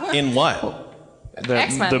 In what?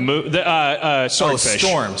 X-Men.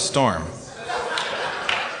 Swordfish. Storm.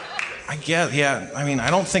 I guess, yeah. I mean, I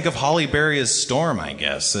don't think of Halle Berry as Storm, I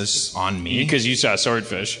guess. It's just on me. Because you saw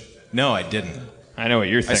Swordfish. No, I didn't. I know what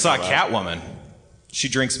you're thinking. I saw Catwoman. She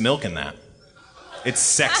drinks milk in that. It's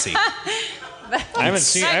sexy. I haven't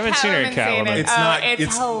seen her in Catwoman.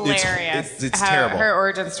 It's hilarious. It's how terrible. Her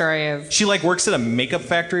origin story is. She like works at a makeup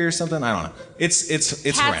factory or something. I don't know. It's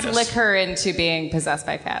Cats horrendous. lick her into being possessed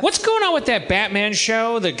by cats. What's going on with that Batman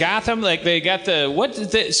show? The Gotham, like they got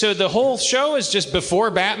so the whole show is just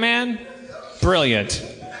before Batman? Brilliant.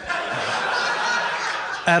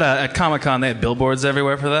 At Comic-Con, they had billboards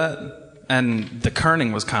everywhere for that. And the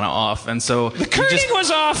kerning was kind of off, and so the kerning was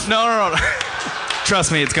off. No.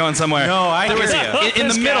 Trust me, it's going somewhere. No, I hear you. In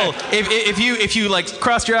the middle, if you like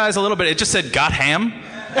crossed your eyes a little bit, it just said "got ham,"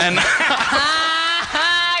 and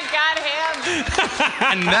Got ham.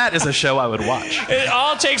 and that is a show I would watch. It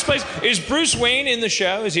all takes place. Is Bruce Wayne in the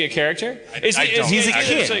show? Is he a character? He's a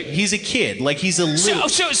kid. He's a kid. Like he's a little.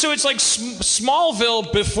 So it's like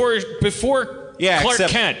Smallville before. Yeah, Clark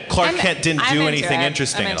except Kent. Clark Kent didn't do anything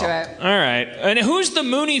interesting at all. All right. And who's the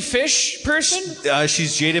Mooney Fish person?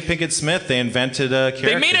 She's Jada Pinkett Smith. They invented a character.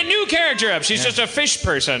 They made a new character up. She's just a fish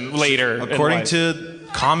person later. According to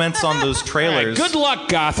comments on those trailers. Right, good luck,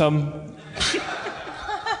 Gotham.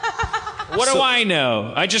 What do I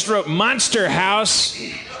know? I just wrote Monster House.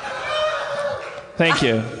 Thank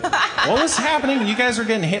you. What was happening? You guys were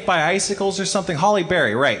getting hit by icicles or something? Halle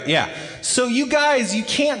Berry, right, yeah. So you guys, you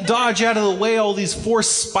can't dodge out of the way. All these force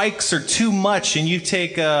spikes are too much, and you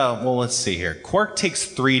take, let's see here. Quark takes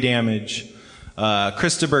 3 damage,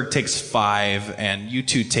 Christaberg takes 5, and you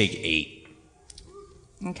two take 8.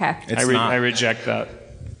 Okay. I reject that.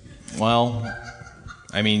 Well,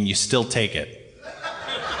 I mean, you still take it.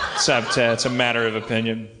 Except it's a matter of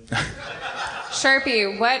opinion.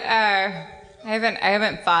 Sharpie, what, I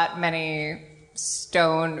haven't fought many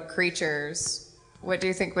stone creatures. What do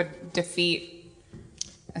you think would defeat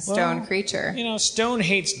a stone creature? You know, stone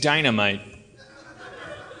hates dynamite.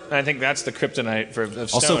 I think that's the kryptonite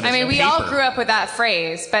of stone. Also, I mean, we all grew up with that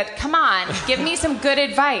phrase, but come on, give me some good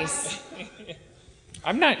advice.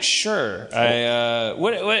 I'm not sure.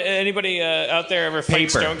 Anybody out there ever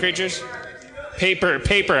fight stone creatures?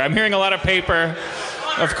 Paper. I'm hearing a lot of paper,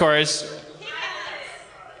 of course.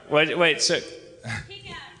 Wait, so...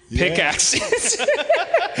 Pickaxe.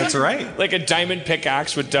 That's right. Like a diamond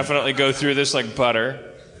pickaxe would definitely go through this like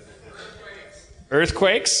butter.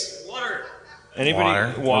 Earthquakes? Water.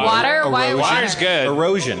 Anybody? Water? Why Water's good.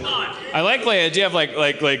 Erosion. I like the idea of like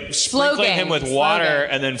sprinkling him with water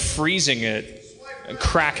and then freezing it and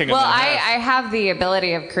cracking him. Well, in I half. have the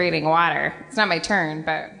ability of creating water. It's not my turn,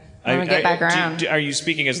 but I'm going to get back around. Are you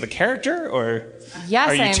speaking as the character, or Yes,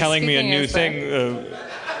 are you I'm telling me a speaking new as thing?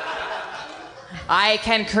 I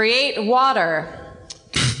can create water.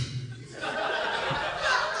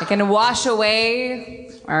 I can wash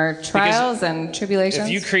away our trials and tribulations.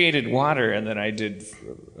 If you created water and then I did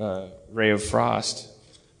Ray of Frost,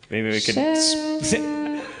 maybe we could.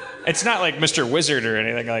 It's not like Mr. Wizard or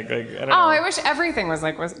anything like I don't know. I wish everything was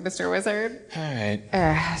like Mr. Wizard. All right.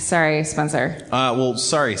 Sorry, Spencer. Well,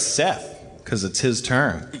 sorry, Seth, because it's his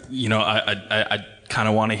turn. You know, I kind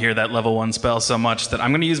of want to hear that level 1 spell so much that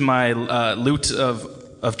I'm going to use my loot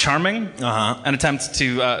of charming and attempt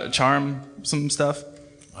to charm some stuff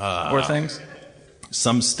or things.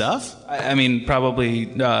 Some stuff? I mean, probably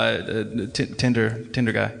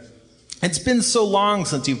Tinder guy. It's been so long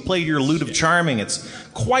since you've played your lute of charming, it's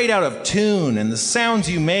quite out of tune, and the sounds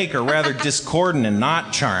you make are rather discordant and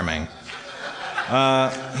not charming.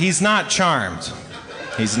 He's not charmed.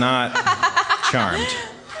 He's not charmed.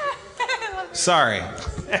 Sorry.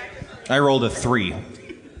 I rolled a 3.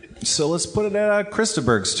 So let's put it at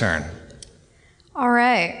Christaberg's turn. All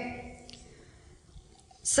right.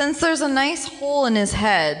 Since there's a nice hole in his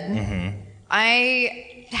head,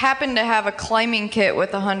 I happen to have a climbing kit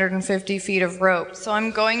with 150 feet of rope. So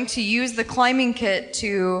I'm going to use the climbing kit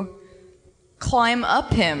to climb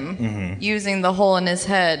up him using the hole in his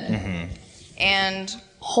head and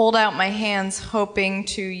hold out my hands hoping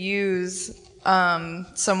to use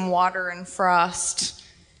some water and frost.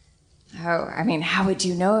 Oh, I mean, how would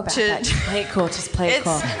you know about that? Just play it cool. Just play it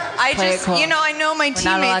cool. I know my teammates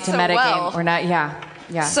We're not allowed to so metagame. well. We're not, yeah.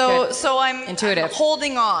 So I'm intuitive. I'm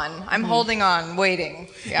holding on. I'm holding on, waiting.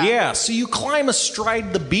 Yeah, so you climb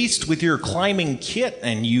astride the beast with your climbing kit,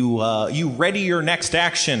 and you ready your next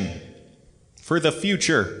action for the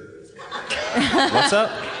future. What's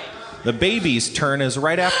up? The baby's turn is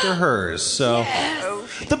right after hers, so...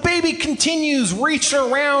 The baby continues reaching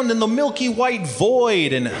around in the milky white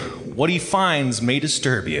void, and what he finds may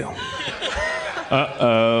disturb you.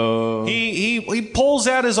 Uh-oh. He pulls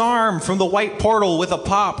out his arm from the white portal with a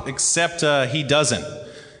pop, except he doesn't.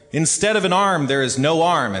 Instead of an arm, there is no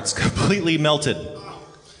arm. It's completely melted.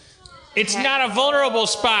 It's not a vulnerable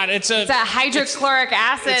spot. It's a hydrochloric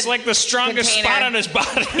acid. It's like the strongest container. spot on his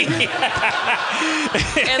body.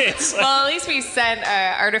 Well, at least we sent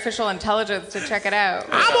artificial intelligence to check it out.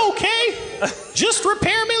 I'm okay. Just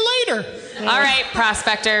repair me later. All right,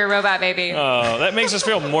 prospector, robot baby. Oh, that makes us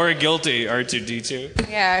feel more guilty, R2-D2.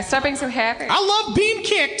 Yeah, stop being so happy. I love being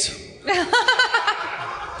kicked.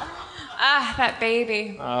 Ah, that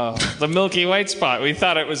baby. Oh, the milky white spot. We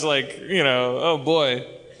thought it was like, oh boy.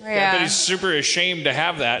 Yeah. But he's super ashamed to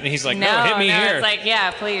have that, and he's like, no, hit me here. It's like, yeah,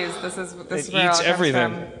 please. This is where eats it all comes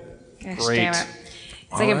everything. From. Gosh, Great. damn it.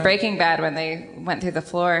 It's like in Breaking Bad when they went through the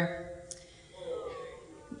floor.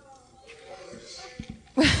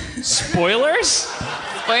 Spoilers?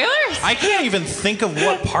 Spoilers? I can't even think of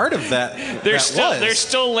what part of that They're was.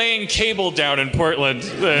 still laying cable down in Portland.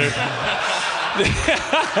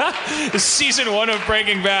 Season 1 of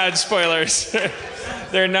Breaking Bad, spoilers.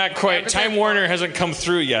 They're not quite. Time Warner hasn't come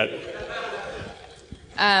through yet.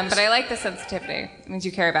 But I like the sensitivity. It means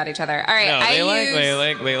you care about each other. All right, No,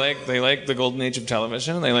 they like the golden age of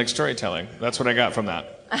television. And they like storytelling. That's what I got from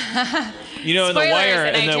that. In The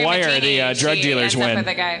Wire, the drug dealers win. With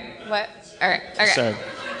a guy. What? All right. Okay. So,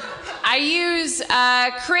 I use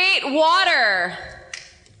create water.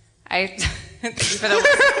 For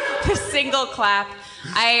the single clap.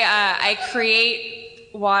 I create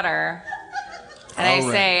water. And I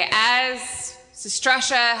say, as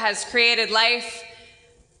Sistrasha has created life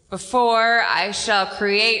before, I shall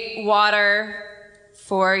create water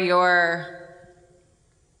for your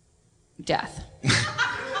death.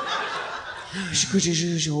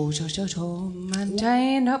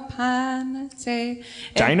 Dino pants?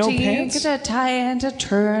 To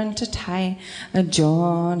turn to tie a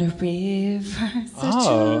John River.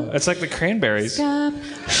 Oh, it's like the Cranberries.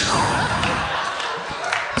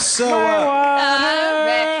 So,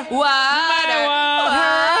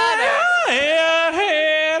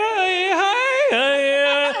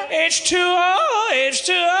 H2O.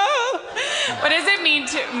 What does it mean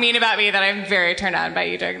about me that I'm very turned on by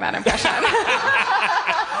you doing that impression?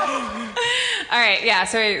 All right, yeah.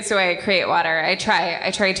 So I create water. I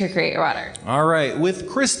try to create water. All right, with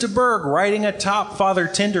Krista Berg riding atop Father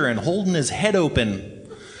Tinder and holding his head open,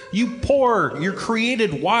 you pour your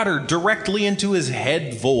created water directly into his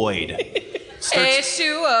head void.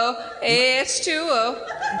 H2O.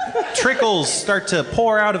 Trickles start to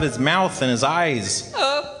pour out of his mouth and his eyes.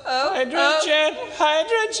 Hydrogen.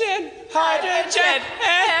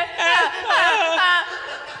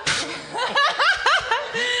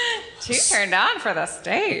 Too turned on for the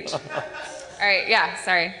stage. All right, yeah,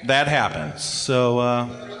 sorry. That happens. So,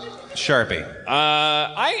 Sharpie.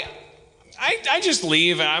 I just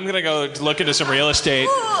leave and I'm gonna go look into some real estate.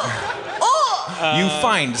 You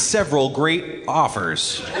find several great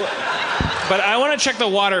offers. But I want to check the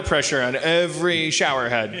water pressure on every shower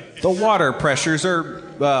head. The water pressures are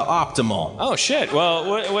optimal. Oh shit! Well,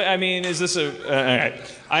 what I mean is this a?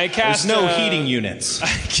 I cast. There's no heating units.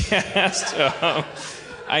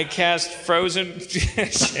 I cast Frozen.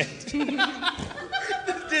 Shit.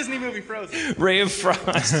 Disney movie Frozen. Ray of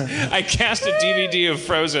Frost. I cast a DVD of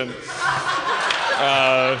Frozen.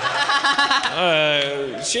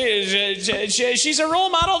 She's a role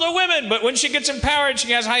model to women, but when she gets empowered,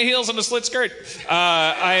 she has high heels and a slit skirt.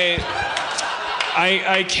 I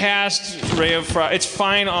cast Ray of Frost. It's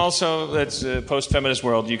fine also, that's a post-feminist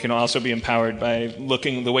world. You can also be empowered by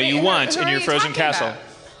looking the way you want in your Frozen castle. About?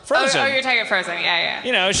 Frozen. Oh, you're talking Frozen. Yeah.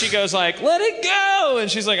 You know, she goes like, let it go.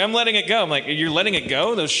 And she's like, I'm letting it go. I'm like, you're letting it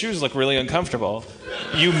go? Those shoes look really uncomfortable.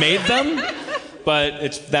 You made them,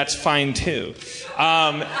 but that's fine too.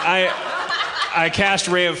 I cast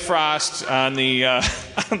Ray of Frost on the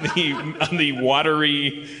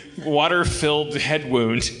water-filled head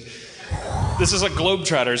wound. This is a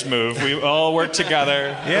Globetrotters move. We all work together.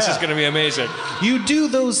 Yeah. This is going to be amazing. You do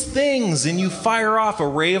those things and you fire off a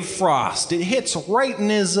ray of frost. It hits right in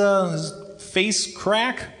his face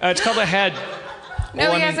crack. It's called a head.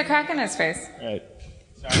 No, he has a crack in his face. Right.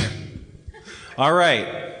 Sorry. All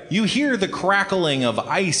right. You hear the crackling of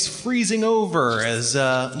ice freezing over as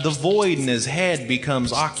the void in his head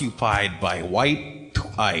becomes occupied by white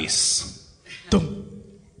ice.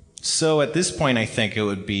 So at this point, I think it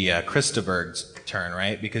would be Krista Berg's turn,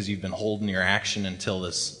 right? Because you've been holding your action until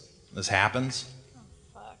this happens.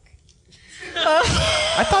 Oh, fuck.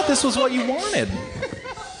 I thought this was what you wanted.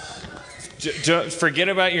 Forget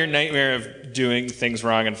about your nightmare of doing things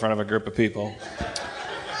wrong in front of a group of people.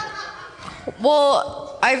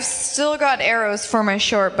 Well, I've still got arrows for my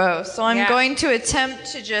short bow, so I'm going to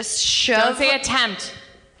attempt to just shove. Don't say attempt.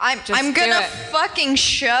 I'm gonna fucking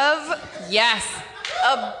shove. Yes.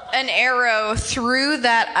 An arrow through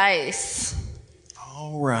that ice.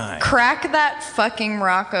 All right. Crack that fucking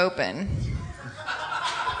rock open.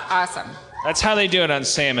 Awesome. That's how they do it on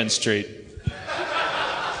Salmon Street.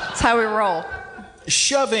 That's how we roll.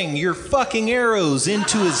 Shoving your fucking arrows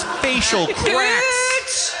into his facial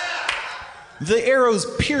cracks. The arrows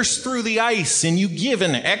pierce through the ice, and you give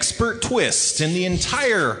an expert twist, and the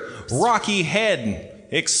entire rocky head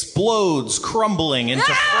explodes, crumbling into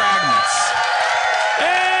fragments.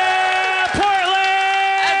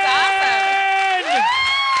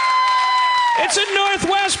 It's a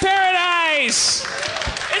Northwest paradise.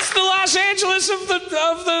 It's the Los Angeles of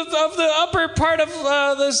the upper part of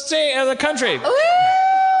the state of the country.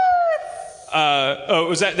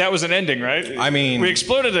 That was an ending, right? I mean, we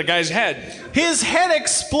exploded a guy's head. His head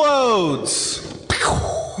explodes.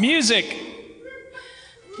 Music.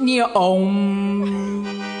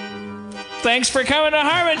 Thanks for coming to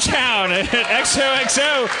Harmontown.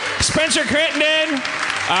 XOXO. Spencer Crittenden,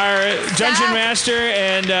 our Dungeon Master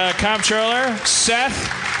and Comptroller. Seth,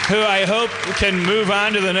 who I hope can move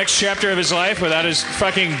on to the next chapter of his life without his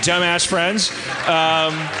fucking dumbass friends.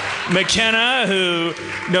 McKenna, who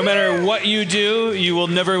no matter what you do, you will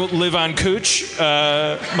never live on cooch.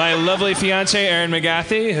 My lovely fiance, Erin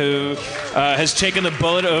McGathy, who has taken the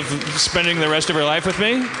bullet of spending the rest of her life with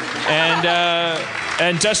me.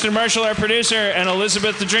 And Dustin Marshall, our producer, and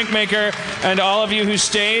Elizabeth, the drink maker, and all of you who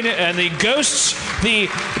stayed, and the ghosts, the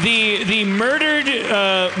murdered,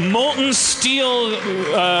 molten steel,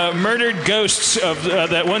 murdered ghosts of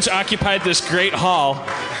that once occupied this great hall,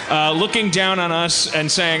 looking down on us and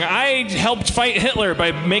saying, I helped fight Hitler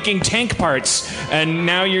by making tank parts, and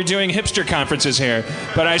now you're doing hipster conferences here.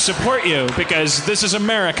 But I support you because this is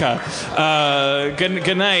America.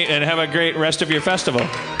 Good night, and have a great rest of your festival.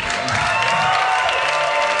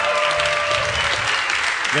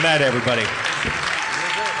 Good night, everybody. I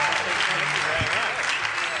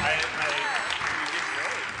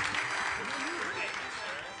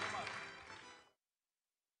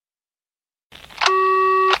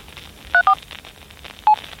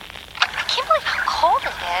can't believe how cold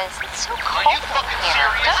it is. It's so cold. Are you fucking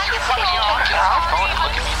serious? Don't you fucking on your phone and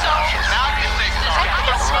look at me now. Now you think I think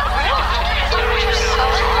it's so rude. You're so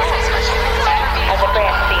as a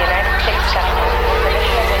branch of the United States government,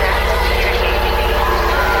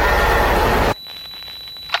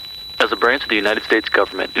 As a branch of the United States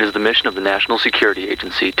government, it is the mission of the National Security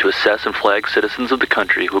Agency to assess and flag citizens of the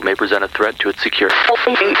country who may present a threat to its security.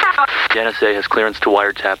 The NSA has clearance to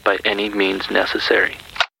wiretap by any means necessary.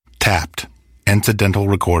 Tapped. Incidental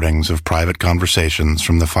recordings of private conversations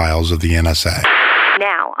from the files of the NSA.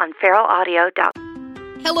 Now on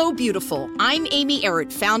feralaudio.com. Hello, beautiful. I'm Amy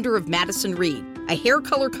Errett, founder of Madison Reed, a hair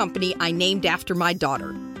color company I named after my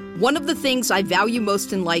daughter. One of the things I value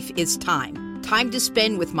most in life is time. Time to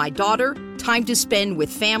spend with my daughter, time to spend with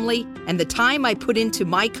family, and the time I put into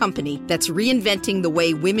my company that's reinventing the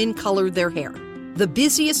way women color their hair. The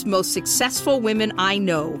busiest, most successful women I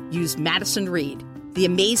know use Madison Reed, the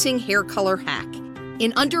amazing hair color hack.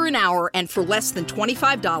 In under an hour and for less than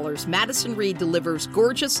 $25, Madison Reed delivers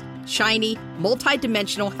gorgeous, shiny,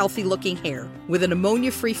 multi-dimensional, healthy-looking hair with an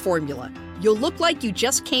ammonia-free formula. You'll look like you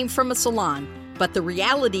just came from a salon, but the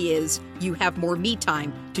reality is you have more me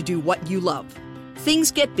time to do what you love.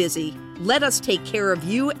 Things get busy. Let us take care of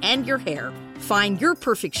you and your hair. Find your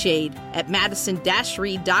perfect shade at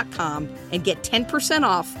madison-reed.com and get 10%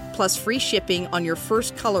 off plus free shipping on your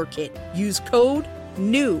first color kit. Use code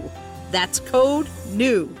NEW. That's code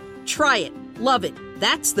NEW. Try it. Love it.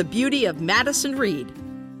 That's the beauty of Madison Reed.